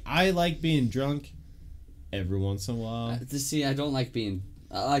 Like, I like being drunk every once in a while. See, I like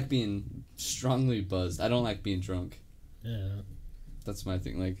being strongly buzzed. I don't like being drunk. Yeah. That's my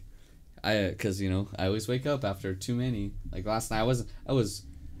thing. Like, because I always wake up after too many. Like last night, I was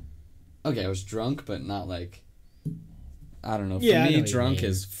drunk, but not like, I don't know. For Yeah, I know me, what you drunk mean.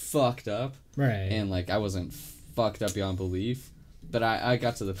 is fucked up, Right. and like I wasn't fucked up beyond belief. But I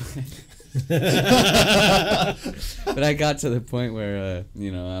got to the but I got to the point where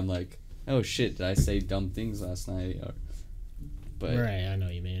I'm like, oh shit, did I say dumb things last night? But right, I know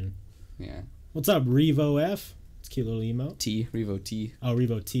what you mean. yeah. What's up, Revo F? It's a cute little emote. Revo T. Oh,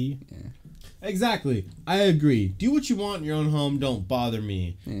 Revo T. Yeah. Exactly. I agree. Do what you want in your own home. Don't bother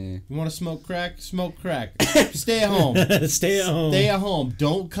me. Yeah. You want to smoke crack? Smoke crack. Stay at home. Stay at home. Stay at home.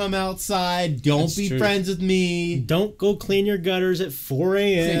 Don't come outside. Don't That's be true. friends with me. Don't go clean your gutters at 4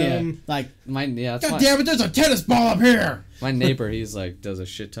 a.m. Like, That's God damn it, there's a tennis ball up here. my neighbor. He's like does a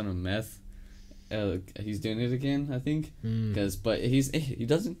shit ton of meth. He's doing it again, I think. But he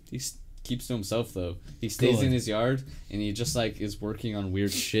keeps to himself though. He stays Good. in his yard and he just like is working on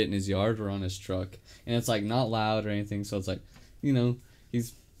weird shit in his yard or on his truck, and it's like not loud or anything. So it's like,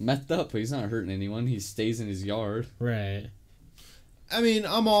 he's methed up, but he's not hurting anyone. He stays in his yard. Right. I mean,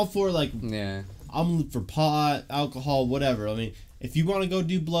 I'm all for, like, Yeah. I'm for pot, alcohol, whatever. I mean, if you want to go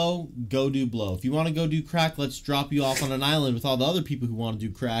do blow, go do blow. If you want to go do crack, let's drop you off on an island with all the other people who want to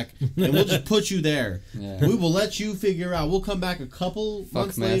do crack, and we'll just put you there. Yeah. We will let you figure out. We'll come back a couple Fuck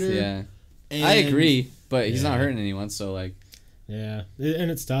months meth. later. Yeah. And I agree, but he's not Yeah. hurting anyone. So like. Yeah. And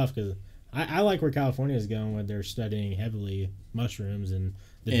it's tough because I like where California is going, where they're studying heavily mushrooms and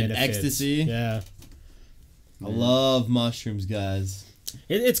the And benefits. ecstasy. Yeah. I love mushrooms, guys.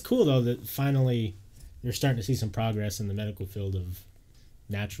 It's cool, though, that finally you're starting to see some progress in the medical field of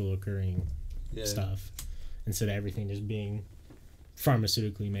natural occurring stuff instead of everything just being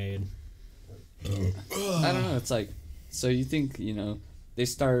pharmaceutically made. I don't know. It's like, so you think they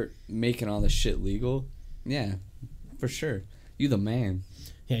start making all this shit legal? Yeah, for sure. You the man.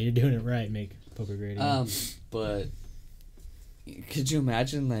 Yeah, you're doing it right. Make poker great again. But could you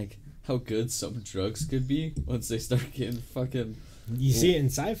imagine like how good some drugs could be once they start getting fucking? You see it in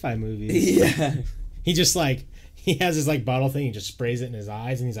sci-fi movies. Yeah. He just he has his bottle thing. He just sprays it in his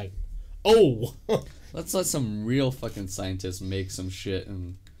eyes, and he's like, "Oh." Let's let some real fucking scientists make some shit,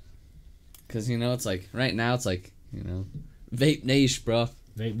 and because it's like right now it's like vape niche, bro.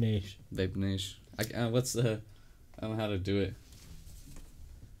 Vape niche. Vape niche. I don't know how to do it.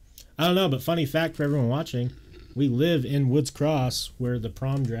 I don't know, but funny fact for everyone watching, we live in Woods Cross, where the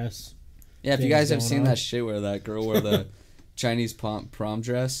prom dress. Yeah, if you thing guys is have going seen on. that shit where that girl wore the Chinese prom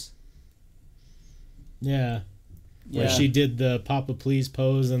dress. Yeah. Where Yeah. she did the Papa Please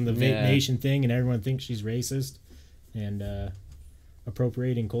pose and the Vape Yeah. Nation thing, and everyone thinks she's racist and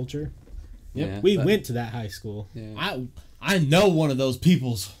appropriating culture. Yep. Yeah, We but- went to that high school. Yeah. I know one of those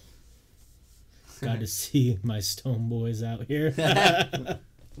peoples. Got to see my stone boys out here.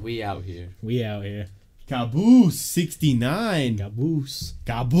 We out here. We out here. Caboose 69. Caboose.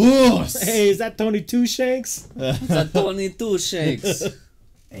 Caboose. Hey, is that Tony Two Shanks? That 22 shakes.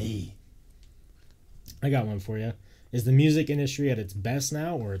 Hey. I got one for you. Is the music industry at its best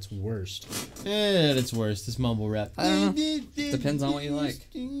now or its worst? At its worst, this mumble rap. I don't know. Depends on what you like.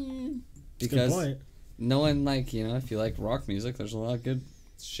 Good Because point. knowing, like, you know, if you like rock music, there's a lot of good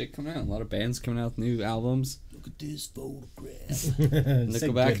shit coming out. A lot of bands coming out with new albums. Look at this photograph.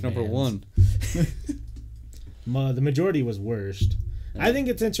 Nickelback number one. The majority was worst. I think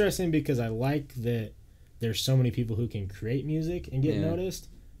it's interesting because I like that there's so many people who can create music and get noticed,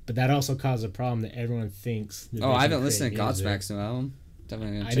 but that also causes a problem that everyone thinks. That I haven't listened to Godsmack's new album.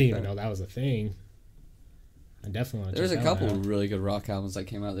 Definitely gonna I check didn't even that know that was a thing. I definitely want to. There's a couple of really good rock albums that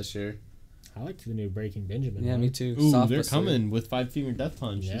came out this year. I liked the new Breaking Benjamin. Yeah, one. me too. Ooh, Soft they're but coming with Five Finger Death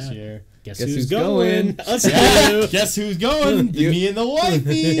Punch this Yeah. year. Guess Guess who's who's going? going? Us two. Guess who's going? You- Me and the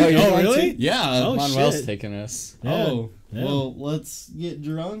wifey. Oh, you're Oh, going really? too? Yeah. Oh, Manuel's shit. taking us. Yeah. Oh, Yeah. well, let's get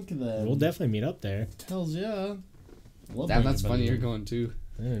drunk then. We'll definitely meet up there. Hells yeah. Love Damn, bringing that's funny. everybody You're in. going too.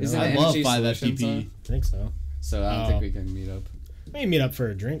 I don't know. Isn't I it love Energy 5FPP. Solutions, I think so. So I don't Oh. think we can meet up. Maybe meet up for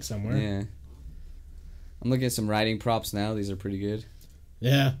a drink somewhere. Yeah. I'm looking at some writing props now. These are pretty good.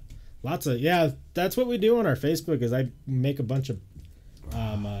 Yeah. Lots of that's what we do on our Facebook is I make a bunch of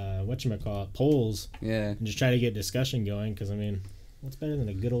whatchamacallit, polls Yeah. and just try to get discussion going because I mean what's better than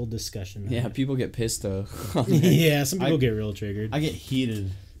a good old discussion? Yeah, people get pissed though. Yeah, some people I- get real triggered. I get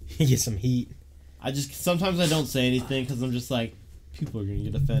heated. You get some heat. Sometimes I don't say anything because I'm just like, people are gonna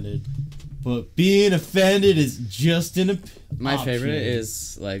get offended. But being offended is just an My option. favorite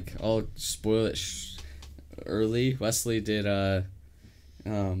is, like, I'll spoil it early. Wesley did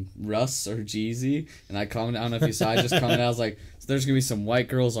Russ or Jeezy, and I commented, I don't know if you saw, I just commented, I was like, so there's gonna be some white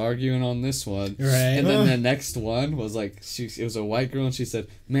girls arguing on this one. Right. And then the next one was like, it was a white girl, and she said,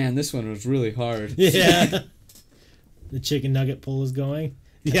 man, this one was really hard. Yeah. The chicken nugget pull is going.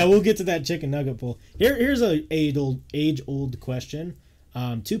 Yeah, we'll get to that chicken nugget pull. Here's a age old question.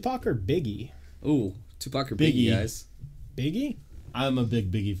 Tupac or Biggie? Ooh, Tupac or Biggie, Biggie. guys. Biggie? I'm a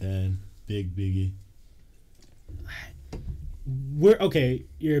big Biggie fan. Big Biggie. Okay,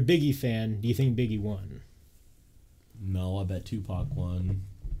 you're a Biggie fan. Do you think Biggie won? No, I bet Tupac won.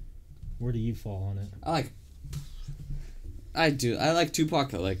 Where do you fall on it? I like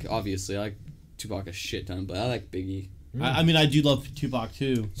Tupac, like, obviously, I like Tupac a shit ton, but I like Biggie. I mean, I do love Tupac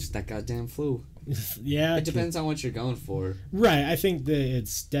too. Just that goddamn flu. Yeah. It depends on what you're going for. Right, I think that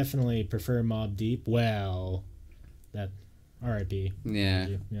it's definitely prefer Mobb Deep. Well, that R.I.P. Yeah.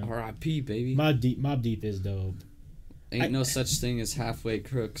 Yeah. R.I.P., baby. Mobb Deep is dope. Ain't no such thing as halfway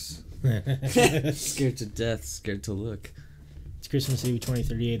crooks. Scared to death, scared to look. It's Christmas Eve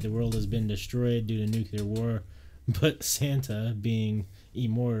 2038. The world has been destroyed due to nuclear war, but Santa, being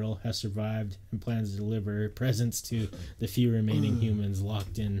immortal, has survived and plans to deliver presents to the few remaining humans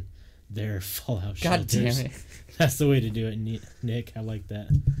locked in their fallout God shelters. damn it. That's the way to do it, Nick. I like that.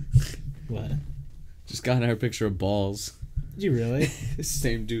 What? Just got our picture of balls. Did you really?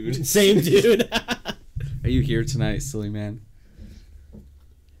 Same dude. Same dude. Are you here tonight, silly man?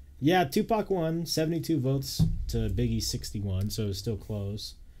 Yeah, Tupac won 72 votes to Biggie's 61, so it's still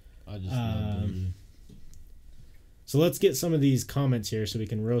close. I just love Biggie. So let's get some of these comments here so we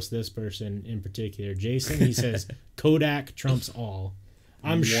can roast this person in particular. Jason, he says Kodak trumps all.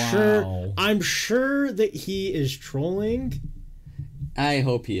 I'm sure that he is trolling, I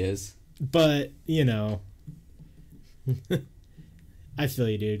hope he is. but you know, I feel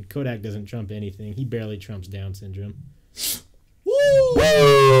you, dude. Kodak doesn't trump anything. He barely trumps Down syndrome. Woo!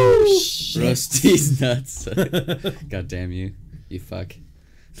 Rusty's nuts. God damn you. You fuck.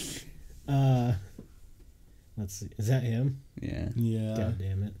 Let's see. Is that him? Yeah. Yeah. God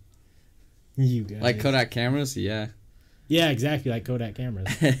damn it. You guys. Like Kodak cameras? Yeah. Yeah, exactly like Kodak cameras.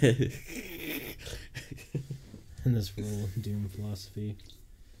 And this full doom philosophy.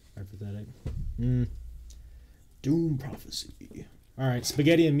 Are pathetic. Doom prophecy. Alright,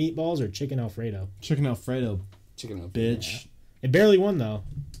 spaghetti and meatballs or chicken Alfredo? Chicken Alfredo, Chicken up. bitch. It barely won though.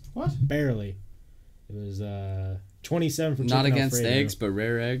 What? Barely. It was 27 for chicken Not against Alfredo. eggs, but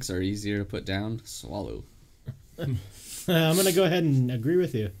rare eggs are easier to put down. Swallow. I'm gonna go ahead and agree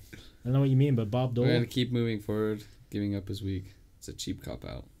with you. I don't know what you mean, but Bob We're Dole, gonna keep moving forward. Giving up is weak. It's a cheap cop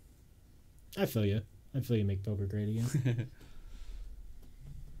out. I feel you. I feel you make poker great again.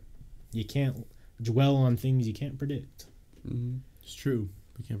 You can't dwell on things you can't predict. Mm-hmm. It's true.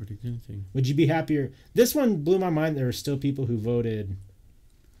 We can't predict anything. Would you be happier? This one blew my mind. There were still people who voted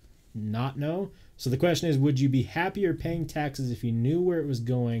not no. So the question is, would you be happier paying taxes if you knew where it was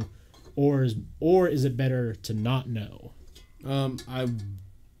going, or is it better to not know? I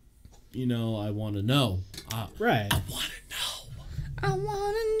want to know. Right. I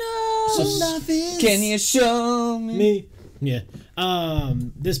wanna know. So love is. Can you show me? Me. Yeah.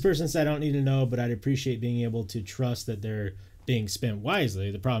 This person said, I don't need to know, but I'd appreciate being able to trust that they're being spent wisely.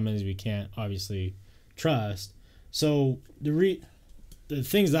 The problem is we can't obviously trust. So the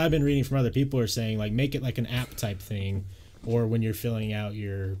things that I've been reading from other people are saying, like, make it like an app type thing, or when you're filling out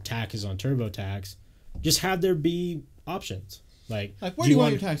your taxes on TurboTax, just have there be options. Like where do you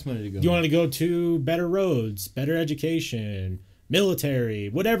want your tax money to go? Do you want to go to better roads, better education, military,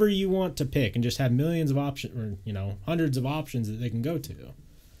 whatever you want to pick, and just have millions of options, or hundreds of options that they can go to.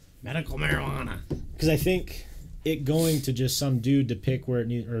 Medical marijuana. Because I think it going to just some dude to pick where it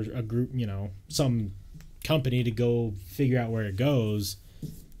needs, or a group, some company to go figure out where it goes.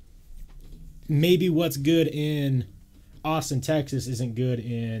 Maybe what's good in Austin, Texas isn't good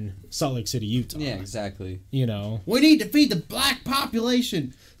in Salt Lake City, Utah. Yeah, exactly. We need to feed the black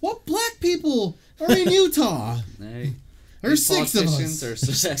population. What black people are in Utah? Hey, There's 6 of us.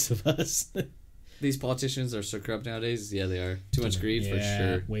 Six of us. These politicians are so corrupt nowadays. Yeah, they are. Too much greed for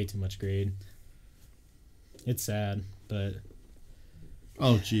sure. Way too much greed. It's sad, but...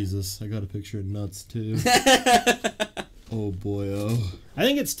 Oh, Jesus. I got a picture of nuts, too. Oh, boy, oh. I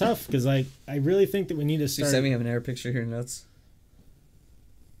think it's tough, because I really think that we need to start... You sent me an air picture here, nuts.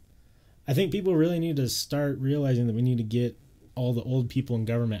 I think people really need to start realizing that we need to get all the old people in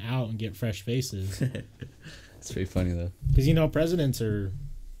government out and get fresh faces. It's pretty funny, though. Because, presidents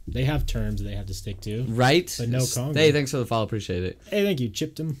they have terms that they have to stick to. Right? But no Congress. Hey, thanks for the follow. Appreciate it. Hey, thank you.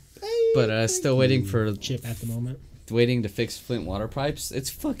 Chipped him. But still waiting for... Chip at the moment. Waiting to fix Flint water pipes. It's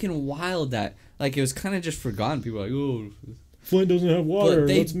fucking wild that... Like, it was kind of just forgotten. People are like, oh... Flint doesn't have water.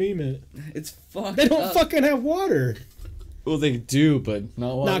 Let's meme it. It's fucked They don't up. fucking have water. Well, they do, but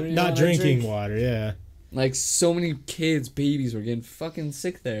not water. Not drinking water, yeah. Like, so many kids, babies were getting fucking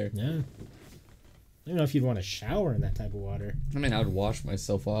sick there. Yeah. I don't know if you'd want to shower in that type of water. I mean, I would wash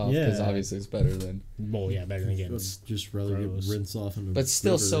myself off, because obviously it's better than... Well, yeah, better than getting... Let's just rather get rinse off in a But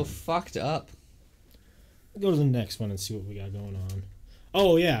still river. so fucked up. Go to the next one and see what we got going on.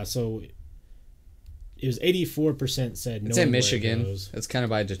 Oh, yeah, so... It was 84% said no. It's in Michigan. It's kind of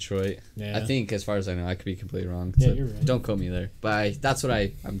by Detroit. Yeah. I think, as far as I know, I could be completely wrong. Yeah, so you're right. Don't quote me there. But that's what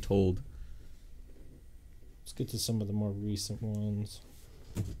I'm told. Let's get to some of the more recent ones.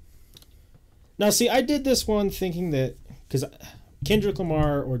 Now, see, I did this one thinking that... Because Kendrick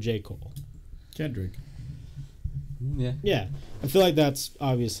Lamar or J. Cole? Kendrick. Yeah. Yeah. I feel like that's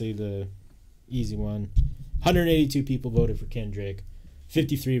obviously the easy one. 182 people voted for Kendrick.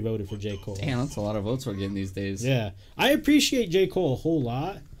 53 voted for J. Cole. Damn, that's a lot of votes we're getting these days. Yeah. I appreciate J. Cole a whole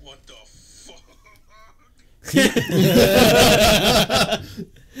lot. What the fuck?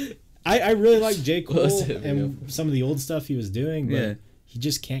 I really like J. Cole Was it, and some of the old stuff he was doing, but Yeah. he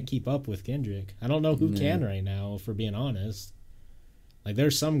just can't keep up with Kendrick. I don't know who can right now, if we're being honest. Like,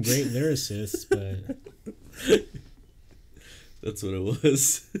 there's some great lyricists, but... That's what it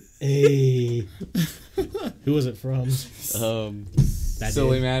was. Hey. Who was it from? That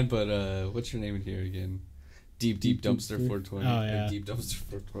Silly dude. man, but what's your name in here again? Deep Dumpster 420. Oh, yeah. Or Deep Dumpster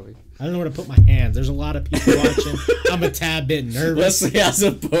 420. I don't know where to put my hands. There's a lot of people watching. I'm a tad bit nervous. Wesley has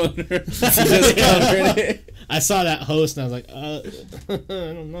a boner. He just covered it. I saw that host and I was like, I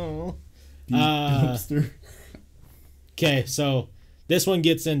don't know. Dumpster. Okay, so this one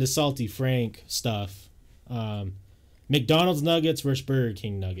gets into Salty Frank stuff. McDonald's nuggets versus Burger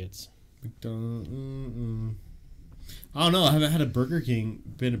King nuggets. I don't know. I haven't had been a Burger King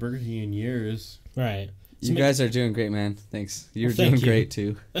in years. Right. You guys are doing great, man. Thanks. You're Well, thank doing you. great,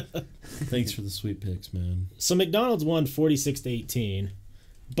 too. Thanks for the sweet picks, man. So McDonald's won 46-18,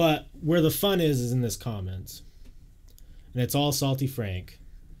 but where the fun is in this comments. And it's all Salty Frank.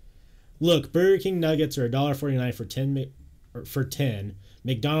 Look, Burger King nuggets are $1.49 for 10.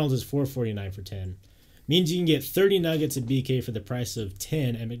 McDonald's is $4.49 for 10. Means you can get 30 nuggets at BK for the price of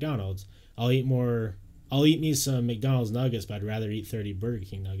 10 at McDonald's. I'll eat me some McDonald's nuggets, but I'd rather eat 30 Burger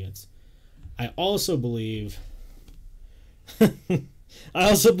King nuggets. I also believe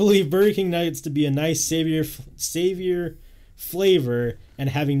Burger King nuggets to be a nice savior flavor and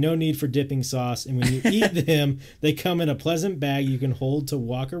having no need for dipping sauce, and when you eat them, they come in a pleasant bag you can hold to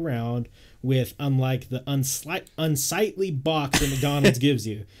walk around with, unlike the unsightly box that McDonald's gives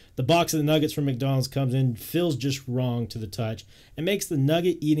you. The box of the nuggets from McDonald's comes in, feels just wrong to the touch, and makes the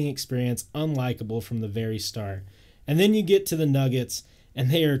nugget eating experience unlikable from the very start. And then you get to the nuggets,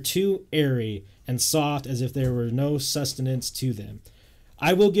 and they are too airy and soft as if there were no sustenance to them.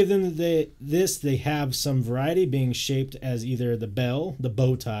 I will give them this. They have some variety, being shaped as either the bell, the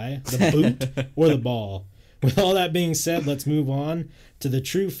bow tie, the boot, or the ball. With all that being said, let's move on to the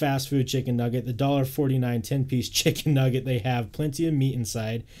true fast food chicken nugget, the $1.49 10-piece chicken nugget. They have plenty of meat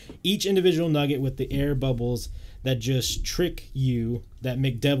inside. Each individual nugget with the air bubbles that just trick you that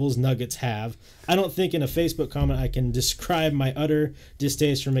McDevil's nuggets have. I don't think in a Facebook comment I can describe my utter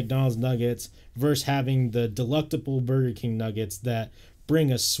distaste for McDonald's nuggets versus having the delectable Burger King nuggets that bring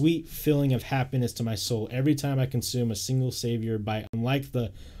a sweet feeling of happiness to my soul every time I consume a single Savior bite, unlike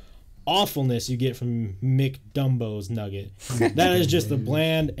the awfulness you get from McDumbo's nugget. That is just the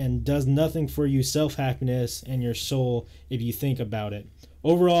bland and does nothing for you self-happiness and your soul if you think about it.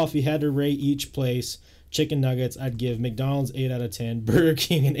 Overall, if you had to rate each place chicken nuggets, I'd give McDonald's 8 out of 10, Burger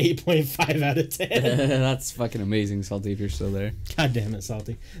King an 8.5 out of 10. That's fucking amazing, Salty, if you're still there. God damn it,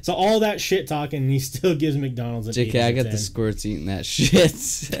 Salty. So all that shit talking, and he still gives McDonald's an 8 JK, out I of got 10. the squirts eating that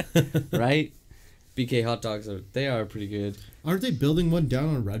shit. Right? BK hot dogs, they are pretty good. Aren't they building one down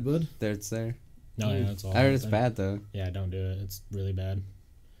on Redwood? There, it's there. No, yeah, that's all. I heard it's bad, though. Yeah, don't do it. It's really bad.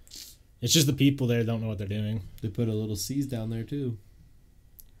 It's just the people there don't know what they're doing. They put a little C's down there too.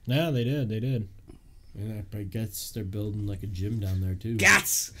 Yeah, they did. They did. And I guess they're building like a gym down there too.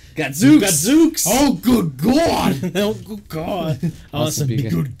 Gats! Gadzooks! Gadzooks! Oh, good God! Oh, good God. Also Awesome. be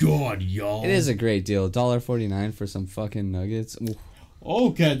good. Good God, y'all. It is a great deal. $1.49 for some fucking nuggets. Ooh.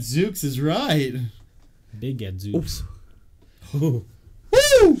 Oh, Gadzooks is right. Big Gadzooks. Ooh.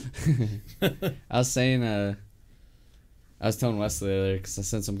 Woo! I was saying, I was telling Wesley earlier, because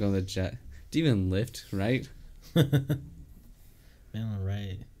since I'm going to the jet, do you even lift, right? Man, all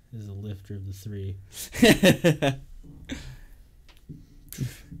right. This is a lifter of the three.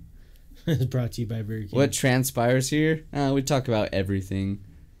 It's brought to you by Burger King. What transpires here? We talk about everything.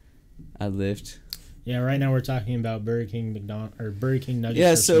 I lift. Yeah, right now we're talking about Burger King, Burger King nuggets.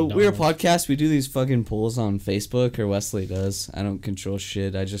 Yeah, versus so we're a McDonald's. podcast. We do these fucking polls on Facebook, or Wesley does. I don't control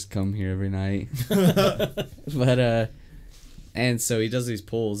shit. I just come here every night. But, and so he does these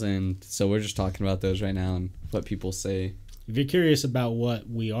polls, and so we're just talking about those right now and what people say. If you're curious about what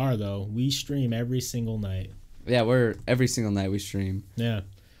we are, though, we stream every single night. Yeah, every single night we stream. Yeah.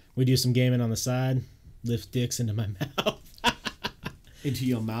 We do some gaming on the side, lift dicks into my mouth. Into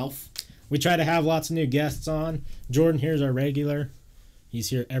your mouth. We try to have lots of new guests on. Jordan here's our regular. He's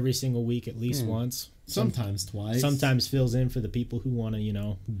here every single week at least once. Sometimes twice. Sometimes fills in for the people who want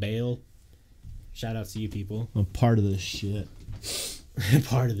to, bail. Shout outs to you people. I'm part of this shit.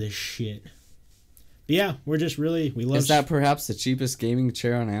 Part of this shit. But yeah, we're just really, we love... Is that perhaps the cheapest gaming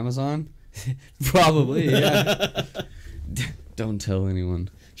chair on Amazon? Probably, yeah. Don't tell anyone.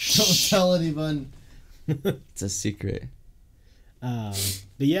 Don't tell anyone. It's a secret.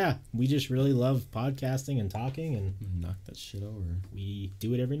 But yeah, we just really love podcasting and talking, and Knock that shit over. we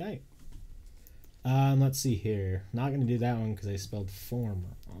do it every night. Let's see here. Not going to do that one because I spelled form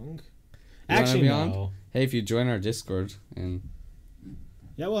wrong. Actually, be no. on? Hey, if you join our Discord and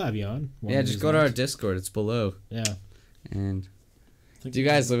Yeah, we'll have you on. one yeah, of just these go to our nights. Discord. It's below. Yeah. And do you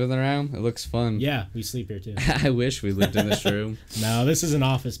guys live in the room? It looks fun. Yeah, we sleep here too. I wish we lived in this room. No, this is an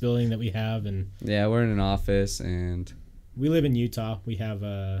office building that we have, and Yeah, we're in an office, and we live in Utah. We have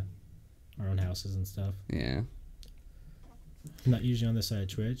our own houses and stuff. yeah. I'm not usually on this side of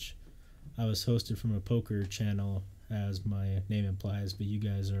Twitch. I was hosted from a poker channel, as my name implies, but you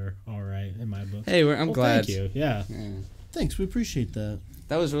guys are all right in my book. Hey, I'm Well, glad. Thank you. Yeah, Yeah. Thanks, we appreciate that.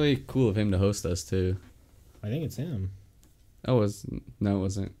 That was really cool of him to host us too. I think it's him. No, it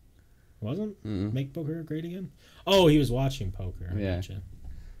wasn't. Wasn't Mm-mm. Make Poker Great Again? Oh, he was watching poker. I Yeah. gotcha.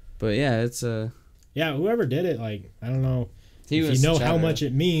 But yeah, it's Yeah, whoever did it, like, I don't know he if was you know how chatter. much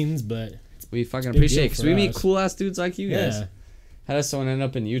it means, but We fucking big appreciate deal it because for we meet us. cool ass dudes like you guys. yeah. How does someone end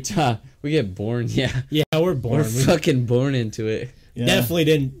up in Utah? We get born, yeah. Yeah, we're born. We're We fucking born into it. Yeah. definitely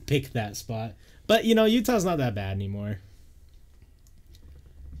didn't pick that spot. But, Utah's not that bad anymore.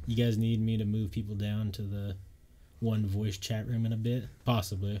 You guys need me to move people down to the one voice chat room in a bit?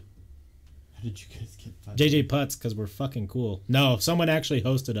 Possibly. How did you guys get 5? JJ Putz, because we're fucking cool. No, someone actually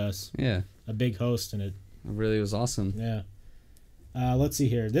hosted us. Yeah, A big host, and it, it really was awesome. yeah. Let's see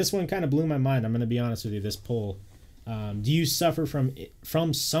here. This one kind of blew my mind. I'm going to be honest with you, this poll. Do you suffer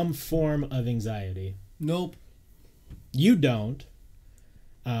from some form of anxiety? Nope. You don't.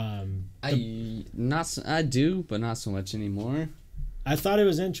 I do, but not so much anymore. I thought it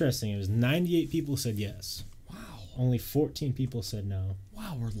was interesting. It was 98 people said yes. Wow. Only 14 people said no.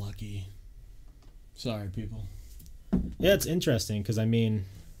 Wow, we're lucky. Sorry, people. Yeah, it's interesting because,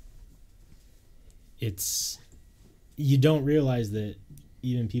 it's... You don't realize that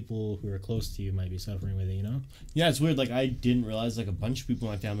even people who are close to you might be suffering with it, Yeah, it's weird. Like, I didn't realize, like, a bunch of people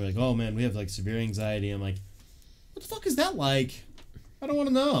in my family were like, oh, man, we have, like, severe anxiety. I'm like, what the fuck is that like? I don't want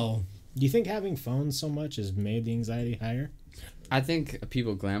to know. Do you think having phones so much has made the anxiety higher? I think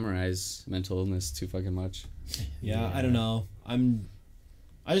people glamorize mental illness too fucking much. Yeah, I don't know.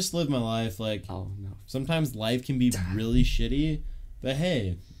 I just live my life. Like, Oh no. sometimes life can be really shitty, but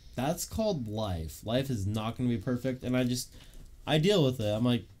hey, that's called life. Life is not going to be perfect, and I deal with it. I'm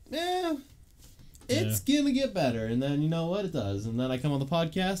like, it's gonna get better. And then you know what, it does. And then I come on the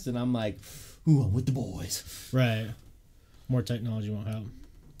podcast and I'm like, ooh, I'm with the boys. Right. More technology won't help.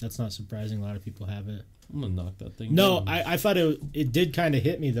 That's not surprising. A lot of people have it. I'm gonna knock that thing No, down. I thought it did kind of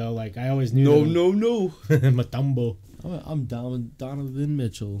hit me though. Like I always knew. No. Matumbo. I'm Donovan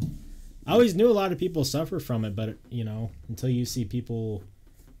Mitchell. I always knew a lot of people suffer from it, but you know, until you see people,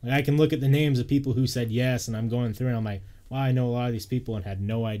 like I can look at the names of people who said yes, and I'm going through and I'm like, wow, I know a lot of these people and had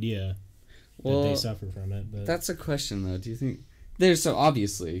no idea that they suffer from it. But That's a question though. Do you think there's so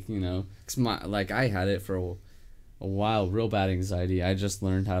obviously, you know, cause like I had it for a while, real bad anxiety. I just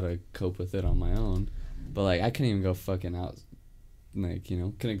learned how to cope with it on my own. But like I couldn't even go fucking out, like, you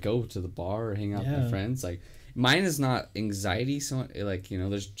know, couldn't go to the bar or hang out with my friends. Like mine is not anxiety, so like, you know,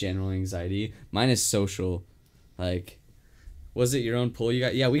 there's general anxiety. Mine is social. Like, was it your own poll you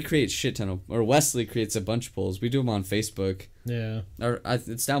got? Yeah, we create shit ton of, or Wesley creates a bunch of polls. We do them on Facebook. yeah, Or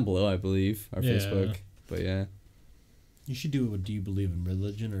it's down below, I believe, our Yeah. Facebook. But yeah, You should do it with, do you believe in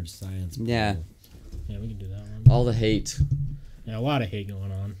religion or science? Yeah. yeah, we can do that one. all the hate. Yeah, a lot of hate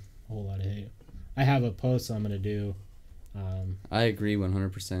going on. A whole lot of hate. I have a post I'm gonna do. I agree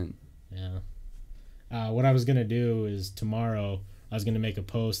 100%. Yeah. What I was gonna do is tomorrow I was gonna make a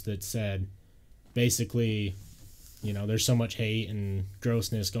post that said, basically, you know, there's so much hate and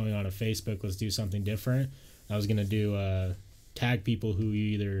grossness going on Facebook. Let's do something different. I was gonna do tag people who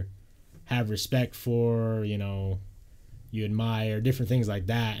you either have respect for, you know, you admire, different things like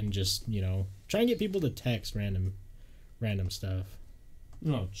that, and just, you know, try and get people to text random stuff.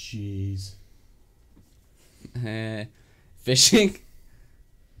 Oh, jeez. Fishing.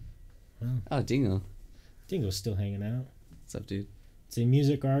 Oh. Oh, Dingo. Dingo's still hanging out. What's up, dude? It's a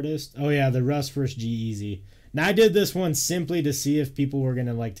music artist. Oh yeah, the Russ vs. G-Eazy. Now I did this one simply to see if people were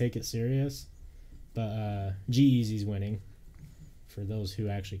gonna like take it serious, but G-Eazy's winning. For those who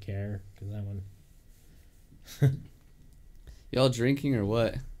actually care, because that one. Y'all drinking or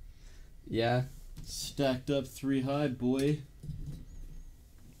what? Yeah. Stacked up 3 high, boy.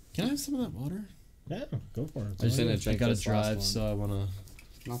 Can I have some of that water? Yeah, go for it. I just It's all didn't good. drink I gotta this last drive, one. so I wanna.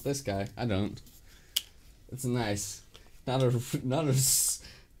 Not this guy. I don't. It's nice. Not a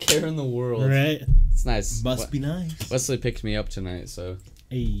care in the world. Right. It's nice. Must be nice. Wesley picked me up tonight, so.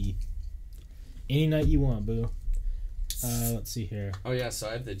 Hey. Any night you want, boo. Let's see here. Oh yeah, so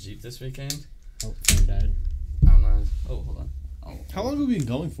I have the Jeep this weekend. Oh, phone died. I'm oh, hold on. Oh, How long have we been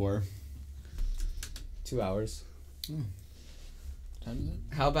going for? 2 hours. Time is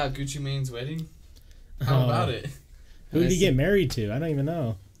it? How about Gucci Mane's wedding? How about it? Who did he get married to? I don't even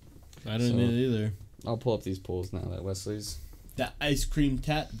know. I don't So- need it either. I'll pull up these polls now that Wesley's. That ice cream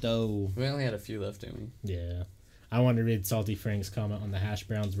tat dough. We only had a few left, didn't we? Yeah. I want to read Salty Frank's comment on the hash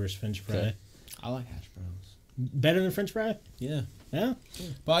browns versus French fry. Okay. I like hash browns. Better than French fry? Yeah. Yeah.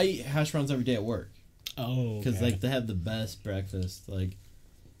 But I eat hash browns every day at work. Oh. Because, okay. like, they have the best breakfast. Like,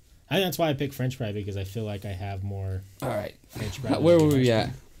 I think that's why I pick French fry, because I feel like I have more All right. French fry. Where than were we hash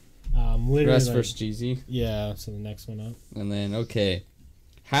at? brown. Literally. Russ like- versus Jeezy. Yeah. So the next one up. And then, okay.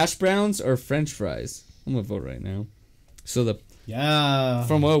 Hash browns or French fries? I'm going to vote right now. So yeah.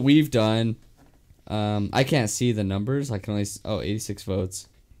 from what we've done, I can't see the numbers. I can only 86 votes.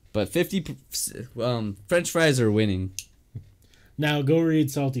 But 50 French fries are winning. Now go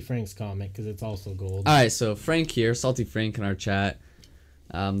read Salty Frank's comment, because it's also gold. All right, so Frank here, Salty Frank in our chat.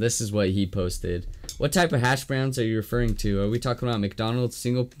 This is what he posted. What type of hash browns are you referring to? Are we talking about McDonald's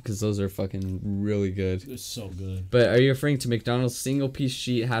single? Because those are fucking really good. It's so good. But are you referring to McDonald's single piece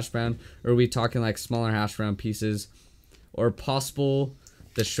sheet hash brown? Or are we talking like smaller hash brown pieces? Or possible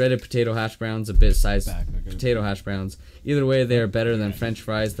the shredded potato hash browns, a bit sized potato hash browns? Either way, they are better than French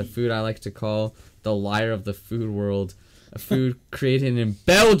fries, the food I like to call the liar of the food world. A food created in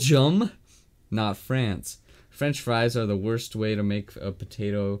Belgium, not France. French fries are the worst way to make a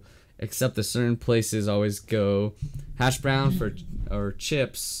potato, except the certain places always go. Hash brown or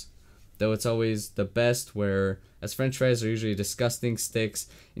chips, though it's always the best, where as French fries are usually disgusting sticks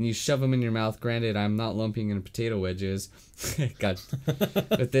and you shove them in your mouth. Granted, I'm not lumping in potato wedges. God.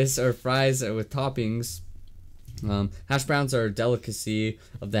 With this, or fries with toppings. Hash browns are a delicacy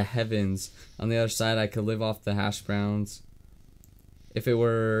of the heavens. On the other side, I could live off the hash browns. If it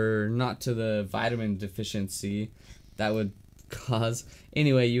were not to the vitamin deficiency that would cause.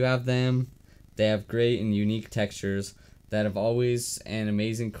 Anyway, you have them. They have great and unique textures that have always an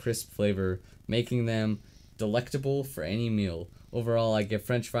amazing crisp flavor, making them delectable for any meal. Overall, I give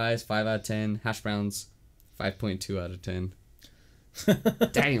French fries 5 out of 10, hash browns 5.2 out of 10.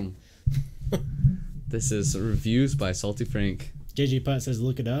 Damn. This is reviews by Salty Frank. JJ Putt says,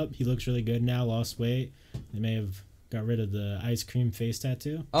 look it up. He looks really good now, lost weight. They may have got rid of the ice cream face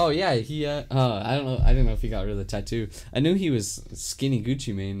tattoo. Oh yeah, he. I don't know. I didn't know if he got rid of the tattoo. I knew he was skinny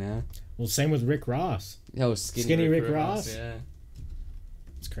Gucci Mane now. Well, same with Rick Ross. Oh, Skinny Rick Ross? Yeah.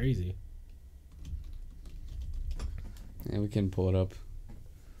 It's crazy. Yeah, we can pull it up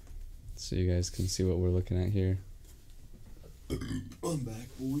so you guys can see what we're looking at here. I'm back,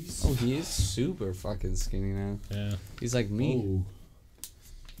 boys. Oh, he is super fucking skinny now. Yeah. He's like me. Oh.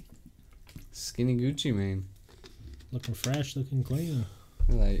 Skinny Gucci Mane. Looking fresh, looking clean.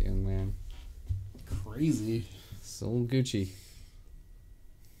 Look at that young man. Crazy. Sold Gucci.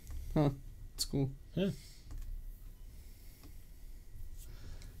 Huh. It's cool. Yeah.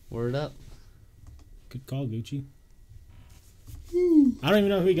 Word up. Good call, Gucci. I don't even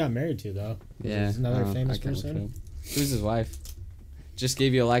know who he got married to, though. Yeah. Is another I famous can't look it person? up. Who's his wife? Just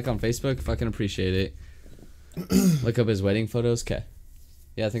gave you a like on Facebook. Fucking appreciate it. Look up his wedding photos. Okay.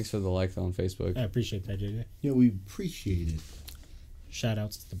 Yeah, thanks for the like on Facebook. I appreciate that, JJ. Yeah, we appreciate it. Shout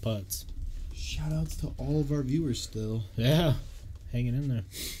outs to the putts. Shout outs to all of our viewers still. Yeah. Hanging in there.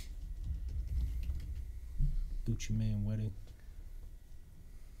 Gucci Mane wedding.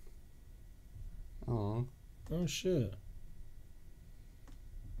 Aw. Oh, shit.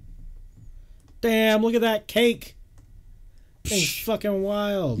 Damn, look at that cake. Thing's fucking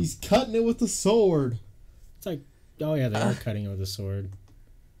wild. He's cutting it with the sword. It's like, oh yeah, they are cutting it with a sword.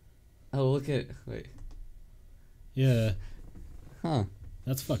 Oh, look at. Wait. Yeah, Huh.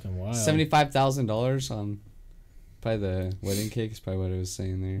 that's fucking wild. $75,000 on probably the wedding cake is probably what I was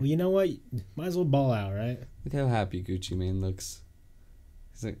saying there. Well, you know what? Might as well ball out, right? Look how happy Gucci Mane looks.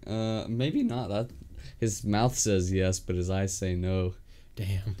 He's like, maybe not. That his mouth says yes, but his eyes say no.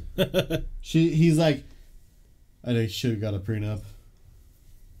 Damn. He's like, I should have got a prenup.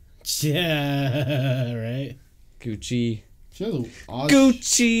 Yeah, right? Gucci. She has a odd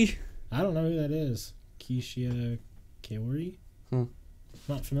Gucci. I don't know who that is. Keisha Kaori? Huh.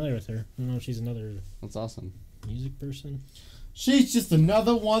 Not familiar with her. I don't know if she's another That's awesome. music person. She's just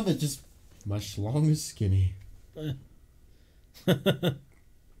another one that just much long and skinny.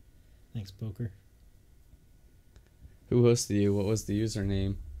 Thanks, Poker. Who hosted you? What was the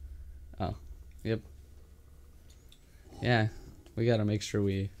username? Oh, yep. Yeah, we gotta make sure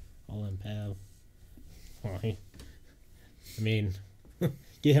we. All in Pav. Well, I mean,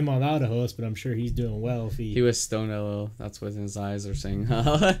 get him on auto host, but I'm sure he's doing well if He was stoned LL. That's what his eyes are saying.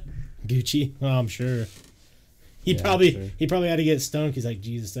 Gucci. Oh, I'm sure. He Yeah, probably sure. he probably had to get stoned. He's like,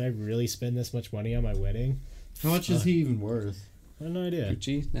 Jesus, did I really spend this much money on my wedding? How much is he even worth? I have no idea.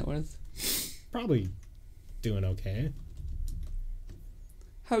 Gucci net worth. Probably doing okay.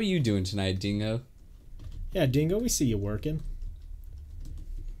 How are you doing tonight, Dingo? Yeah, Dingo, we see you working.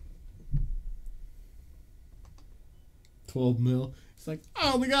 12 mil. It's like,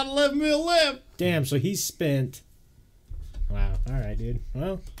 I only got 11 mil left. Damn, so he spent. Wow. All right, dude.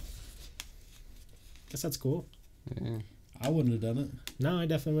 Well, guess that's cool. Yeah. I wouldn't have done it. No, I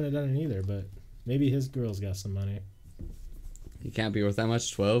definitely wouldn't have done it either, but maybe his girl's got some money. He can't be worth that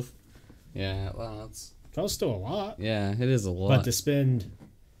much. 12. Yeah. Well, that's. That was still a lot. Yeah, it is a lot. But to spend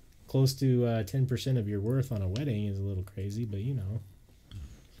close to 10% of your worth on a wedding is a little crazy, but you know.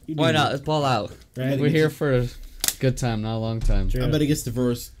 You do Why you, not? Let's ball out. Right? We're here for a good time, not a long time. True. I bet he gets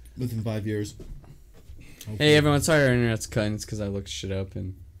divorced within 5 years. Hey everyone, sorry our internet's cutting. It's because I looked shit up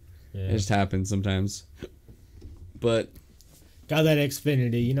and Yeah. it just happens sometimes. But Got that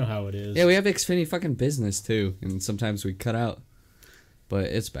Xfinity, you know how it is. yeah, we have Xfinity fucking business too, and sometimes we cut out. But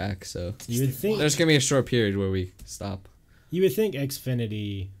it's back, so You would think there's gonna be a short period where we stop.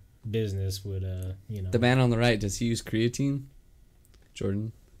 Xfinity business would you know. The man on the right, does he use creatine?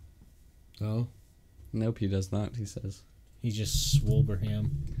 Jordan? Oh. Nope, he does not. He says. He's just Swolberham.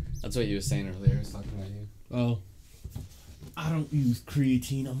 That's what he was saying earlier. He was talking about you. Oh. I don't use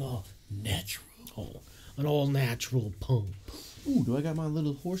creatine. I'm all natural. Oh, an all natural pump. Ooh, do I got my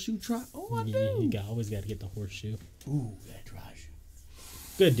little horseshoe trot? Oh, I do. You always got to get the horseshoe. Ooh, that drives you.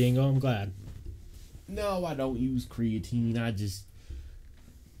 Good, Dingo. I'm glad. No, I don't use creatine.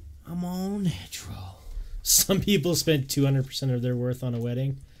 I'm all natural. Some people spend 200% of their worth on a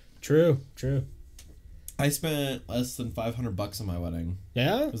wedding. True. I spent less than $500 on my wedding.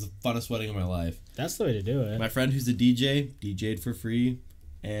 Yeah, It was the funnest wedding of my life. that's the way to do it. My friend who's a DJ, DJ'd for free,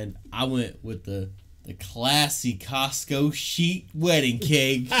 and I went with the classy Costco sheet wedding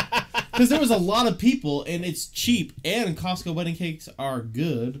cake. Because there was a lot of people, and it's cheap, and Costco wedding cakes are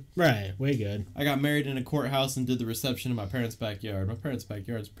good. Right, way good. I got married in a courthouse and did the reception in my parents' backyard. My parents'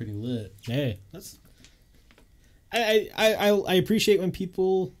 backyard's pretty lit. Hey, that's. I appreciate when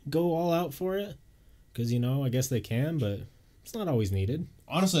people go all out for it, because you know I guess they can, but it's not always needed.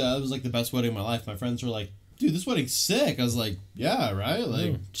 Honestly, that was like the best wedding of my life. My friends were like dude, this wedding's sick. I was like, yeah, right?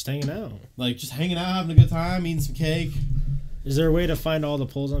 Like, Just hanging out. just hanging out, having a good time, eating some cake. Is there a way to find all the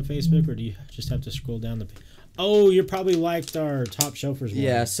polls on Facebook, or do you just have to scroll down the page? Oh, you probably liked our top chauffeurs one.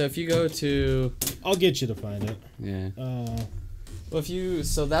 Yeah, so if you go to... I'll get you to find it. Yeah. Will Well, if you...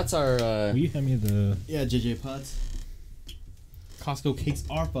 So that's our... you hand me the... Yeah, JJ Putts. Costco cakes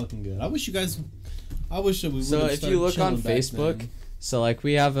are fucking good. I wish you guys... I wish that we would So have if started you look on chilling back Facebook, then. so like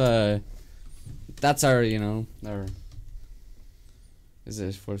we have a... That's our, you know, our... Is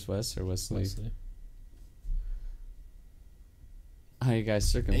it Force West or Wesley? Wesley. How you guys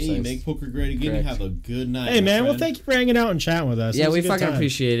circumcised? Hey, make poker great again. Correct. Have a good night. Hey, my man. Well, friend. thank you for hanging out and chatting with us. It Yeah, was we a good fucking time.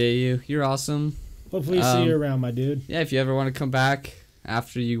 appreciate you. You're awesome. Hopefully see you around, my dude. Yeah, if you ever want to come back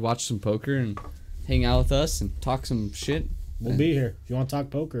after you watch some poker and hang out with us and talk some shit. We'll be here. If you want to talk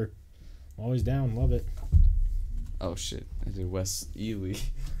poker, always down. Love it. Oh shit, I did Wes Ely.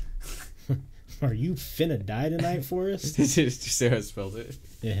 Are you finna die tonight, Forrest? Did you see how I spelled it?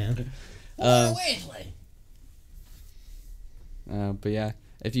 Yeah. But yeah,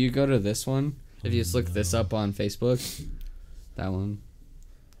 if you go to this one, if you just look this up on Facebook, that one,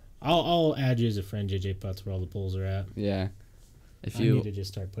 I'll add you as a friend, JJ Putts, where all the polls are at. yeah. If I need you to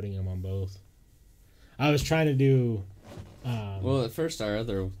just start putting them on both. I was trying to do. well, at first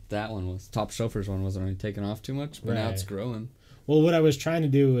that one was top chauffeurs one wasn't really taking off too much, but now it's Right. growing. Well, what I was trying to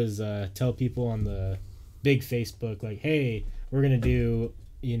do is tell people on the big Facebook, like, hey, we're going to do,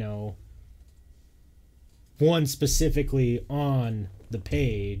 you know, one specifically on the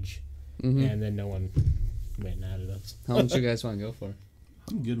page, Mm-hmm. and then no one went and added us. How much you guys want to go for?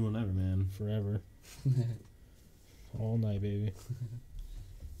 I'm good whenever, man. Forever. All night, baby.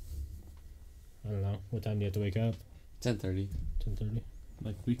 I don't know. What time do you have to wake up? 10:30. 10:30?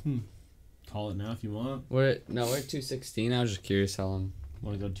 Like, we can call it now if you want. We're at 2:16. I was just curious how long.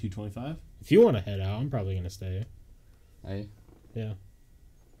 Want to go 2:25? If you want to head out, I'm probably going to stay. I Yeah.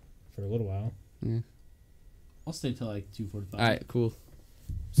 For a little while. I'll stay till like 2:45. all right, cool.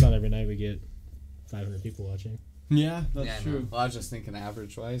 It's not every night we get 500 people watching. Yeah, that's Yeah, true. no. Well, I was just thinking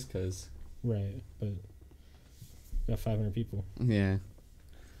average wise, cause Right, but got 500 people. yeah.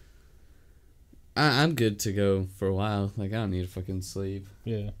 I'm good to go for a while. Like I don't need to fucking sleep.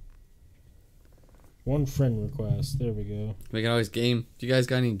 Yeah. One friend request. There we go. We can always game. Do you guys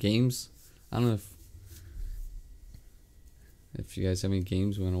got any games? I don't know if you guys have any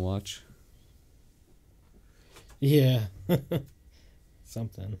games we want to watch. Yeah.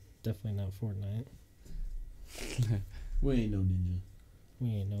 Something. Definitely not Fortnite. We ain't no ninja. We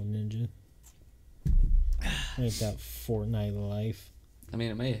ain't no ninja. Ain't that Fortnite life. I mean,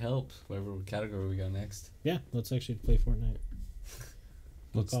 it may help whatever category we go next. Yeah, let's actually play Fortnite.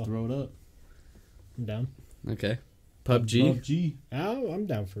 Let's call. throw it up. I'm down. Okay. PUBG. PUBG. Oh, I'm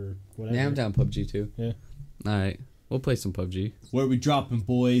down for whatever. Yeah, I'm down PUBG too. Yeah. All right, we'll play some PUBG. Where we dropping,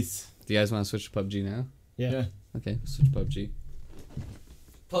 boys? Do you guys want to switch to PUBG now? Yeah. Okay, switch to PUBG.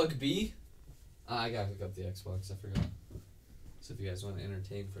 PUBG? I gotta hook up the Xbox. I forgot. So if you guys want to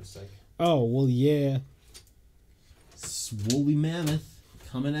entertain for a sec. Oh, well, yeah. Swoolly Mammoth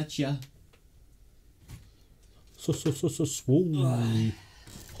coming at ya. So swoony.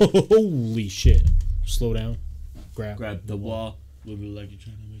 Holy shit. Slow down. Grab the wall. Little like you're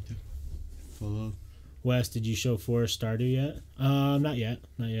trying to make the follow. Wes, did you show Forrest Stardew yet? Not yet.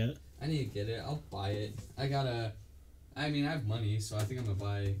 Not yet. I need to get it. I'll buy it. I have money, so I think I'm gonna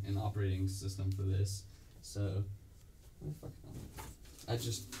buy an operating system for this. So, I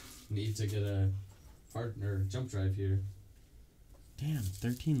just need to get a partner jump drive here. Damn,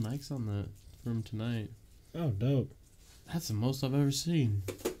 13 likes on that from tonight. Oh, dope. That's the most I've ever seen.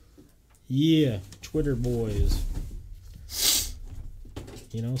 Yeah, Twitter boys.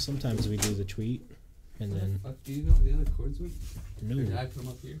 You know, sometimes we do the tweet, and then Fuck, do you know what the other chords were? Or did no, I put them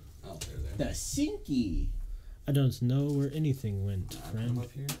up here? Oh, they're there. The Sinky. I don't know where anything went, I put them friend.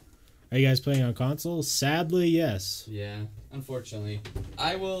 up here. Are you guys playing on console? Sadly, yes. Yeah, unfortunately.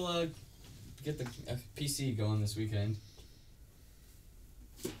 I will get the PC going this weekend.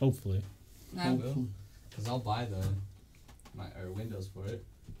 Hopefully. I will. Because I'll buy Windows for it.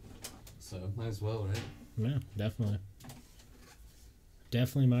 So, might as well, right? Yeah, definitely.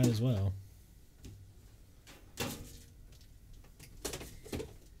 Definitely might as well.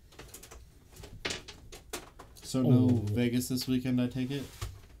 So no Oh. Vegas this weekend, I take it?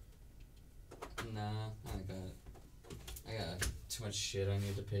 Nah, I got too much shit I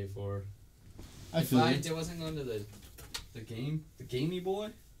need to pay for. I If feel I it. wasn't going to the gamey boy,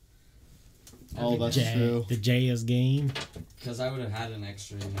 Oh, that's J- true. The JS game. because I would have had an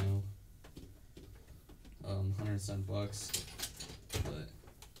extra, $107. But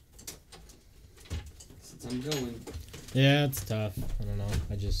I'm going. Yeah, it's tough. I don't know.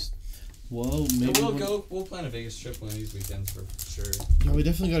 I just Well, And maybe we'll go. We'll plan a Vegas trip one of these weekends for sure. Yeah, we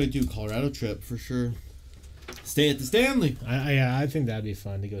definitely got to do a Colorado trip for sure. Stay at the Stanley. I think that'd be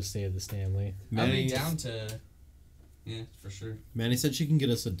fun to go stay at the Stanley. I'll be Manny, down to. Yeah, for sure. Manny said she can get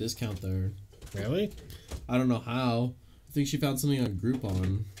us a discount there. Really? I don't know how. I think she found something on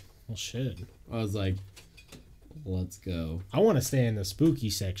Groupon. Well, shit. I was like, let's go. I want to stay in the spooky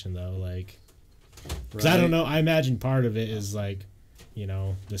section though, like, because I don't know. I imagine part of it is like, you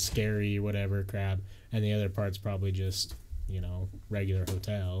know, the scary whatever crap, and the other part's probably just, you know, regular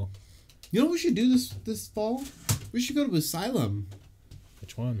hotel. You know what we should do this fall? We should go to Asylum.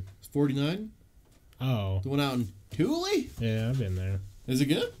 Which one? 49? Oh, The one out in Thule? yeah, I've been there. Is it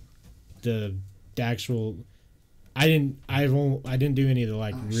good? The actual, I didn't do any of the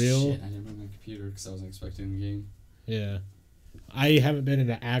like real. Shit, I didn't bring my computer because I wasn't expecting the game. Yeah, I haven't been in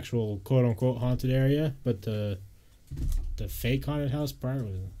the actual quote unquote haunted area, but the fake haunted house part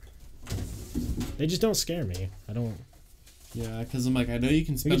was. They just don't scare me. I don't. Yeah, because I'm like, I know you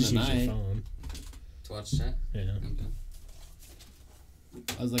can We spend can the just use your night. phone. To watch chat? Yeah. Okay.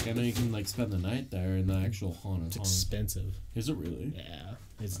 I was like, I know you can like spend the night there in the actual haunted It's haunt. expensive. Is it really? Yeah,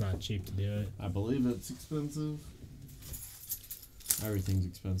 it's not cheap to do it. I believe it's expensive. Everything's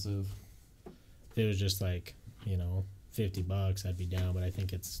expensive. If it was just like, you know, $50, I'd be down, but I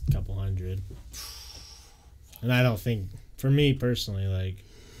think it's a couple hundred. And I don't think, for me personally, like,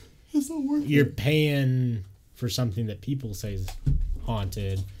 It's not worth you're it. paying for something that people say is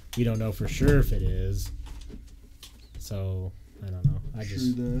haunted. We don't know for sure if it is. So, I don't know.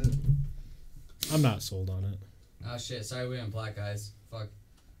 True that. I'm not sold on it. Oh shit! Sorry, we went black, guys. Fuck.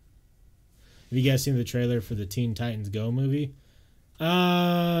 Have you guys seen the trailer for the Teen Titans Go movie?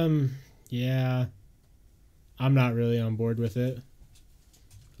 Yeah. I'm not really on board with it.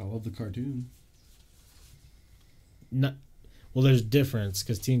 I love the cartoon. Not, well, there's difference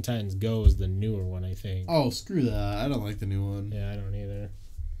because Teen Titans Go is the newer one, I think. Oh, screw that. I don't like the new one. Yeah, I don't either.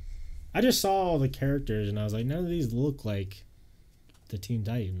 I just saw all the characters and I was like, none of these look like the Teen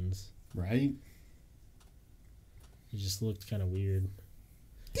Titans. Right? It just looked kind of weird.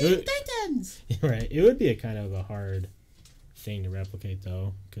 Teen Titans! Right. It would be a kind of a hard thing to replicate,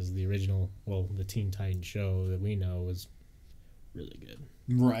 though, because the original, well, the Teen Titans show that we know was really good.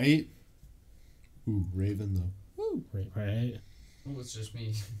 Right? Ooh, Raven, though. Ooh. Right? Oh, it's just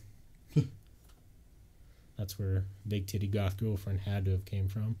me. That's where Big Titty Goth Girlfriend had to have came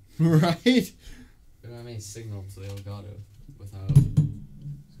from. Right? We don't have any signal to the Elgato without.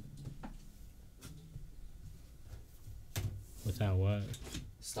 Without what?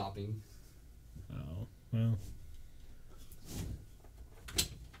 Stopping. Oh, well.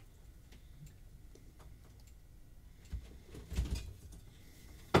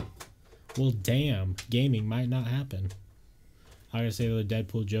 Well, damn. Gaming might not happen. I gotta say, the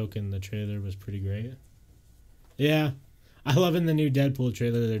Deadpool joke in the trailer was pretty great. Yeah. I love in the new Deadpool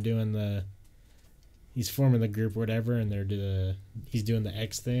trailer, they're doing the... He's forming the group or whatever, and he's doing the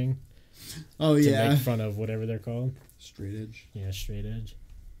X thing. Oh, To yeah. make fun of whatever they're called. Straight edge. Yeah, straight edge.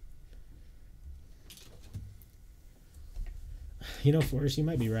 You know, Forrest, you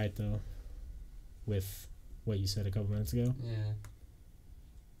might be right, though, with what you said a couple minutes ago. Yeah.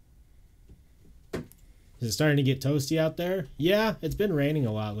 Is it starting to get toasty out there? Yeah, it's been raining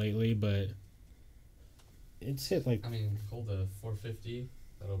a lot lately, but it's hit like, I mean, hold the 450.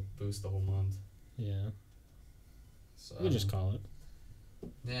 That'll boost the whole month. yeah, So. we'll just call it.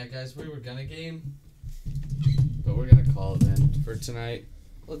 Yeah, guys, we were gonna game, but we're gonna call it then for tonight.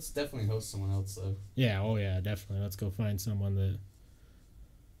 Let's definitely host someone else though. Yeah, oh yeah, definitely. Let's go find someone that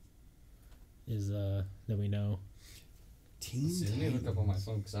is, that we know. Teen See, let me look up on my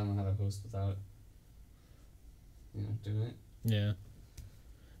phone because I don't know how to host without, doing it. Yeah.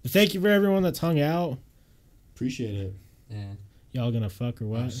 But thank you for everyone that's hung out. Appreciate it. Yeah. Y'all gonna fuck or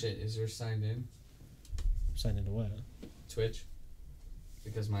what? Oh shit, is yours signed in? Sign into what? Twitch?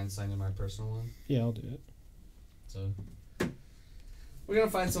 Because mine's signed in my personal one. Yeah, I'll do it. So we're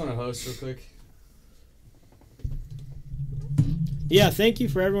gonna find someone to host real quick. Yeah, thank you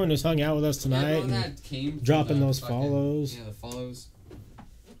for everyone who's hung out with us tonight. Everyone and that came for dropping the those fucking- follows. Yeah, the follows.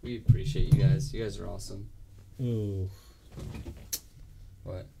 We appreciate you guys. You guys are awesome. Ooh,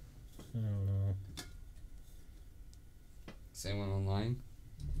 What? I don't know. Is anyone online?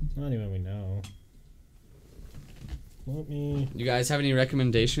 Not anyone we know. Let me. You guys have any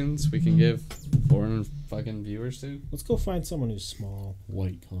recommendations we can give foreign fucking viewers to? Let's go find someone who's small.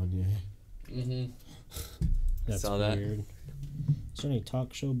 White Kanye. Mm-hmm. That's Saw that. weird. Is there any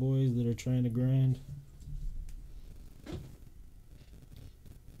talk show boys that are trying to grind?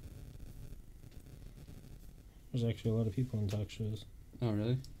 There's actually a lot of people in talk shows. Oh,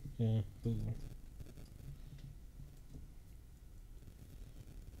 really? Yeah.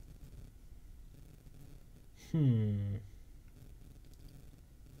 Ooh.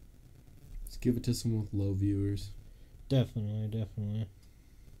 Let's give it to someone with low viewers. Definitely.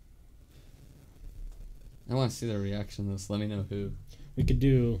 I want to see their reaction to this. Let me know who. We could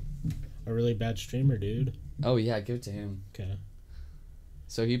do a really bad streamer, dude. Oh, yeah, give it to him. Okay.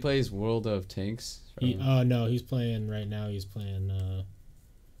 So he plays World of Tanks? No, he's playing right now. He's playing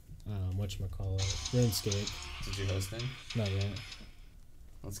whatchamacallit, RuneScape. Did you host him? Not yet.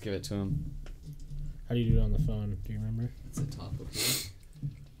 Let's give it to him. How do you do it on the phone? Do you remember? It's the top of here.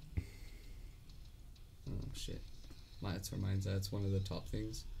 Oh, shit. That's where mine's at. It's one of the top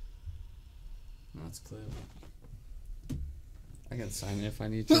things. No, it's Clip. I can sign it if I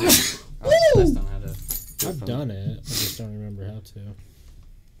need to. I just don't know how to. I've done it. I just don't remember how to.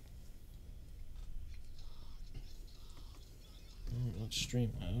 Let's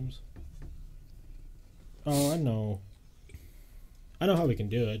Streamlabs. Oh, I know. I know how we can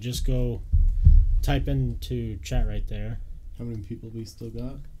do it. Just go type into chat right there. How many people we still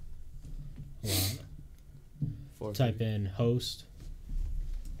got? A lot. 4 Type in host.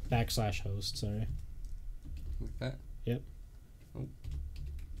 /host, sorry. like that. Yep. Oh.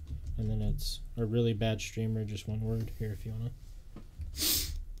 And then it's a really bad streamer, just one word here if you wanna.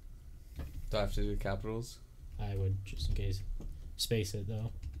 Do I have to do capitals? I would, just in case. Space it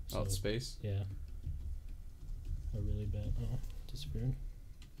though. Oh, it's space. Yeah. A really bad. Oh, disappeared.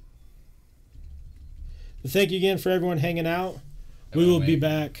 But thank you again for everyone hanging out. We will be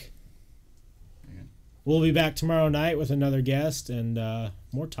back. Yeah. We'll be back tomorrow night with another guest and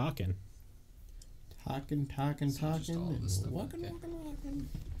more talking. Talking. just all this stuff, Walking. okay.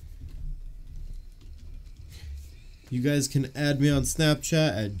 You guys can add me on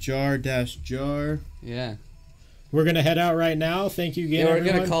Snapchat at jar-jar. Yeah. We're gonna head out right now. Thank you again, Yeah, we're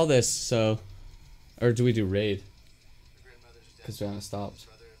everyone. gonna call this, so. Or do we do raid? Because we haven't stopped.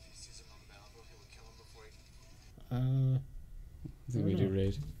 I think we do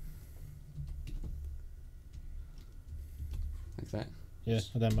raid. Like that. Yeah,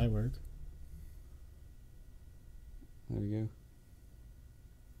 that might work. There we go.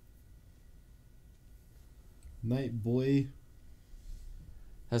 Night boy.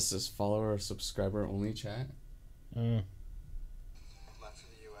 Has this follower or subscriber only chat? Uh, Left for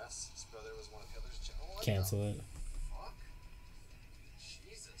the U.S. His brother was one of Hitler's generals. cancel it. Fuck.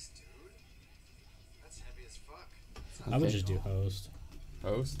 Jesus, dude. That's heavy as fuck. I would Okay. just do host.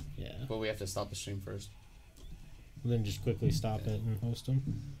 Host? Yeah. But we have to stop the stream first. Then just quickly stop it and host them.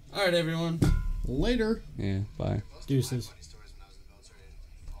 Alright, everyone. Later. Yeah, bye. Deuces.